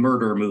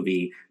murder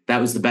movie. That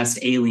was the best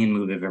alien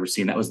movie I've ever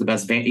seen. That was the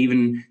best,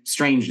 even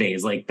Strange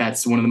Days. Like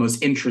that's one of the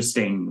most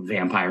interesting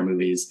vampire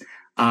movies.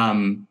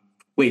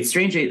 Wait,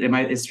 Strange Days,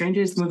 is Strange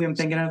Days the movie I'm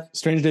thinking of?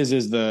 Strange Days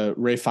is the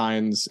Ray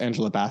Fiennes,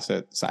 Angela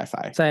Bassett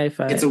sci-fi.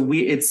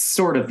 It's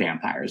sort of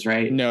vampires,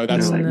 right? No,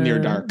 that's Near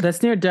Dark.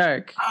 That's Near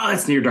Dark. Oh,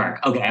 that's Near Dark.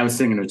 Okay, I was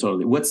thinking of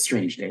totally. What's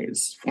Strange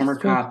Days? Former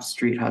cop,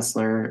 street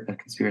hustler, a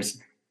conspiracy.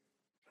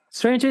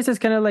 Strange Days is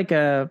kind of like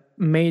a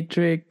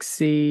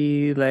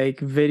Matrix-y, like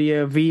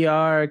video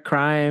VR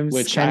crimes,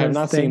 which I have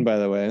not seen, by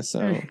the way.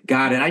 So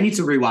got it. I need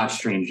to rewatch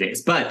Strange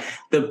Days, but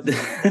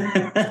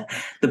the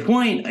the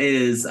point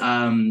is,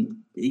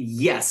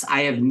 yes,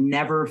 I have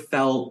never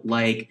felt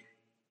like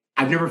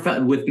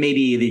with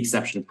maybe the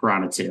exception of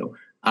Piranha 2,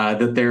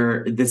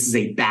 that this is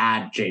a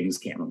bad James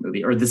Cameron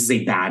movie, or this is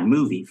a bad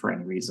movie for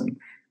any reason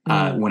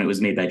when it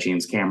was made by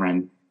James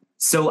Cameron.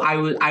 So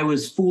I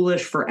was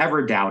foolish for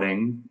ever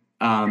doubting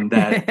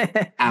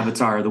that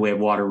Avatar: The Way of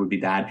Water would be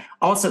bad.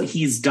 Also,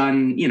 he's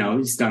done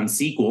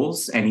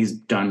sequels, and he's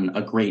done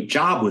a great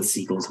job with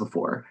sequels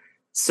before.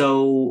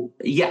 So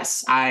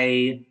yes,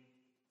 I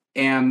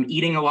am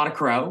eating a lot of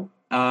crow,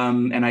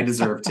 and I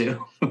deserve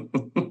to.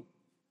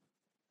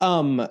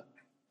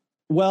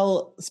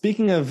 Well,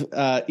 speaking of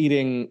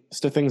eating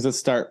things that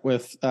start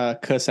with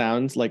k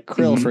sounds, like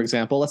krill, for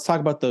example, let's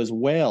talk about those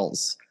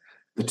whales.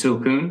 The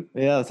tulkun?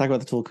 Yeah, let's talk about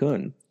the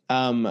tulkun.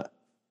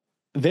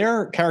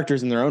 They're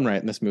characters in their own right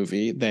in this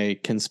movie. They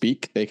can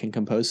speak. They can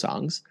compose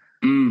songs.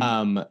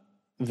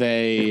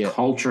 They have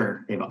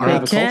culture. They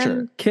have a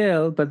culture.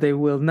 Kill, but they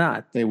will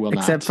not. They will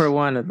not. Except for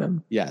one of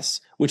them. Yes.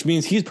 Which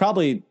means he's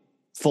probably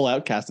full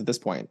outcast at this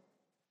point.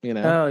 You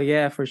know? Oh,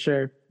 yeah, for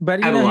sure.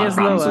 But I have a lot of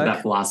problems with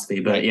that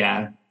philosophy, but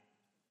yeah.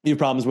 You have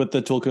problems with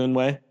the Tulkun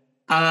way?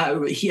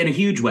 In a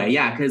huge way,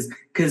 yeah,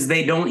 because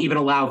they don't even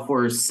allow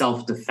for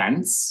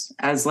self-defense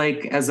as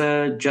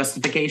a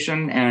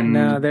justification, and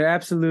no, they're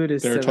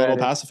absolutists. They're total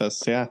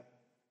pacifists, yeah.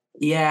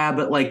 Yeah,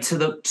 but like to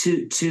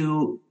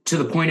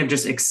the point of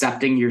just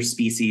accepting your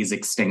species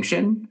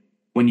extinction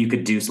when you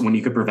could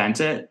prevent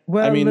it.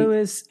 Well, I mean,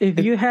 Lewis, if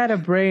you had a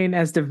brain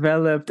as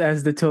developed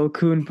as the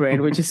Tulkun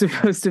brain, which is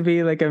supposed to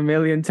be like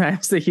 1,000,000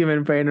 times the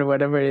human brain or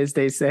whatever it is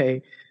they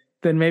say,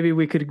 then maybe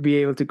we could be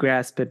able to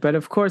grasp it. But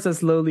of course,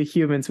 as lowly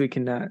humans, we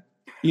cannot.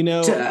 You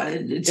know,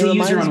 to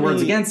use your own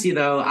words against you,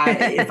 though,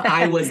 if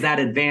I was that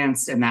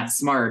advanced and that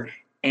smart,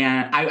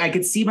 and I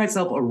could see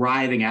myself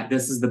arriving at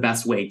this is the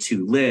best way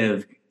to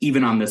live,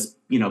 even on this,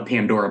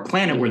 Pandora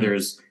planet where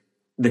there's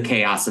the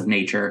chaos of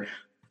nature,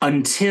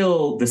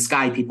 until the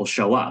sky people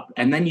show up.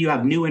 And then you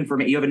have new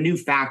information, you have a new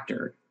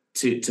factor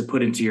to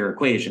put into your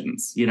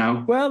equations,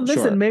 Well,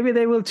 listen, maybe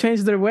they will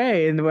change their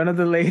way in one of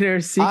the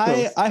later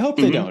sequels. I hope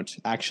they don't,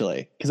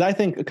 actually, because I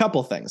think a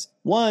couple things.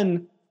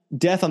 One,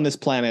 death on this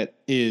planet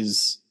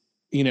is,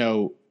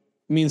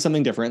 means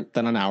something different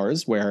than on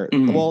ours, where,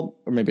 or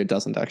maybe it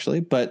doesn't actually,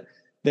 but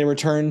they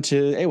return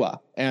to Eywa.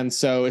 And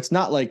so it's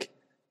not like,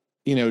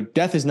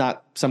 death is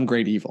not some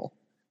great evil.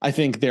 I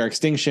think their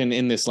extinction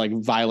in this like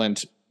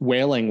violent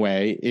wailing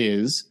way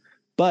is,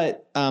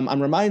 but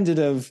I'm reminded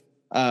of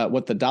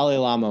what the Dalai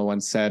Lama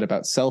once said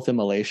about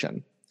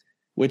self-immolation,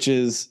 which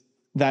is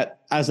that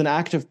as an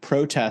act of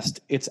protest,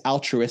 it's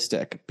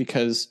altruistic,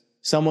 because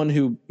someone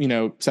who,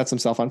 sets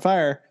himself on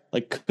fire,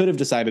 like, could have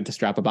decided to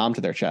strap a bomb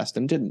to their chest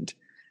and didn't.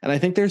 And I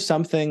think there's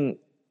something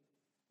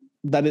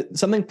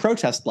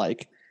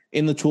protest-like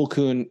in the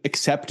Tulkun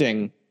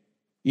accepting,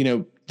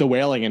 the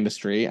whaling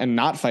industry and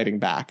not fighting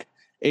back.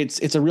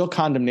 It's a real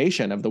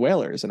condemnation of the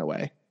whalers in a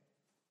way.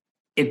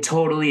 It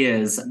totally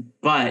is.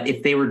 But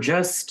if they were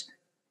just...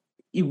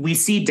 We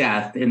see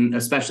death, and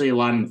especially a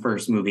lot in the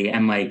first movie,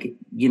 and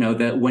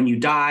that when you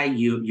die,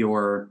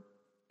 your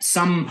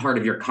some part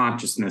of your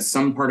consciousness,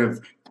 some part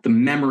of the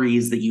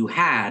memories that you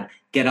had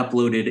get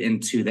uploaded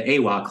into the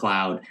Eywa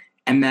cloud,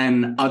 and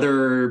then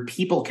other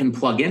people can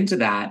plug into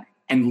that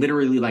and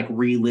literally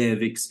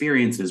relive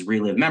experiences,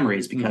 relive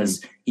memories,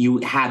 because you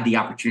had the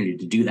opportunity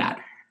to do that.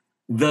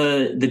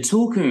 The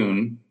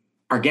Tulkun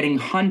are getting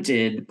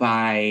hunted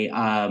by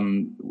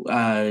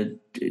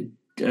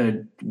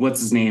what's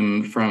his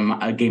name from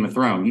Game of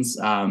Thrones?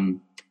 I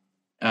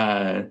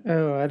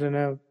don't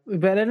know,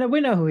 but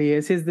we know who he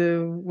is. He's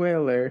the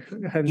whaler.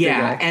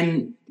 Yeah, guy.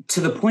 And to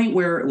the point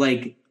where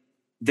what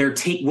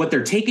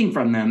they're taking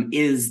from them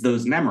is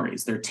those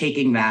memories. They're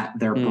taking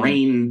their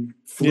brain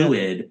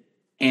fluid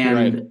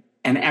and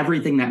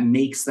everything that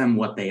makes them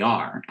what they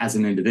are as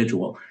an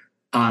individual.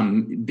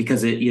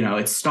 Because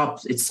it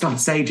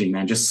stops aging,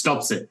 man. Just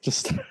stops it.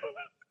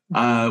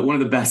 One of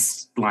the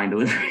best line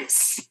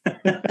deliveries.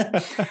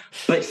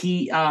 But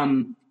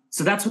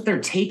so that's what they're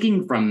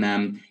taking from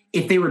them.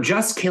 If they were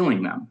just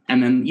killing them,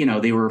 and then,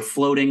 they were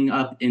floating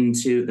up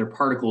into their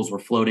particles were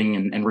floating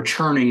and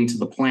returning to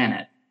the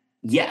planet.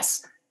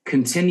 Yes.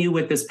 Continue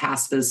with this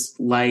pacifist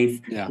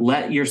life. Yeah.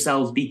 Let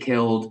yourselves be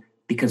killed,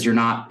 because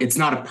it's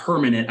not a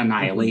permanent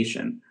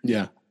annihilation.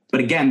 Yeah.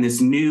 But again,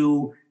 this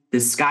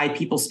sky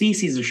people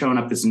species are showing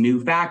up, this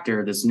new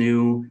factor, this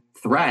new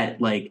threat,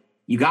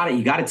 you got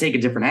to take a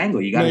different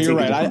angle. You got to take a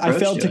different approach. I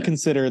failed to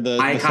consider the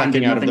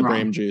sucking out of the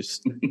brain juice.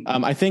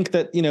 I think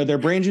that, their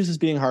brain juice is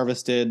being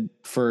harvested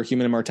for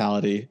human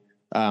immortality,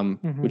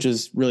 which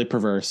is really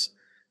perverse.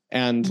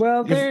 And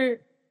go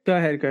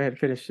ahead,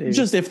 finish.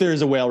 Just if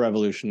there's a whale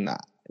revolution,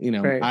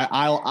 Right.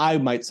 I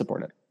might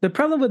support it. The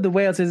problem with the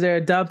whales is they're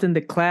adopting the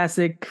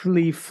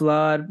classically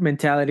flawed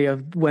mentality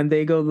of when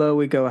they go low,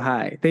 we go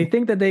high. They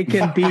think that they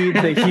can beat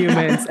the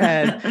humans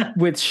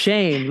with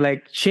shame,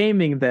 like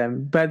shaming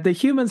them. But the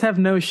humans have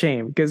no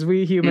shame because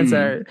we humans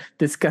are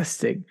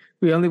disgusting.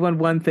 We only want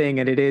one thing,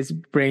 and it is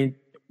brain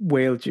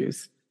whale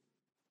juice.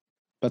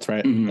 That's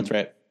right. That's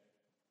right.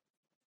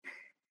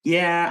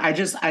 Yeah,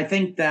 I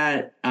think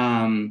that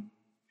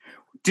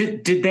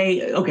did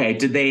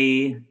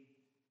they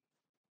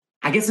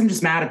I guess I'm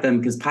just mad at them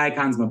because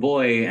Payakan's my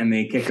boy and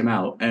they kicked him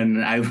out. And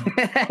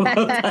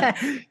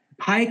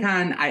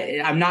Payakan,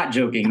 I'm not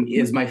joking,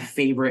 is my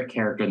favorite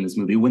character in this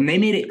movie. When they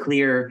made it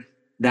clear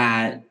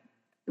that,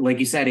 like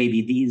you said,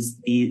 AB,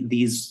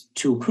 these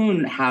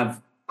Tulkun have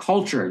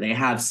culture, they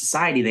have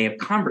society, they have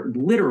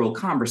literal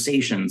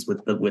conversations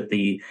with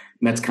the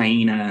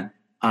Metzkaina,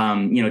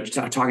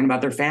 talking about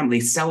their family,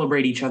 they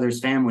celebrate each other's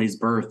families'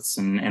 births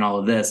and all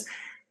of this.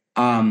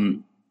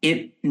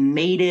 It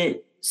made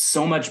it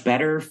so much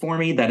better for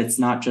me that it's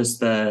not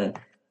just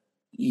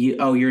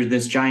you're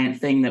this giant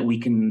thing that we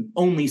can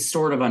only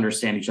sort of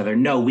understand each other.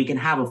 No, we can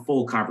have a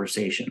full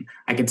conversation.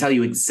 I can tell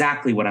you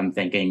exactly what I'm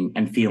thinking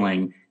and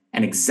feeling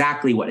and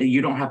exactly what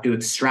you don't have to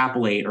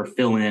extrapolate or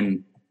fill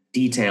in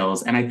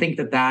details. And I think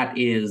that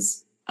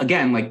is,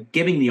 again, like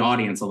giving the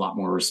audience a lot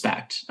more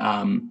respect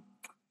in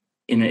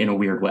a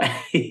weird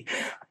way.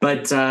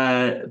 But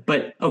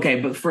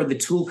for the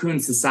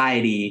Tulkun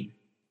society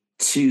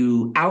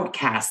to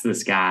outcast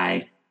this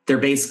guy, they're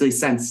basically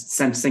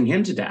sentencing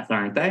him to death,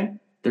 aren't they?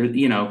 They're,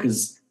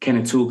 because can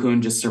a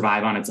Tulkun just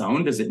survive on its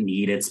own? Does it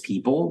need its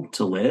people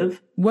to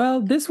live? Well,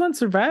 this one's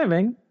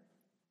surviving.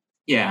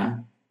 Yeah.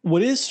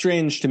 What is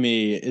strange to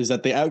me is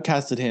that they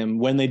outcasted him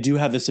when they do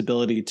have this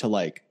ability to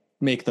like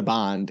make the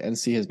bond and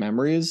see his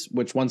memories,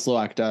 which once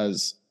Loak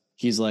does,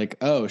 he's like,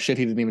 oh shit,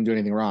 he didn't even do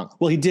anything wrong.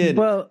 Well, he did.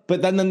 Well,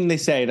 but then they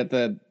say that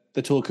the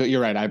Tulkun, you're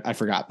right. I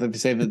forgot that they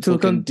say that the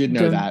Tulkun did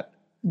know that.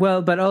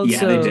 Well, but also,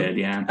 yeah, they did.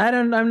 Yeah,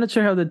 I'm not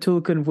sure how the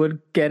Tulkun would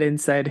get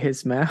inside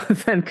his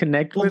mouth and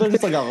connect with. Well,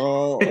 just like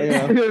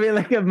it would be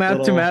like a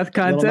mouth-to-mouth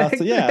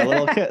contact. A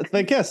little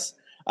kiss.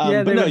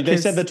 But no, they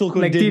said the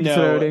Tulkun like did know,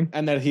 throating.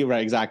 And that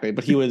right, exactly.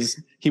 But he was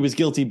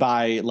guilty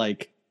by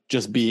like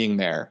just being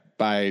there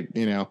by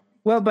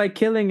Well, by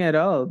killing at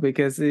all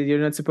because you're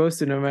not supposed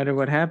to, no matter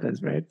what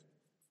happens, right?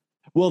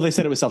 Well, they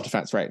said it was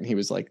self-defense, right? And he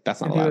was like,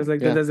 "That's not allowed." He was like,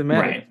 "That doesn't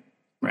matter."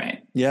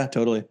 Right. Yeah,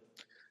 totally.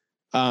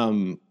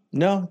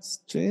 No,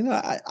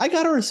 I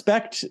gotta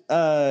respect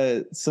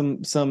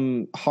some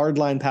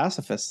hardline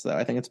pacifists though.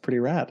 I think it's pretty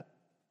rad.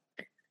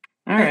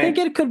 I think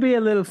it could be a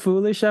little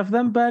foolish of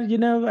them, but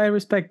I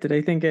respect it.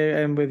 I think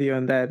I'm with you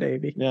on that,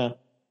 AB. Yeah.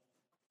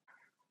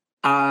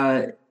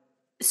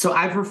 So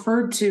I've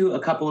referred to a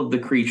couple of the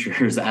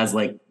creatures as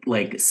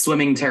like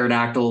swimming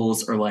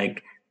pterodactyls or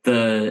like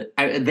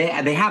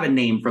they have a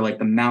name for like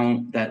the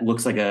mount that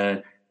looks like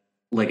a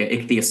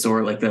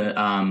ichthyosaur, like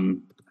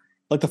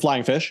the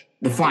flying fish.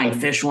 The flying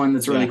fish one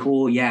that's really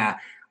cool. Yeah.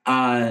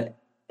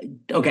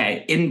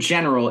 Okay. In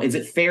general, is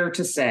it fair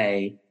to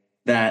say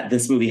that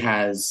this movie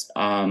has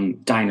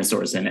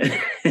dinosaurs in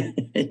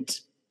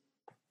it?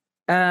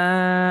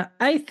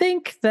 I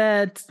think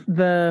that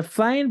the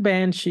flying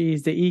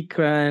banshees, the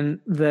Ikran,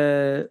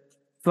 the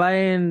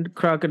flying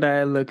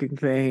crocodile-looking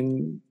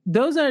thing,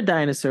 those are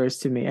dinosaurs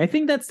to me. I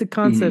think that's the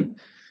concept. Mm-hmm.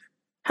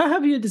 How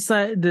have you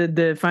decided to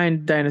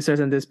define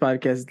dinosaurs on this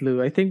podcast,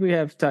 Lou? I think we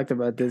have talked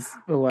about this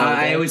a while ago.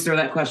 I always throw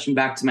that question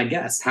back to my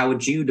guests. How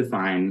would you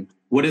define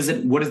what does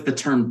the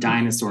term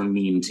dinosaur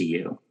mean to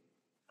you?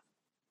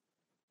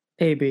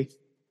 AB,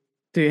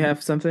 do you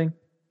have something?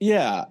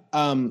 Yeah.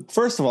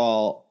 First of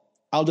all,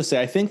 I'll just say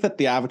I think that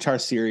the Avatar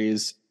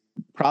series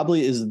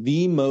probably is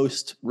the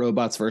most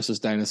robots versus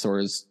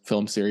dinosaurs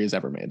film series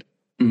ever made.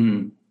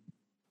 Mm-hmm.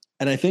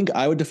 And I think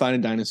I would define a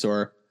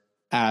dinosaur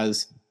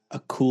as a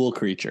cool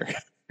creature.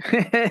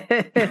 but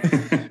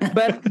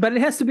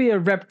it has to be a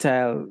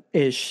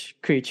reptile-ish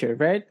creature,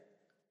 right?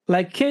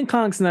 Like King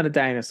Kong's not a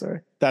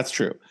dinosaur. That's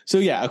true. So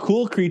yeah, a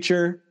cool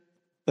creature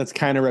that's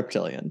kind of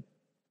reptilian.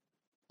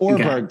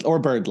 Or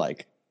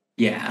bird-like.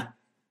 Yeah.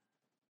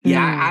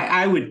 Yeah,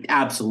 I would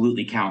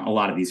absolutely count a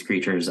lot of these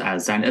creatures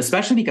as,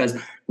 especially because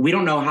we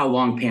don't know how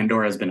long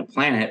Pandora has been a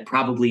planet,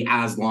 probably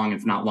as long,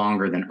 if not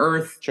longer, than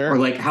Earth. Sure. Or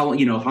like how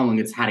long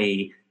it's had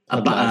an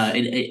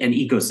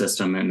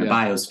ecosystem and a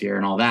biosphere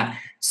and all that.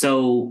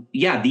 So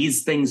yeah,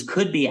 these things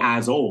could be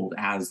as old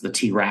as the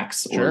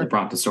T-Rex or the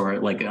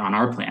Brontosaurus, like on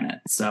our planet.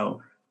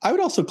 So I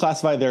would also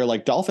classify their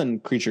like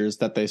dolphin creatures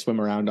that they swim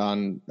around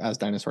on as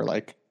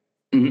dinosaur-like.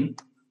 Mm-hmm.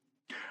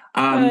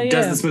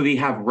 Does this movie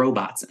have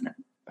robots in it?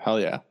 Hell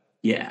yeah.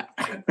 Yeah.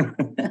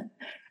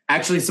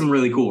 Actually, some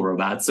really cool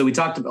robots. So we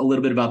talked a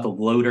little bit about the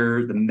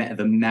Loader, the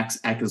Mechs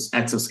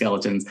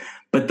exoskeletons,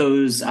 but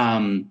those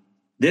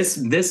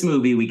this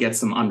movie we get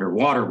some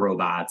underwater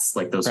robots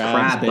like those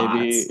crab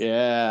bots,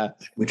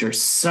 which are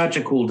such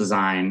a cool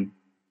design.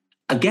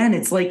 Again,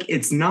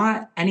 it's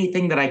not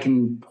anything that I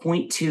can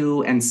point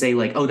to and say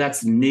like, oh,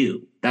 that's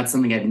new. That's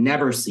something I've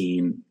never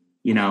seen,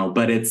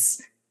 but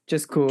it's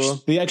Just cool.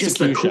 The just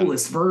the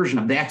coolest version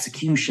of the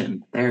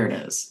execution. There it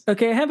is.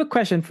 Okay, I have a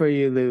question for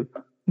you, Lou.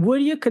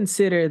 Would you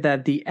consider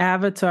that the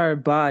avatar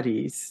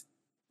bodies,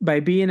 by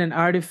being an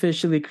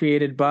artificially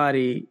created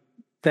body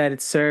that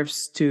it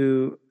serves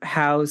to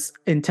house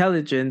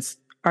intelligence,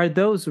 are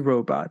those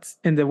robots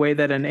in the way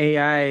that an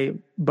AI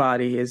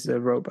body is a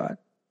robot?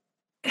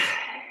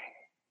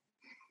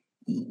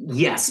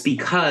 Yes,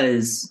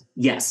 because,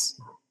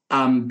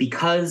 and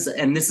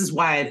this is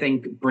why I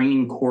think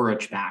bringing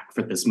Quaritch back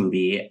for this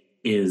movie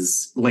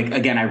is, like,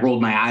 again, I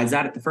rolled my eyes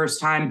at it the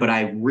first time, but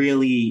I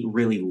really,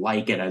 really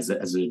like it as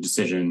a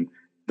decision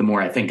the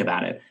more I think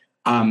about it.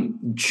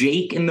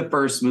 Jake in the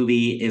first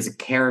movie is a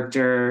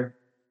character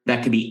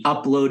that can be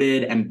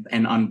uploaded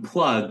and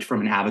unplugged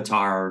from an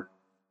avatar,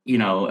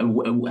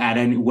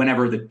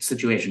 whenever the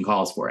situation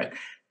calls for it.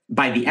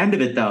 By the end of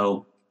it,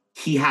 though,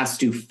 he has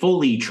to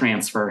fully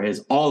transfer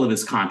all of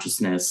his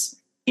consciousness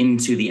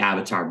into the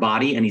avatar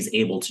body, and he's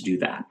able to do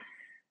that.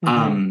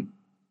 Mm-hmm.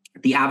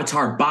 The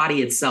avatar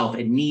body itself,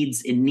 it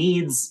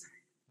needs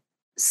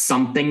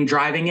something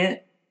driving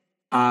it.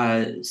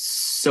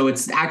 So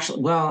it's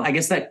actually, I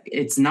guess that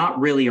it's not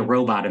really a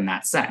robot in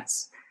that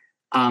sense.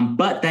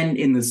 But then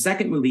in the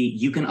second movie,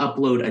 you can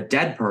upload a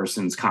dead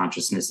person's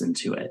consciousness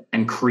into it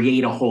and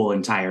create a whole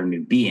entire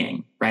new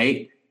being,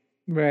 right?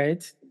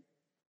 Right.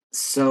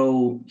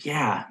 So,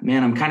 yeah,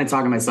 man, I'm kind of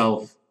talking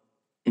myself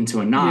into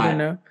a knot. You don't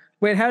know.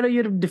 Wait, how do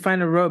you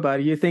define a robot?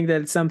 Do you think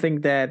that it's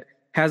something that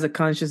has a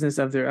consciousness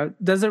of their own?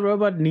 Does a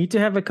robot need to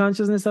have a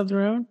consciousness of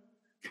their own?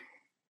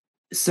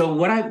 So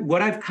what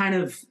I've kind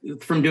of,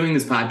 from doing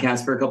this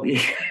podcast for a couple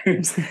of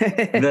years,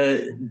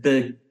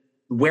 the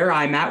where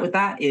I'm at with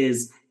that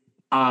is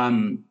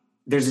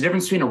there's a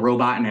difference between a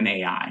robot and an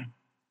AI,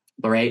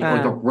 right?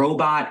 Like a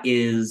robot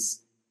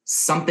is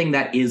something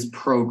that is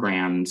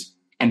programmed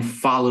and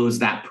follows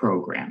that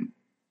program.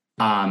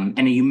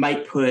 And you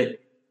might put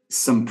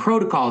some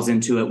protocols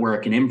into it where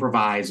it can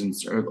improvise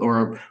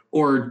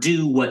or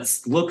do what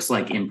looks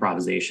like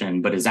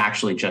improvisation, but is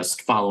actually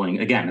just following,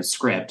 again, a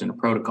script and a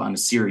protocol and a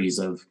series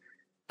of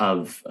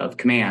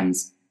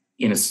commands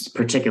in a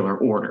particular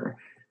order.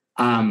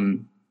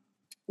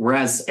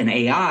 Whereas an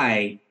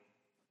AI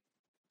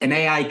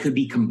could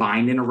be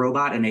combined in a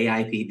robot. An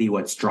AI could be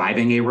what's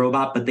driving a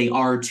robot, but they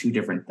are two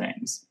different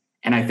things.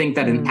 And I think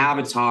that an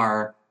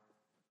avatar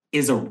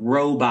is a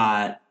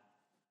robot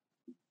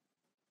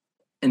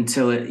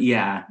until it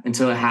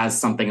has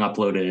something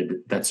uploaded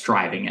that's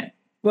driving it.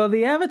 Well,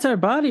 the avatar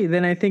body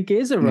then I think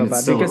is a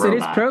robot because it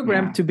is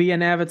programmed to be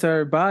an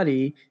avatar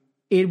body.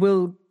 It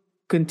will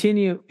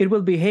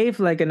behave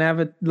like a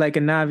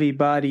Na'vi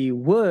body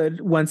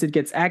would once it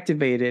gets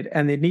activated,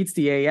 and it needs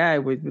the AI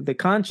with the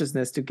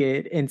consciousness to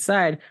get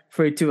inside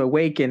for it to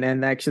awaken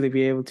and actually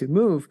be able to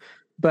move.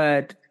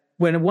 But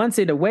once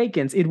it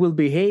awakens, it will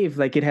behave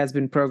like it has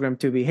been programmed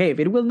to behave.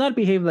 It will not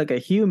behave like a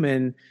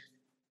human,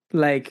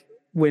 like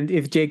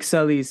if Jake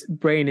Sully's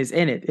brain is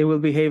in it. It will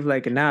behave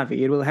like a Na'vi.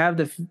 It will have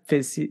the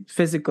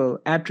physical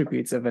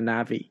attributes of a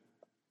Na'vi,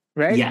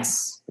 right?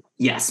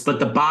 Yes, but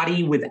the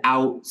body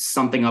without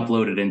something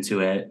uploaded into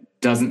it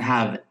doesn't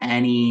have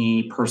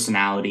any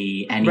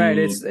personality. Right,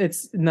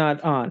 it's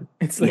not on.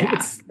 It's like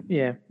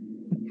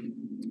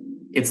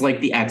It's like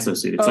the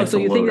exosuit. It's so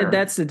you think that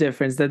that's the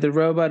difference, that the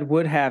robot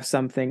would have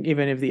something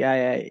even if the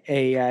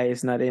AI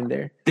is not in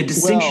there? The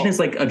distinction is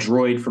like a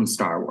droid from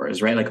Star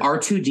Wars, right? Like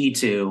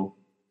R2-D2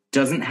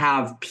 doesn't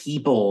have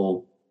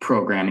people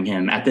programming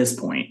him at this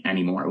point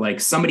anymore. Like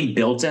somebody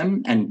built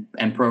him and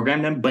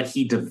programmed him, but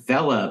he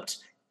developed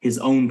his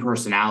own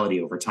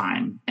personality over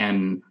time.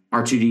 And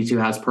R2-D2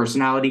 has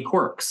personality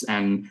quirks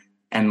and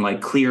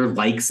like clear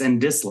likes and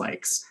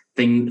dislikes.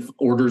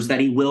 Orders that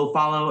he will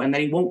follow and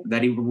that he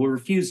will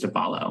refuse to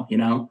follow,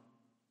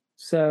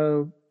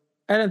 So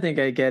I don't think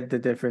I get the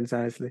difference,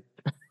 honestly.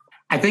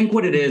 I think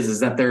what it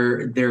is that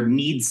there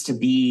needs to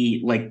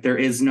be, like, there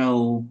is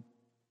no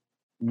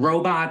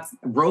robot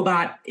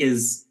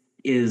is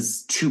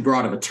too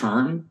broad of a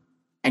term,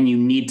 and you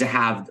need to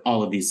have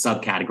all of these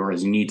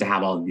subcategories. You need to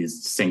have all of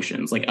these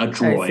distinctions, like a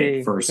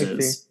droid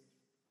versus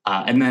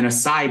and then a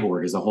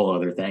cyborg is a whole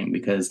other thing,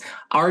 because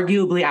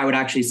arguably I would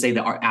actually say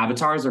that our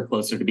avatars are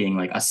closer to being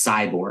like a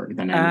cyborg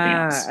than anything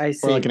else. I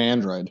see. Or like an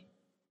android.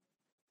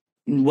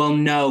 Well,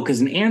 no,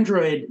 because an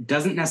android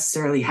doesn't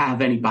necessarily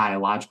have any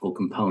biological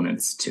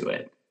components to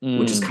it,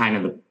 which is kind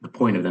of the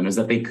point of them, is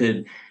that they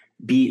could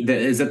be,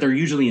 is that they're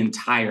usually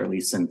entirely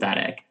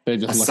synthetic. A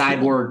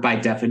cyborg, by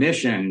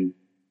definition,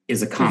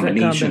 is a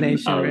combination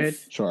of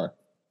right?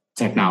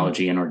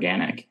 technology and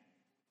organic.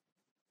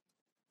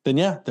 Then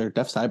yeah, they're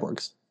def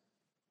cyborgs.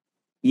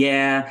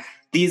 Yeah,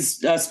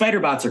 these spider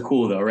bots are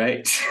cool though,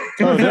 right?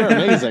 Oh, they're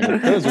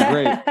amazing. Those are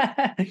great.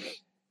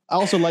 I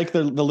also like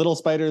the little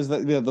spiders,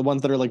 the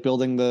ones that are like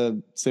building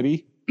the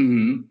city.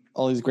 Mm-hmm.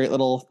 All these great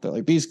little, they're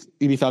like these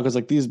Edie Falco's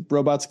like, these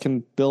robots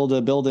can build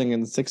a building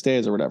in 6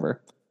 days or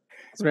whatever.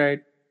 That's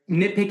right.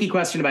 Nitpicky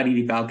question about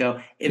Edie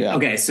Falco.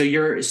 Okay, so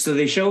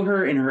they show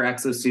her in her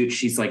exosuit.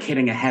 She's like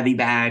hitting a heavy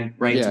bag,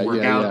 right, to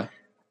work out.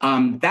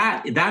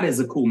 Yeah. That is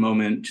a cool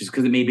moment, just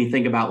because it made me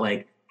think about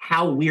like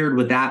how weird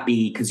would that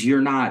be? Because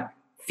you're not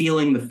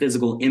feeling the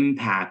physical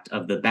impact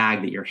of the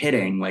bag that you're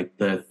hitting. Like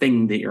the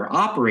thing that you're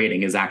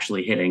operating is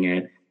actually hitting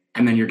it.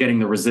 And then you're getting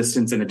the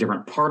resistance in a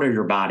different part of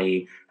your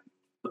body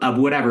of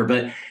whatever.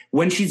 But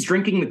when she's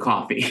drinking the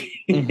coffee,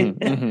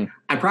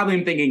 I probably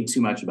am thinking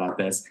too much about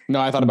this. No,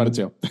 I thought about it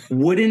too.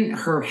 Wouldn't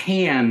her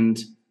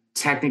hand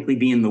technically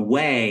be in the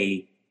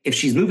way if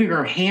she's moving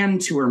her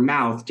hand to her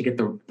mouth to get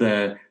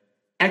the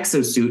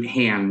exosuit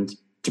hand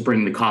to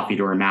bring the coffee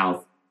to her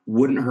mouth?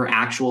 Wouldn't her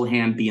actual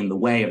hand be in the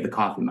way of the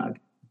coffee mug?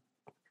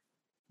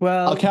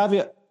 Well, I'll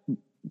caveat.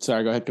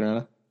 Sorry, go ahead,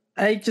 Karina.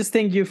 I just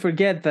think you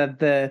forget that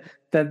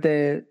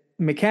the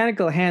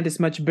mechanical hand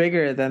is much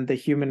bigger than the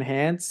human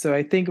hand. So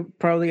I think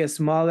probably a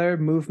smaller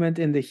movement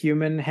in the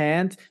human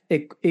hand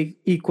it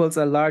equals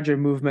a larger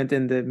movement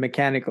in the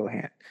mechanical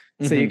hand.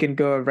 So you can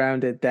go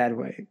around it that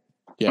way.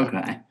 Yeah.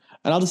 Okay.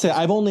 And I'll just say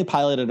I've only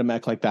piloted a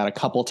mech like that a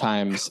couple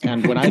times,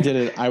 and when I did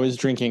it, I was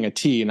drinking a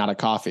tea, not a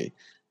coffee,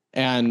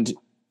 and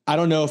I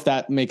don't know if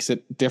that makes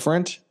it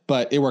different,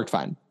 but it worked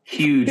fine.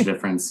 Huge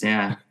difference,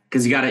 yeah.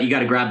 Because you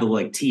gotta grab the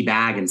like tea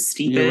bag and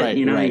steep it. Right,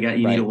 you know, right,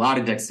 you need a lot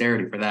of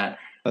dexterity for that.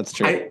 That's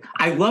true.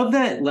 I love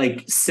that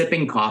like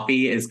sipping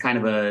coffee is kind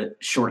of a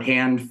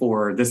shorthand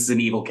for this is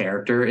an evil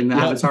character in the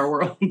Avatar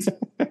world.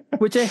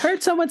 Which I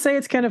heard someone say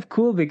it's kind of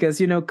cool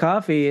because, you know,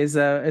 coffee is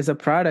a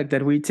product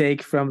that we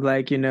take from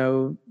like, you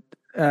know,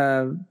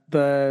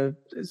 the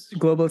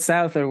global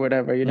south or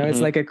whatever, you know, it's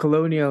like a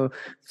colonial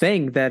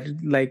thing that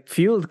like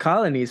fueled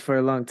colonies for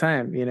a long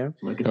time, you know.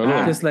 Look at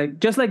that.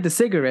 Just like the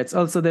cigarettes.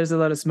 Also, there's a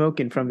lot of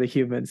smoking from the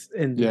humans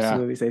in these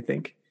movies, I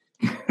think.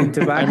 And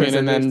tobacco. I mean,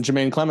 and then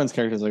Jermaine Clements'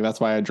 character is like, that's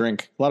why I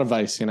drink. A lot of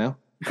vice, you know.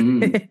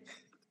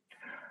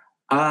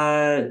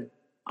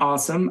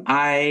 Awesome.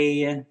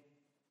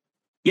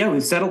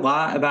 We've said a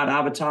lot about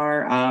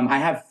Avatar. I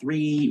have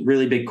 3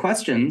 really big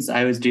questions.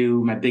 I always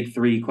do my big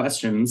 3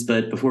 questions,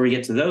 but before we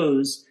get to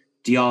those,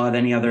 do y'all have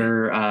any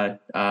other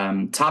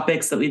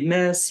topics that we've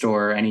missed,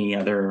 or any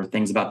other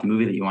things about the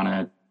movie that you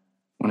want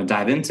to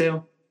dive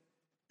into?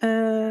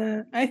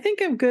 I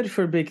think I'm good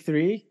for big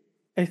 3.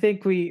 I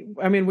think we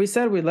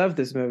said we love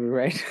this movie,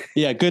 right?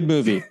 Yeah, good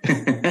movie.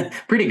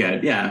 Pretty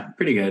good. Yeah,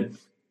 pretty good.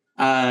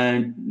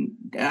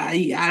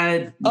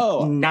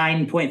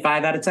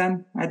 9.5 out of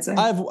 10, I'd say.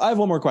 I have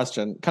one more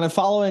question. Kind of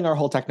following our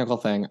whole technical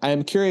thing, I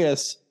am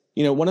curious,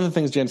 you know, one of the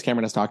things James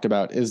Cameron has talked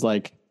about is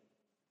like,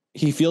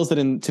 he feels that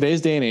in today's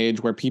day and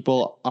age where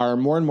people are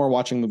more and more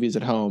watching movies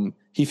at home,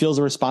 he feels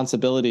a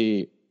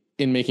responsibility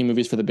in making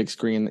movies for the big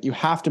screen that you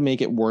have to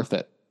make it worth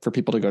it for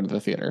people to go to the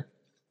theater.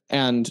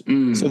 And so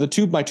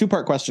my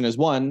 2-part question is,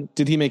 1,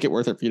 did he make it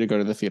worth it for you to go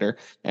to the theater?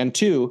 And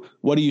 2,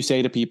 what do you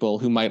say to people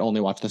who might only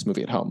watch this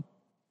movie at home?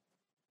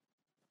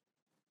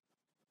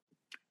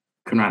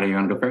 Conrado, you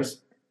want to go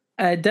first?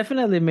 I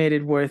definitely made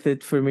it worth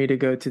it for me to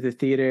go to the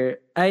theater.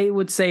 I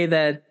would say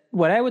that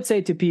what I would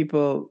say to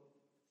people,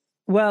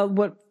 well,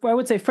 what I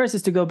would say first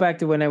is to go back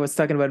to when I was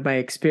talking about my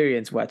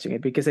experience watching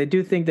it, because I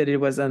do think that it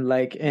was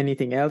unlike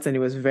anything else, and it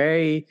was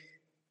very,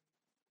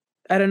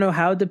 I don't know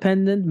how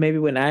dependent. Maybe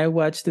when I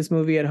watch this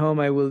movie at home,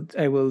 I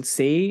will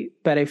see,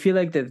 but I feel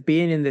like that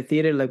being in the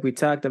theater, like we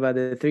talked about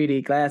the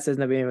 3D glasses,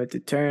 not being able to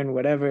turn,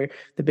 whatever,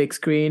 the big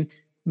screen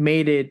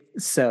made it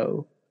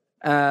so.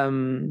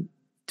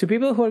 To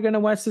people who are going to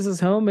watch this at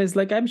home, is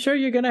like, I'm sure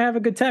you're going to have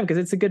a good time because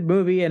it's a good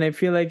movie. And I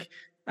feel like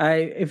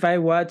if I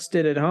watched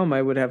it at home,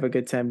 I would have a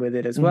good time with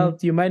it as well.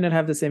 You might not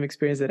have the same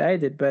experience that I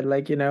did, but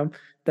like, you know,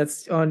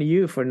 that's on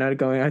you for not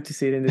going out to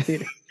see it in the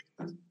theater.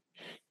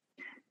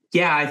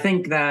 Yeah, I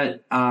think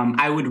that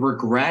I would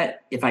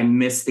regret if I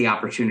missed the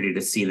opportunity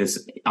to see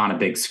this on a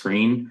big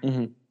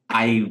screen.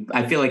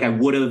 I feel like I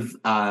would have.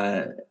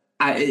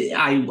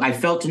 I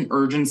felt an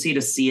urgency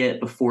to see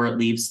it before it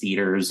leaves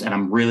theaters, and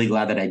I'm really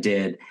glad that I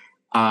did.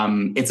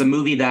 It's a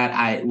movie that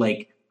I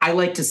like. I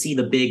like to see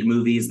the big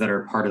movies that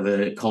are part of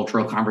the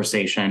cultural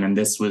conversation, and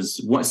this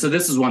was one. So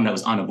this is one that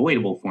was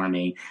unavoidable for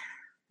me.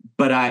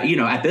 But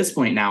at this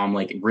point now, I'm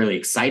like really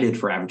excited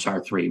for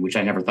Avatar 3, which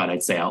I never thought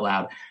I'd say out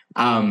loud.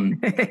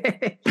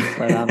 But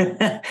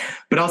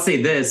I'll say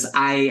this: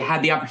 I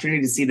had the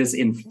opportunity to see this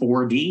in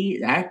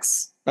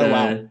 4DX.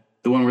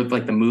 The one with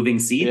like the moving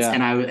seats,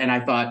 and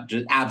I thought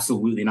just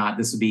absolutely not.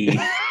 This would be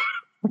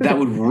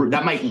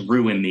that might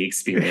ruin the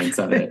experience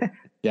of it.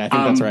 Yeah, I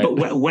think that's right.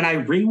 But when I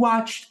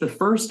rewatched the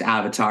first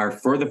Avatar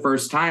for the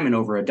first time in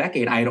over a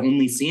decade, I had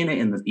only seen it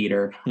in the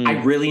theater.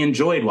 I really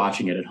enjoyed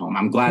watching it at home.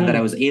 I'm glad that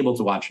I was able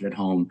to watch it at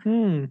home.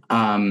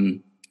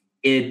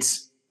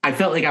 I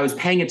felt like I was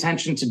paying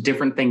attention to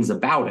different things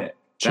about it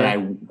that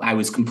I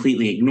was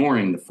completely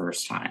ignoring the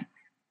first time.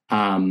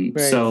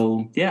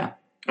 So yeah,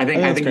 I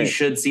think you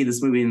should see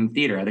this movie in the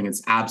theater. I think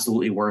it's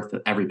absolutely worth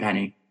every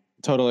penny.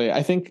 Totally.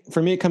 I think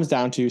for me, it comes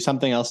down to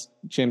something else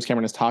James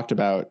Cameron has talked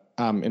about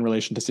in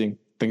relation to seeing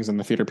things in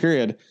the theater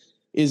period,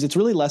 is it's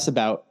really less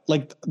about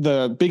like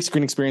the big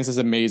screen experience is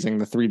amazing.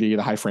 The 3D,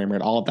 the high frame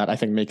rate, all of that, I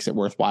think makes it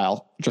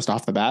worthwhile just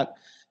off the bat.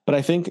 But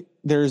I think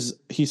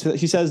he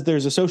says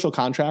there's a social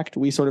contract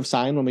we sort of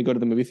sign when we go to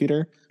the movie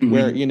theater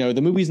where,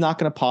 the movie's not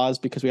going to pause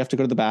because we have to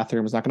go to the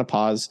bathroom. It's not going to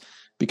pause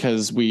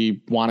because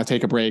we want to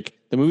take a break.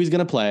 The movie's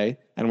going to play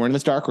and we're in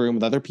this dark room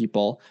with other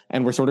people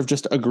and we're sort of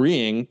just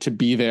agreeing to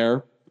be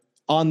there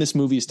on this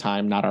movie's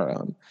time, not our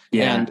own.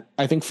 Yeah. And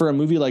I think for a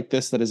movie like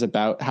this that is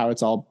about how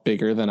it's all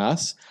bigger than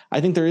us, I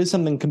think there is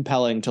something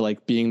compelling to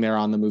like being there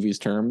on the movie's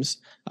terms.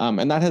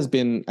 And that has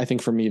been, I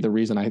think for me, the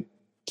reason I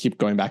keep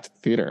going back to the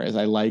theater is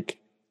I like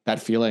that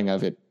feeling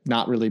of it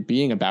not really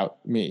being about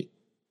me.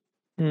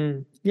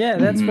 Yeah,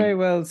 that's very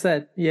well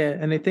said. Yeah,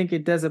 and I think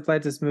it does apply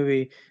to this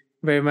movie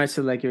very much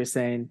so, like you were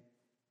saying.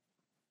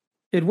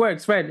 It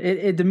works,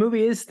 right? The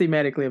movie is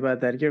thematically about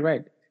that. You're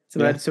right. It's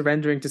about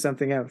surrendering to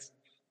something else.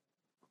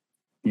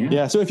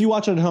 Yeah. So if you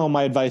watch it at home,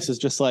 my advice is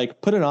just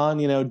like put it on,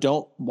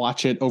 don't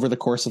watch it over the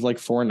course of like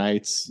 4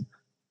 nights.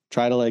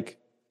 Try to like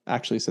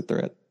actually sit through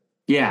it.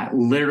 Yeah.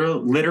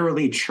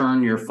 Literally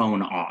churn your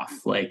phone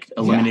off, like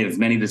eliminate as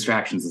many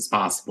distractions as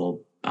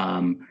possible.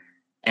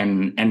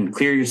 And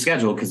clear your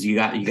schedule because you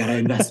got to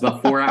invest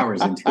about 4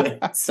 hours into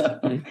it. So,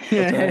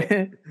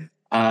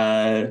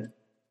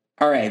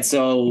 all right.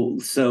 So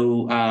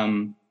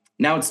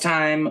now it's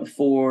time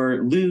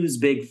for Lou's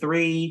Big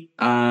Three.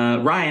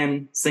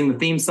 Ryan, sing the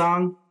theme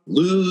song.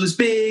 Lou's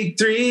Big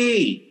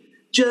Three,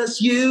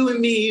 just you and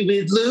me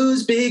with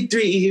Lou's Big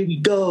Three. Here we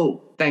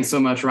go. Thanks so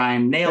much,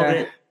 Ryan. Nailed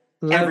it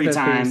every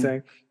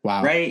time.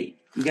 Wow. Right?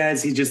 You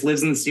guys, he just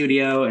lives in the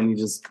studio and he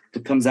just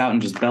comes out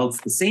and just belts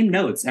the same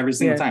notes every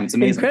single time. It's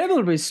amazing.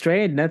 Incredible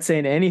restraint, not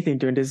saying anything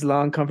during this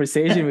long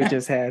conversation we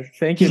just had.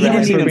 Thank you,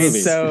 Ryan, for being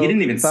so He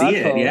didn't even thoughtful. see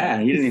it. Yeah,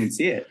 he didn't even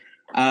see it.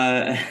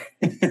 All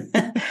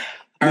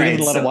right,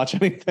 didn't let him watch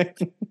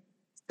anything.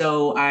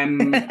 So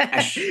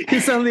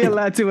he's only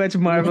allowed to watch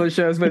Marvel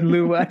shows when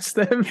Lou watched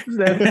them.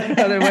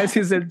 Otherwise,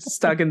 he's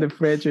stuck in the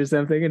fridge or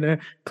something in a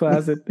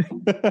closet.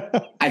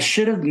 I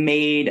should have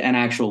made an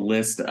actual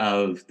list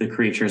of the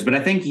creatures, but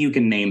I think you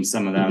can name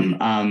some of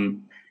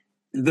them.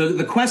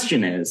 The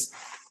question is,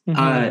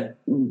 the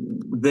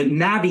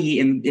Na'vi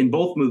in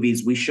both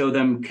movies, we show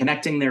them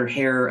connecting their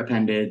hair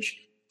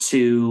appendage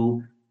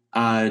to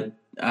Taruk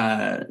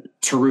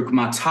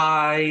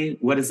Matai.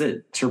 What is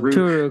it?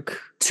 Taruk.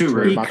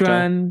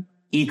 Ikran.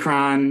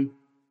 Tukun,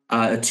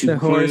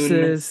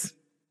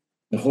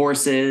 the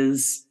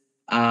horses,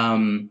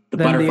 the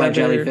butterfly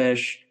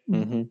jellyfish,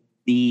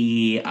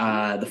 the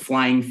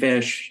flying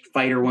fish,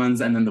 fighter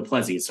ones, and then the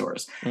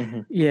plesiosaurs.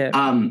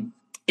 Yeah.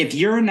 If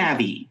you're a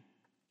Na'vi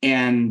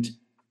and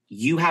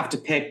you have to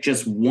pick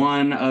just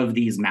one of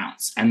these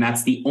mounts, and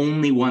that's the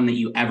only one that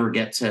you ever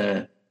get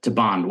to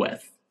bond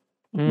with,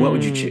 what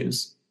would you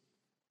choose?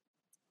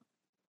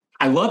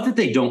 I love that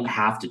they don't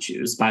have to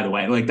choose, by the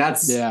way. Like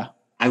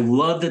I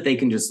love that they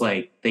can just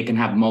they can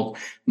have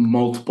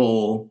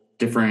multiple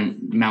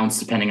different mounts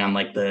depending on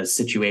like the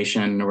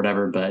situation or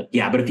whatever. But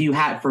if you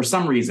had, for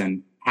some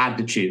reason, had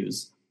to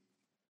choose.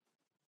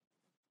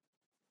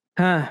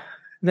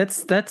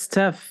 That's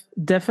tough.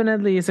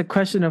 Definitely it's a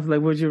question of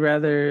like, would you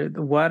rather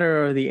the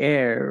water or the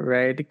air,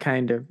 right?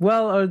 Kind of.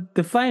 Well, or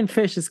the flying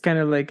fish is kind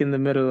of like in the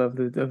middle of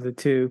the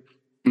two.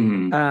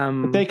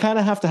 But they kind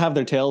of have to have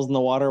their tails in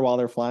the water while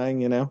they're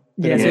flying, Yeah,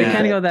 so you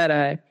kind of go that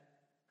high.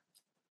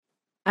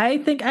 I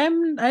think I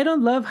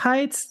don't love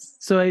heights,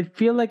 so I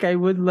feel like I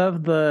would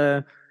love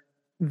the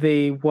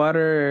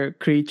water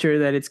creature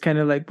that it's kind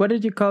of like, what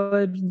did you call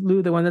it,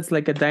 Lou? The one that's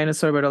like a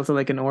dinosaur but also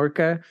like an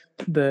orca.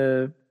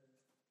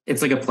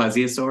 It's like a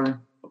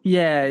plesiosaur.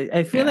 Yeah,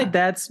 I feel like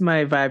that's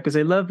my vibe because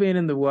I love being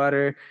in the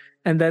water,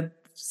 and that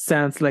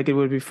sounds like it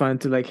would be fun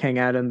to like hang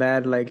out on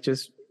that, like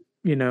just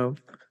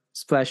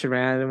splash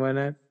around and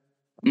whatnot.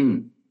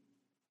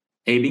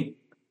 AB?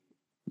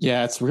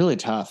 Yeah, it's really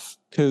tough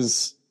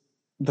because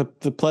the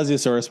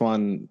plesiosaurus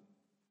one,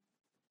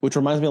 which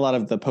reminds me a lot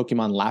of the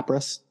Pokemon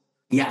Lapras.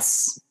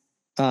 Yes.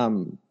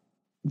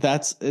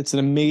 It's an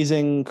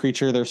amazing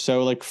creature. They're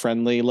so like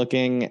friendly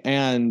looking,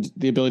 and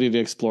the ability to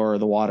explore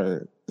the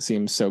water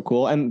seems so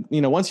cool. And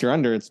once you're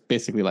under, it's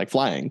basically like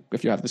flying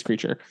if you have this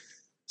creature.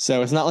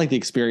 So it's not like the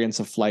experience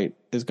of flight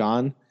is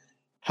gone.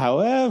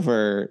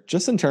 However,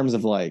 just in terms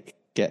of like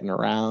getting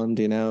around,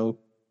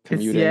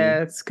 commuting.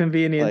 It's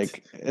convenient.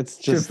 Like it's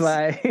just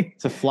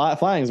to fly.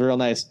 Flying is real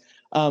nice.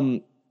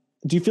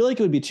 Do you feel like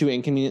it would be too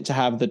inconvenient to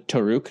have the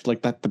Taruk,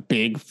 like the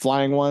big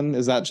flying one?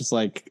 Is that just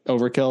like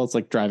overkill? It's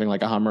like driving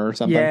like a Hummer or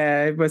something.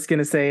 Yeah, I was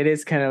gonna say it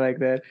is kind of like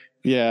that.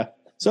 Yeah.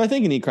 So I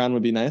think an Ikran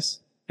would be nice.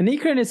 An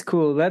Ikran is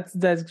cool. That's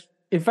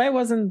if I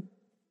wasn't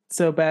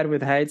so bad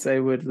with heights, I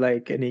would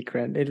like an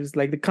Ikran. It was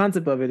like the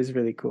concept of it is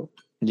really cool.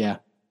 Yeah.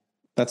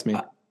 That's me.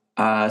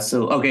 It's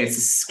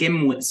a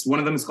skim. One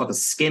of them is called a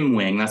skim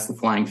wing. That's the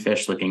flying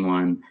fish looking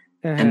one.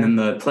 And then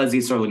the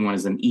plesiosaur looking one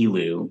is an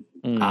elu.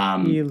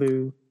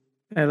 Elu.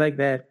 I like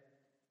that.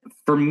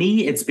 For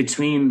me, it's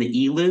between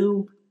the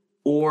elu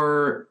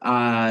or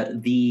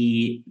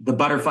the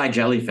butterfly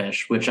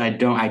jellyfish, which I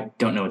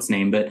don't know its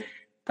name, but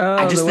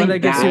Oh, just the one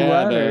that think gives you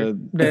that- water.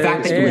 The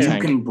fact that air. you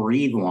tank. can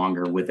breathe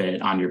longer with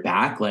it on your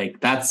back, like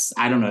that's,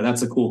 I don't know,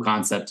 that's a cool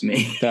concept to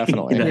me.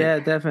 Definitely. That Yeah,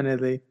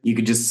 definitely. you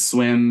could just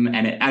swim,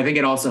 and I think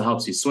it also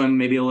helps you swim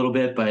maybe a little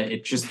bit, but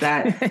it's just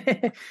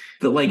that,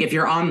 like if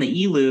you're on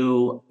the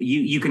Elu,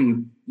 you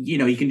can, you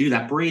know, you can do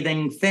that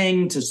breathing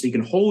thing so you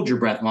can hold your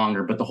breath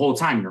longer, but the whole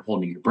time you're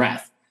holding your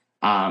breath.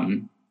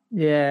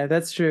 Yeah,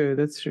 that's true.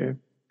 That's true.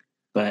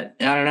 But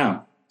I don't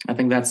know. I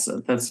think that's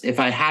if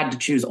I had to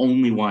choose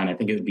only one, I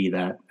think it would be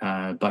that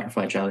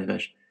butterfly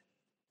jellyfish.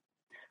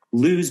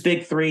 Lou's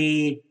big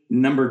three,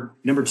 number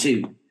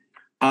two.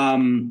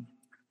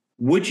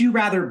 Would you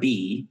rather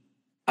be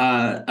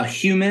a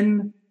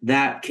human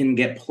that can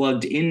get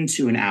plugged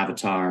into an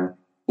avatar,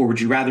 or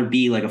would you rather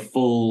be like a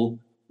full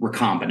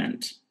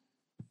recombinant?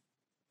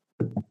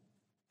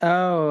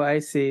 Oh, I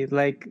see.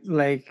 Like,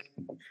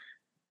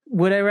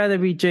 would I rather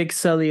be Jake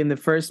Sully in the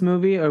first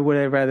movie, or would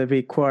I rather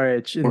be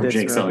Quaritch in Or this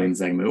Jake movie? Sully in the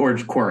second movie, or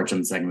Quaritch in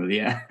the second movie,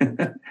 yeah.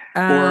 Or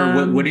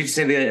Um, what did you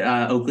say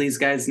the Oakley's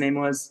guy's name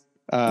was?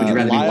 Would you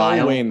rather be Lyle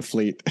Lyle?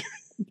 Wainfleet.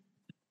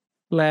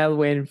 Lyle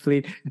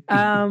Wainfleet.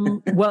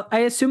 Well, I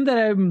assume that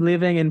I'm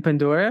living in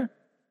Pandora,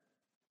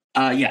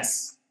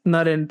 Yes.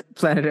 not in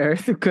planet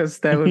Earth, because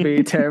that would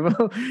be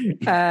terrible.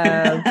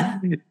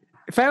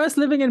 If I was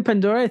living in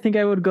Pandora, I think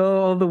I would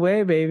go all the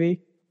way,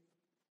 baby.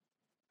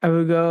 I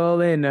would go all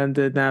in on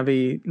the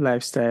Navi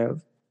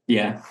lifestyle.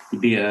 Yeah.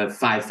 You'd be a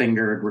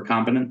 5-fingered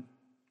recombinant.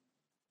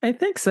 I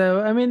think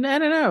so. I mean, I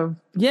don't know.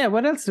 Yeah,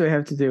 what else do I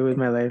have to do with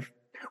my life?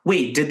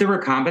 Wait, did the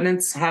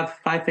recombinants have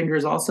 5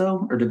 fingers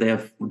also, or did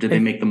they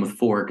make them with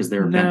 4 because they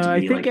were meant No, to I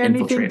be think like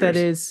anything that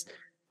infiltrators?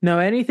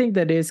 anything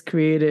that is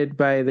created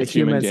by the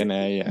Human humans,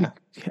 DNA, yeah.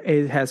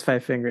 it has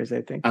 5 fingers,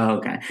 I think. Oh,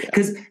 okay,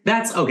 because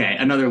that's okay.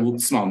 Another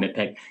small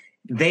nitpick.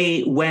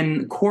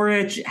 When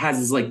Quaritch has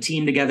his like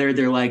team together,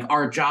 they're like,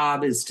 our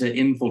job is to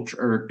infiltrate,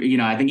 or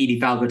I think Edie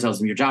Falco tells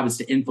them your job is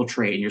to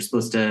infiltrate, and you're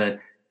supposed to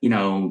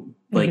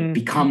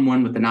become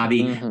one with the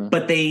Navi. Mhm.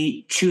 But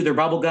they chew their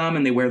bubble gum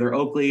and they wear their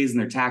Oakleys and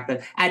their tack.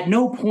 At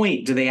no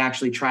point do they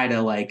actually try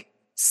to like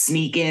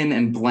sneak in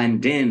and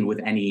blend in with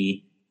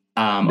any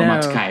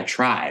Amatakaya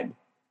tribe.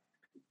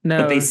 No,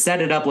 But they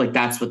set it up like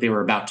that's what they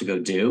were about to go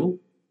do.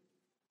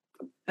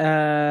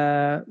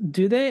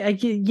 do they?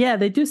 Yeah,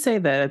 they do say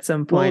that at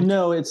some Well, point.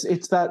 no,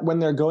 it's that when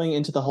they're going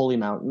into the Holy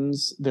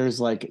Mountains, there's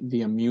like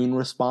the immune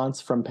response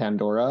from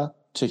Pandora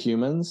to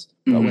humans.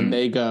 But when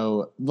they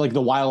go, like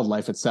the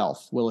wildlife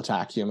itself will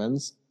attack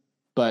humans,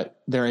 but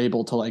they're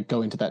able to like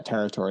go into that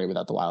territory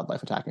without the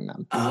wildlife attacking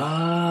them. Oh,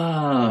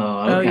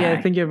 okay. Oh, yeah,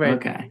 I think you're right.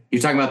 Okay.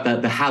 You're talking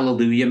about the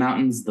Hallelujah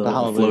Mountains, the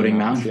Hallelujah floating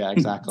Mountains. mountain. Yeah,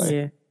 exactly.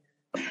 Yeah.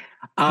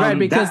 Right,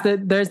 because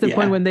there's the yeah.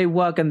 point when they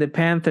walk and the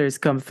Panthers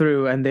come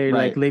through and they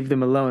like Right. leave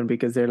them alone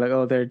because they're like,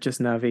 oh, they're just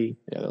Navi.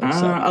 Yeah, they're like,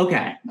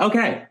 so-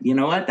 Okay. You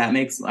know what?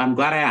 I'm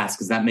glad I asked,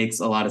 because that makes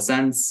a lot of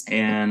sense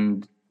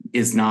and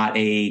is not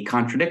a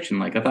contradiction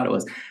like I thought it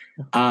was.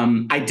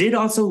 I did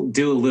also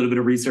do a little bit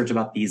of research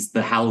about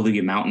the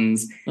Hallelujah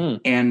Mountains,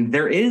 and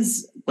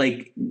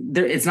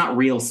it's not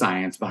real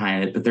science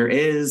behind it, but there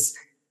is.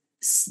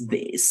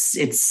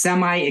 It's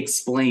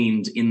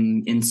semi-explained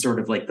in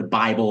sort of like the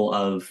Bible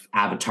of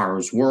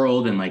Avatar's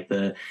world, and like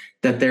that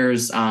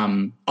there's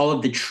all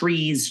of the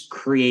trees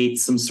create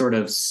some sort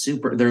of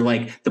they're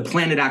like the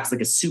planet acts like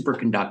a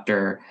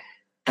superconductor,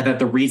 and that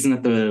the reason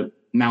that the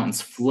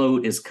mountains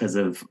float is because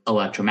of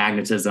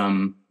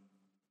electromagnetism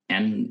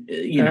and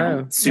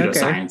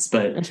pseudoscience.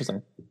 But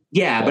Interesting.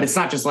 yeah, but it's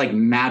not just like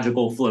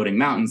magical floating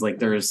mountains. Like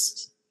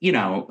there's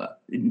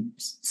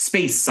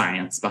space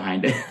science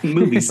behind it,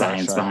 movie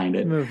science behind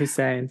it, Movie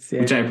science,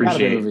 yeah. which I Gotta be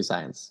appreciate. movie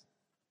science.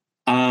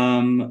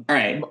 All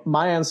right.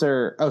 My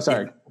answer. Oh,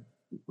 sorry.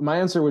 My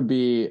answer would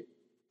be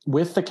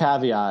with the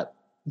caveat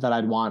that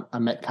I'd want a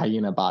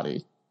Metkayina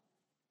body.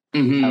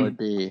 Mhm.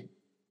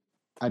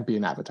 I'd be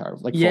an avatar.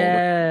 Like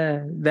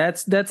Yeah,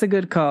 that's a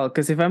good call,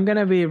 because if I'm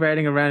gonna be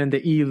riding around in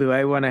the Elu,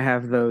 I want to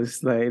have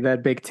those, like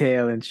that big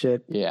tail and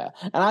shit. Yeah,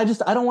 and I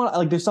don't want,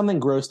 like, there's something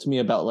gross to me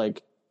about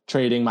like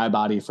trading my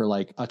body for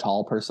like a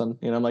tall person.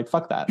 I'm like,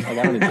 fuck that. Like,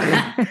 I don't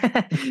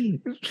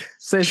need to.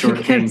 So if Short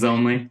you can- kings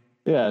only.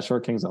 Yeah,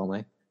 short kings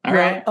only. All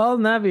well, right. all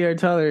Navi are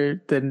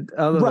taller than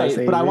all of us.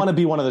 Right, but I want to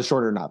be one of the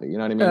shorter Navi. You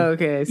know what I mean? Oh,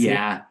 okay, I see.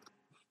 Yeah.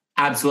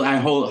 Absolutely.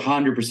 I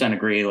 100%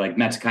 agree. Like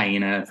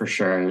Metkayina for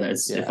sure.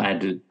 If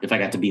I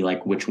got to be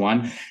like which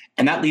one.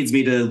 And that leads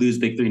me to Lou's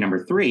big three,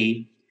 number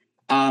 3.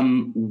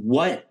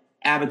 What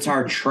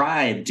Avatar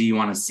tribe do you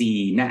want to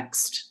see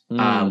next?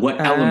 What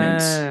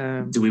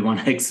element do we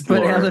want to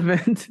explore? What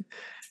element?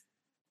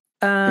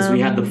 Because we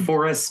had the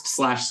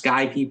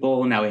forest/sky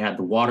people. Now we had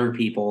the water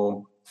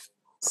people.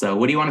 So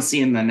what do you want to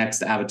see in the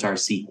next Avatar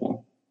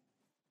sequel?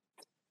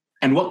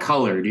 And what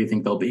color do you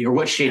think they'll be? Or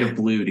what shade of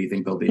blue do you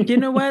think they'll be? You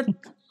know what?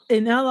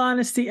 In all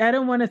honesty, I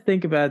don't want to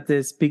think about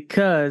this,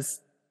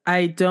 because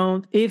I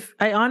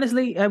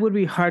would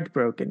be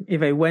heartbroken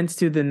if I went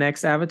to the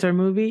next Avatar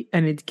movie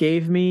and it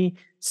gave me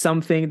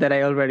something that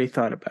I already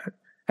thought about.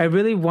 I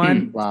really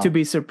want Wow. to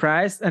be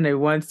surprised, and I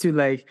want to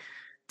like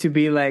to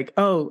be like,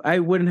 oh, I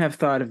wouldn't have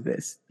thought of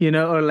this,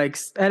 or like,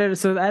 I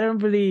don't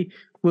really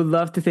would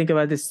love to think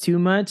about this too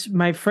much.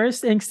 My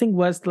first instinct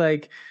was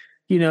like,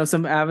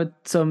 some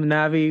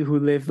Na'vi who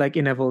live like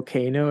in a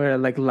volcano or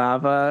like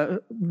lava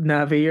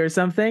Na'vi or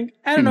something.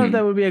 I don't know if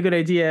that would be a good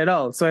idea at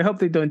all. So I hope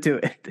they don't do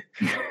it.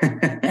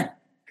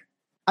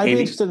 I'd be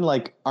interested in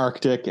like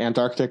Arctic,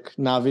 Antarctic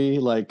Na'vi.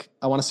 Like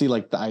I want to see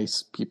like the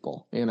ice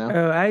people,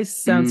 Oh, ice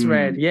sounds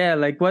rad. Yeah,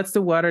 like what's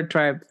the water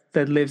tribe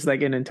that lives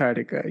like in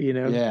Antarctica,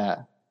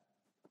 Yeah.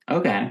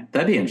 Okay,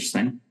 that'd be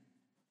interesting.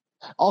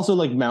 Also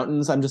like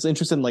mountains. I'm just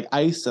interested in like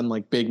ice and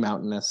like big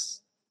mountainous.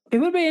 It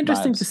would be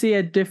interesting to see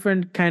a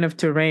different kind of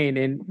terrain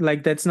in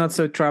like that's not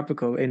so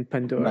tropical in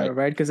Pandora,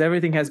 right? Because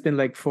everything has been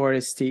like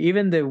foresty.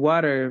 Even the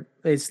water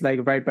is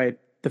like right by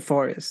the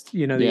forest,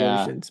 the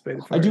oceans by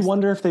the forest. I do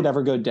wonder if they'd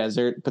ever go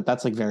desert, but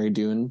that's like very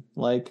Dune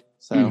like.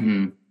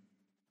 So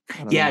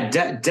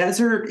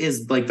desert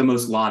is like the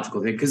most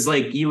logical thing because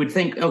like you would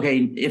think, okay,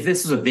 if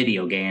this was a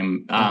video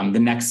game, the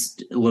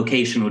next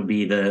location would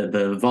be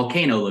the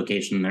volcano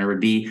location. There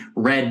would be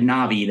red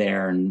Na'vi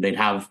there, and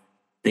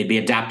they'd be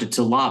adapted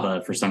to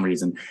lava for some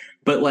reason.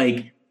 But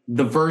like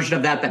the version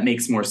of that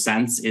makes more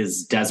sense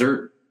is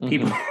desert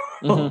people.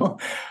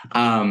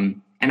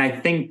 And I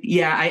think,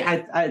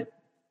 I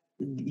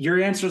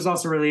your answer is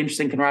also really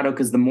interesting, Conrado,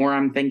 because the more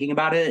I'm thinking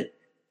about it,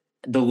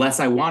 the less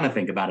I want to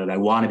think about it. I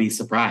want to be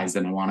surprised,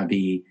 and I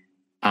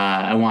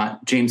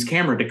want James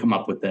Cameron to come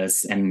up with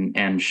this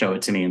and show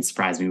it to me and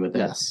surprise me with it.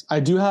 Yes. I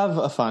do have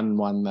a fun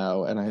one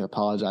though, and I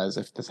apologize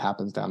if this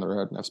happens down the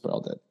road and I've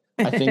spoiled it.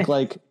 I think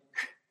like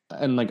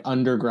and like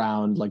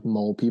underground like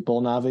mole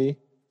people Na'vi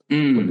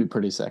would be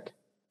pretty sick.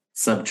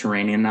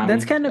 Subterranean Na'vi.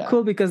 That's kind of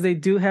cool because they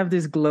do have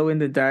this glow in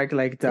the dark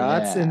like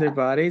dots in their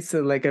bodies.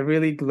 So like a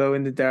really glow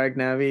in the dark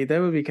Na'vi,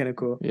 that would be kind of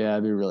cool. Yeah,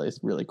 it'd be really,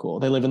 really cool.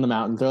 They live in the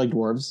mountains. They're like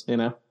dwarves,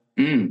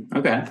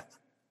 Okay.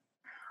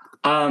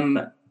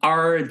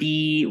 Are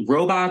the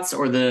robots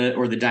or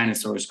the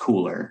dinosaurs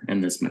cooler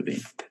in this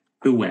movie?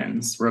 Who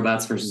wins?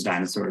 Robots versus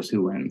dinosaurs.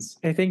 Who wins?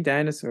 I think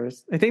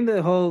dinosaurs. I think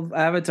the whole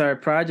Avatar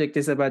project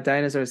is about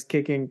dinosaurs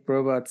kicking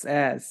robots'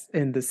 ass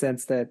in the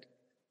sense that,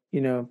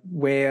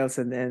 whales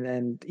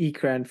and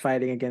Ikran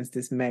fighting against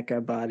these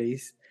mecha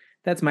bodies.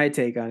 That's my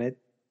take on it.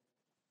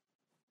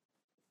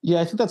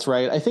 Yeah, I think that's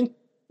right. I think,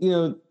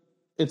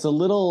 it's a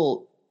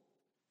little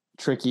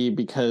tricky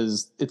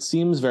because it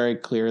seems very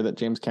clear that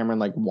James Cameron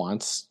like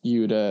wants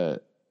you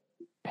to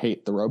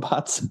hate the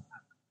robots.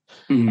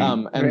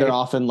 And they're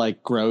often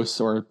like gross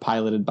or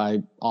piloted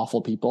by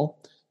awful people.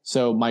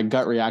 So my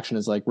gut reaction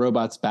is like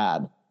robots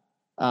bad.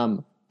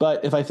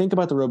 But if I think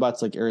about the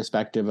robots, like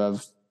irrespective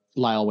of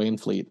Lyle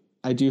Wainfleet,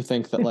 I do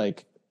think that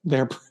like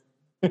they're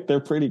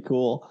pretty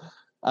cool.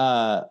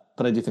 But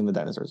I do think the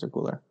dinosaurs are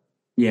cooler.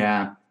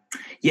 Yeah.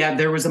 Yeah.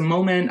 There was a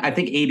moment, I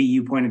think AB,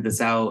 you pointed this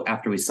out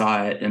after we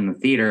saw it in the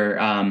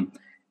theater,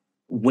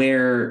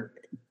 where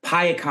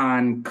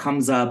Payakan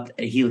comes up,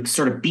 he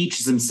sort of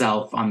beaches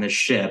himself on this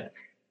ship.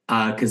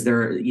 Because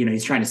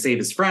he's trying to save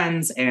his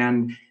friends,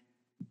 and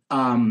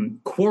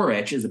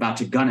Quaritch is about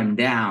to gun him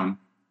down.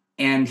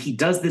 And he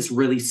does this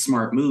really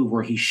smart move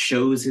where he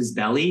shows his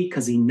belly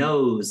because he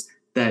knows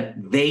that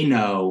they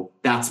know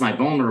that's my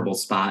vulnerable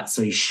spot.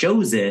 So he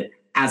shows it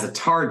as a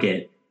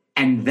target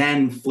and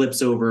then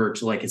flips over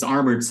to like his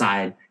armored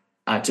side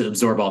to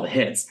absorb all the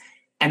hits.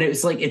 And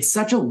it's like, it's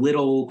such a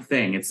little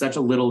thing. It's such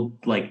a little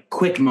like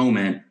quick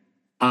moment.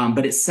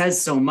 But it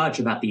says so much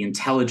about the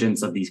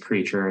intelligence of these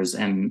creatures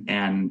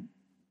and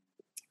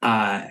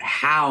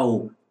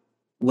how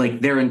like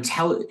they're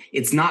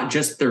it's not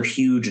just they're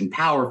huge and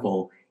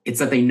powerful. It's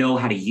that they know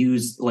how to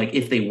use, like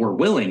if they were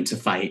willing to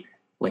fight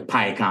like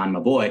Payakan, my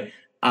boy,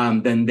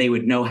 then they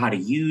would know how to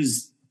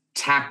use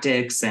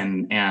tactics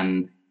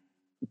and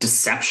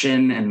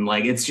deception. And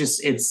like,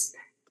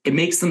 it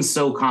makes them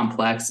so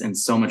complex and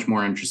so much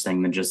more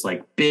interesting than just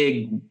like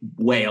big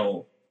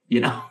whale,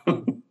 Yeah.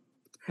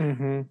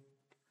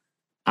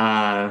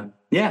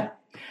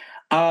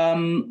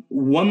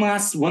 One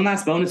last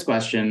bonus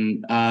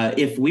question.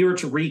 If we were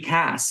to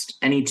recast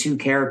any two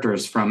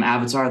characters from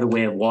Avatar: The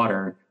Way of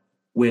Water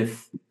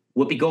with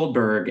Whoopi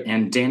Goldberg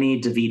and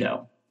Danny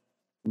DeVito,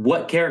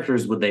 what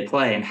characters would they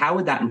play and how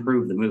would that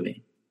improve the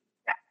movie?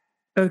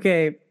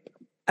 Okay.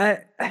 I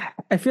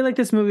feel like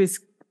this movie is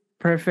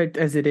perfect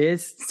as it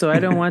is, so I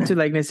don't want to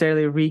like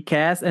necessarily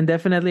recast, and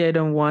definitely I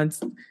don't want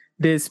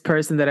this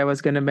person that I was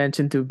going to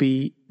mention to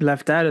be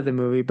left out of the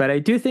movie. But I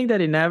do think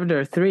that in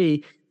Avatar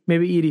 3,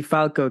 maybe Edie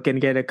Falco can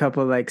get a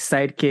couple like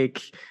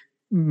sidekick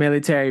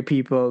military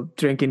people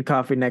drinking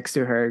coffee next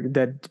to her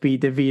that be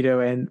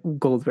DeVito and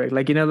Goldberg.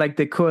 Like, like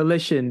the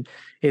coalition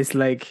is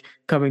like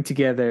coming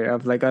together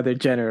of like other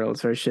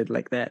generals or shit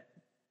like that.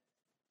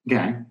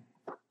 Okay.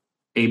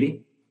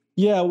 AB?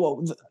 Yeah,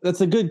 well,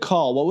 that's a good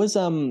call. What was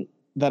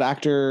that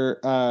actor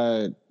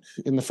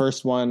in the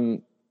first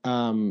one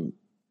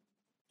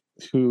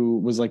who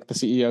was like the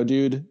CEO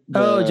dude?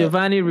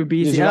 Giovanni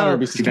Ribisi.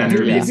 Giovanni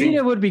Ribisi.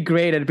 DeVito would be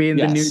great at being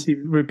the new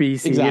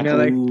Ribisi.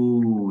 Exactly.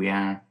 Ooh,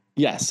 yeah.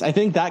 Yes, I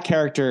think that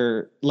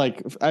character,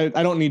 like, I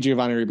don't need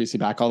Giovanni Ribisi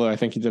back, although I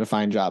think he did a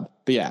fine job.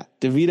 But yeah,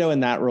 DeVito in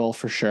that role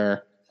for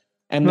sure.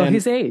 And well, then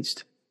he's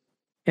aged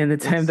in the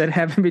time that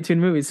happened between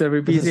movies. So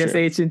Ribisi has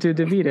aged into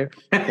DeVito.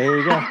 There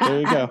you go. There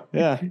you go.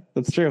 Yeah,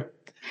 that's true.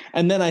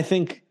 And then I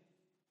think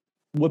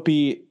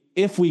Whoopi,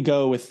 if we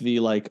go with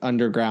the like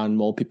underground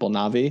mole people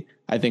Na'vi,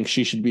 I think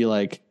she should be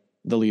like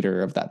the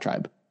leader of that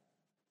tribe.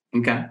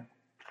 Okay.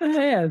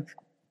 Yeah.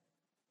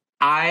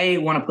 I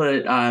want to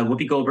put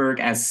Whoopi Goldberg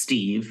as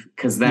Steve,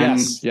 because then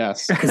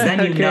yes, because then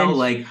you Okay. know,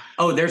 like,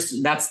 oh, that's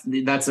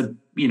a,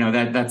 you know,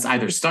 that's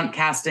either stunt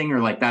casting or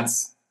like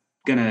that's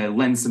gonna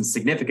lend some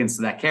significance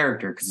to that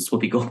character because it's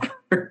Whoopi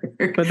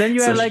Goldberg. But then you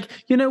So are like,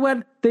 you know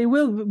what? They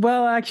will.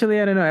 Well, actually,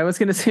 I don't know. I was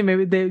gonna say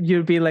maybe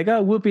you'd be like,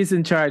 oh, Whoopi's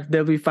in charge.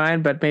 They'll be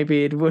fine. But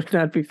maybe it would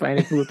not be fine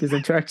if Whoopi's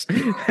in charge.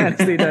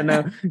 Honestly, don't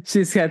know.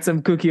 She's had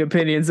some kooky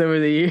opinions over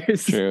the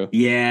years. true.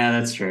 Yeah,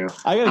 that's true.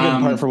 I got a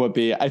good part for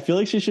Whoopi. I feel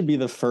like she should be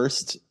the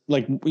first,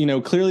 like, you know,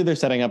 clearly they're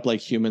setting up like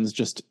humans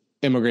just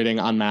immigrating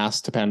en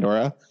masse to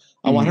Pandora.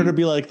 I want her to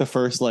be like the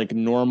first like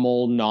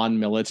normal,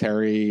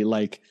 non-military,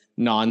 like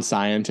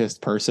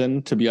non-scientist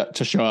person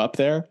to show up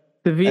there.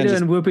 DeVito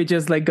and Whoopi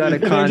just like got a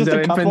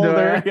condo in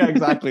Pandora. Yeah,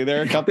 exactly.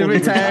 They're a couple. They're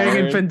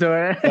retiring in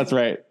Pandora. That's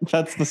right.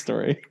 That's the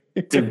story.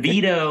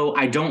 DeVito,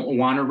 I don't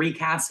want to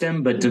recast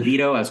him, but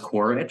DeVito as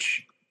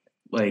Quaritch,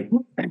 like,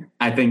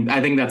 I think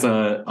that's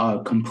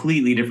a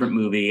completely different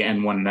movie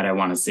and one that I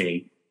want to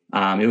see.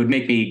 It would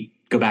make me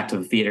go back to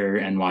the theater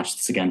and watch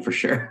this again for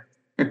sure.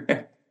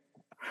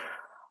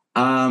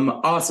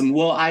 Awesome.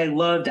 Well, I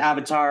loved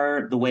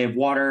Avatar: The Way of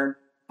Water.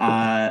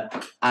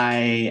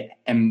 I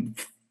am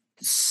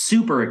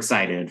super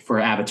excited for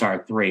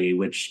Avatar 3,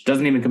 which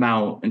doesn't even come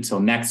out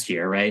until next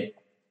year, right?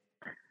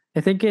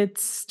 I think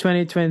it's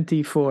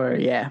 2024.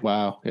 Yeah.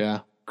 Wow.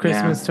 Yeah.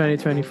 Christmas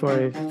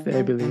 2024,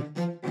 I believe.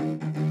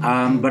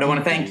 But I want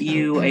to thank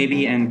you,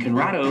 Avi and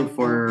Conrado,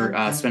 for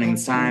spending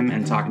this time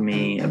and talking to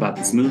me about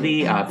this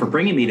movie, for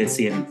bringing me to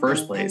see it in the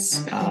first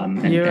place.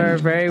 You are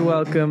very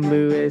welcome,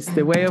 Louis.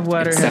 The Way of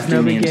Water has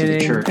no accepting me into the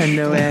beginning church. and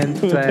no end,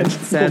 but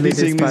sadly We'll be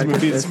seeing this these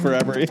movies podcast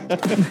forever.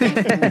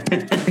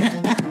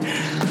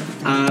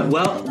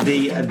 Well,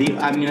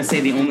 I'm going to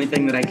say the only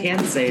thing that I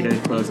can say to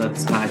close out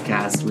this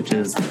podcast, which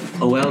is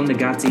Oel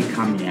Nagati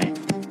Kamye.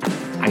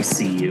 I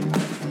see you.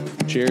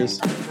 Cheers.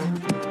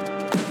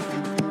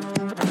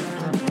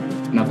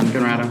 Nothing,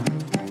 Conrado?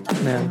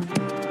 No.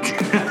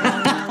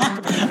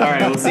 All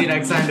right, we'll see you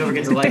next time. Don't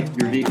forget to like,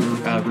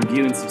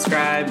 review and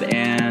subscribe,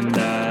 and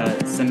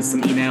send us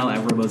some email at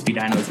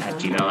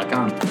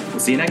robosvdinos@gmail.com. We'll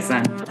see you next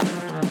time.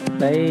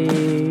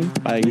 Bye.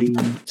 Bye.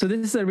 So this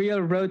is a real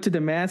road to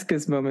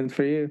Damascus moment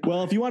for you.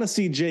 Well, if you want to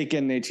see Jake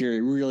and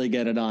Neytiri really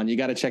get it on, you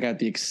got to check out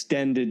the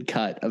extended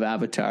cut of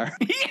Avatar.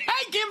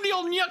 Give him the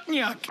old nyuk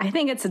nyuk. I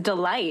think it's a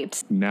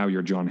delight. Now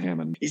you're John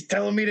Hammond. He's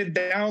telling me to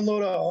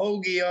download a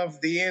hoagie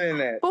off the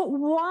internet. But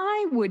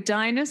why would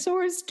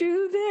dinosaurs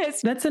do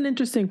this? That's an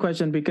interesting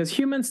question because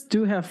humans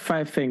do have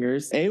 5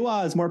 fingers.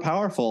 Awa is more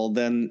powerful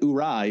than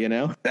Ura, you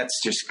know? That's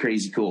just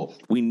crazy cool.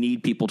 We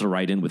need people to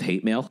write in with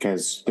hate mail.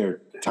 Because they're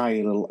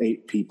tiny little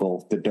ape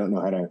people that don't know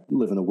how to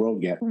live in the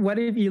world yet. What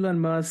if Elon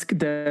Musk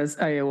does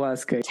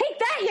ayahuasca? Take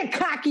that, you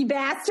cocky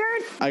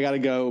bastard! I got to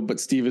go, but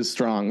Steve is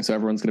strong, so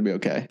everyone's going to be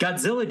okay.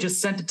 Godzilla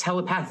just sent a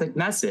telepathic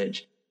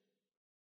message.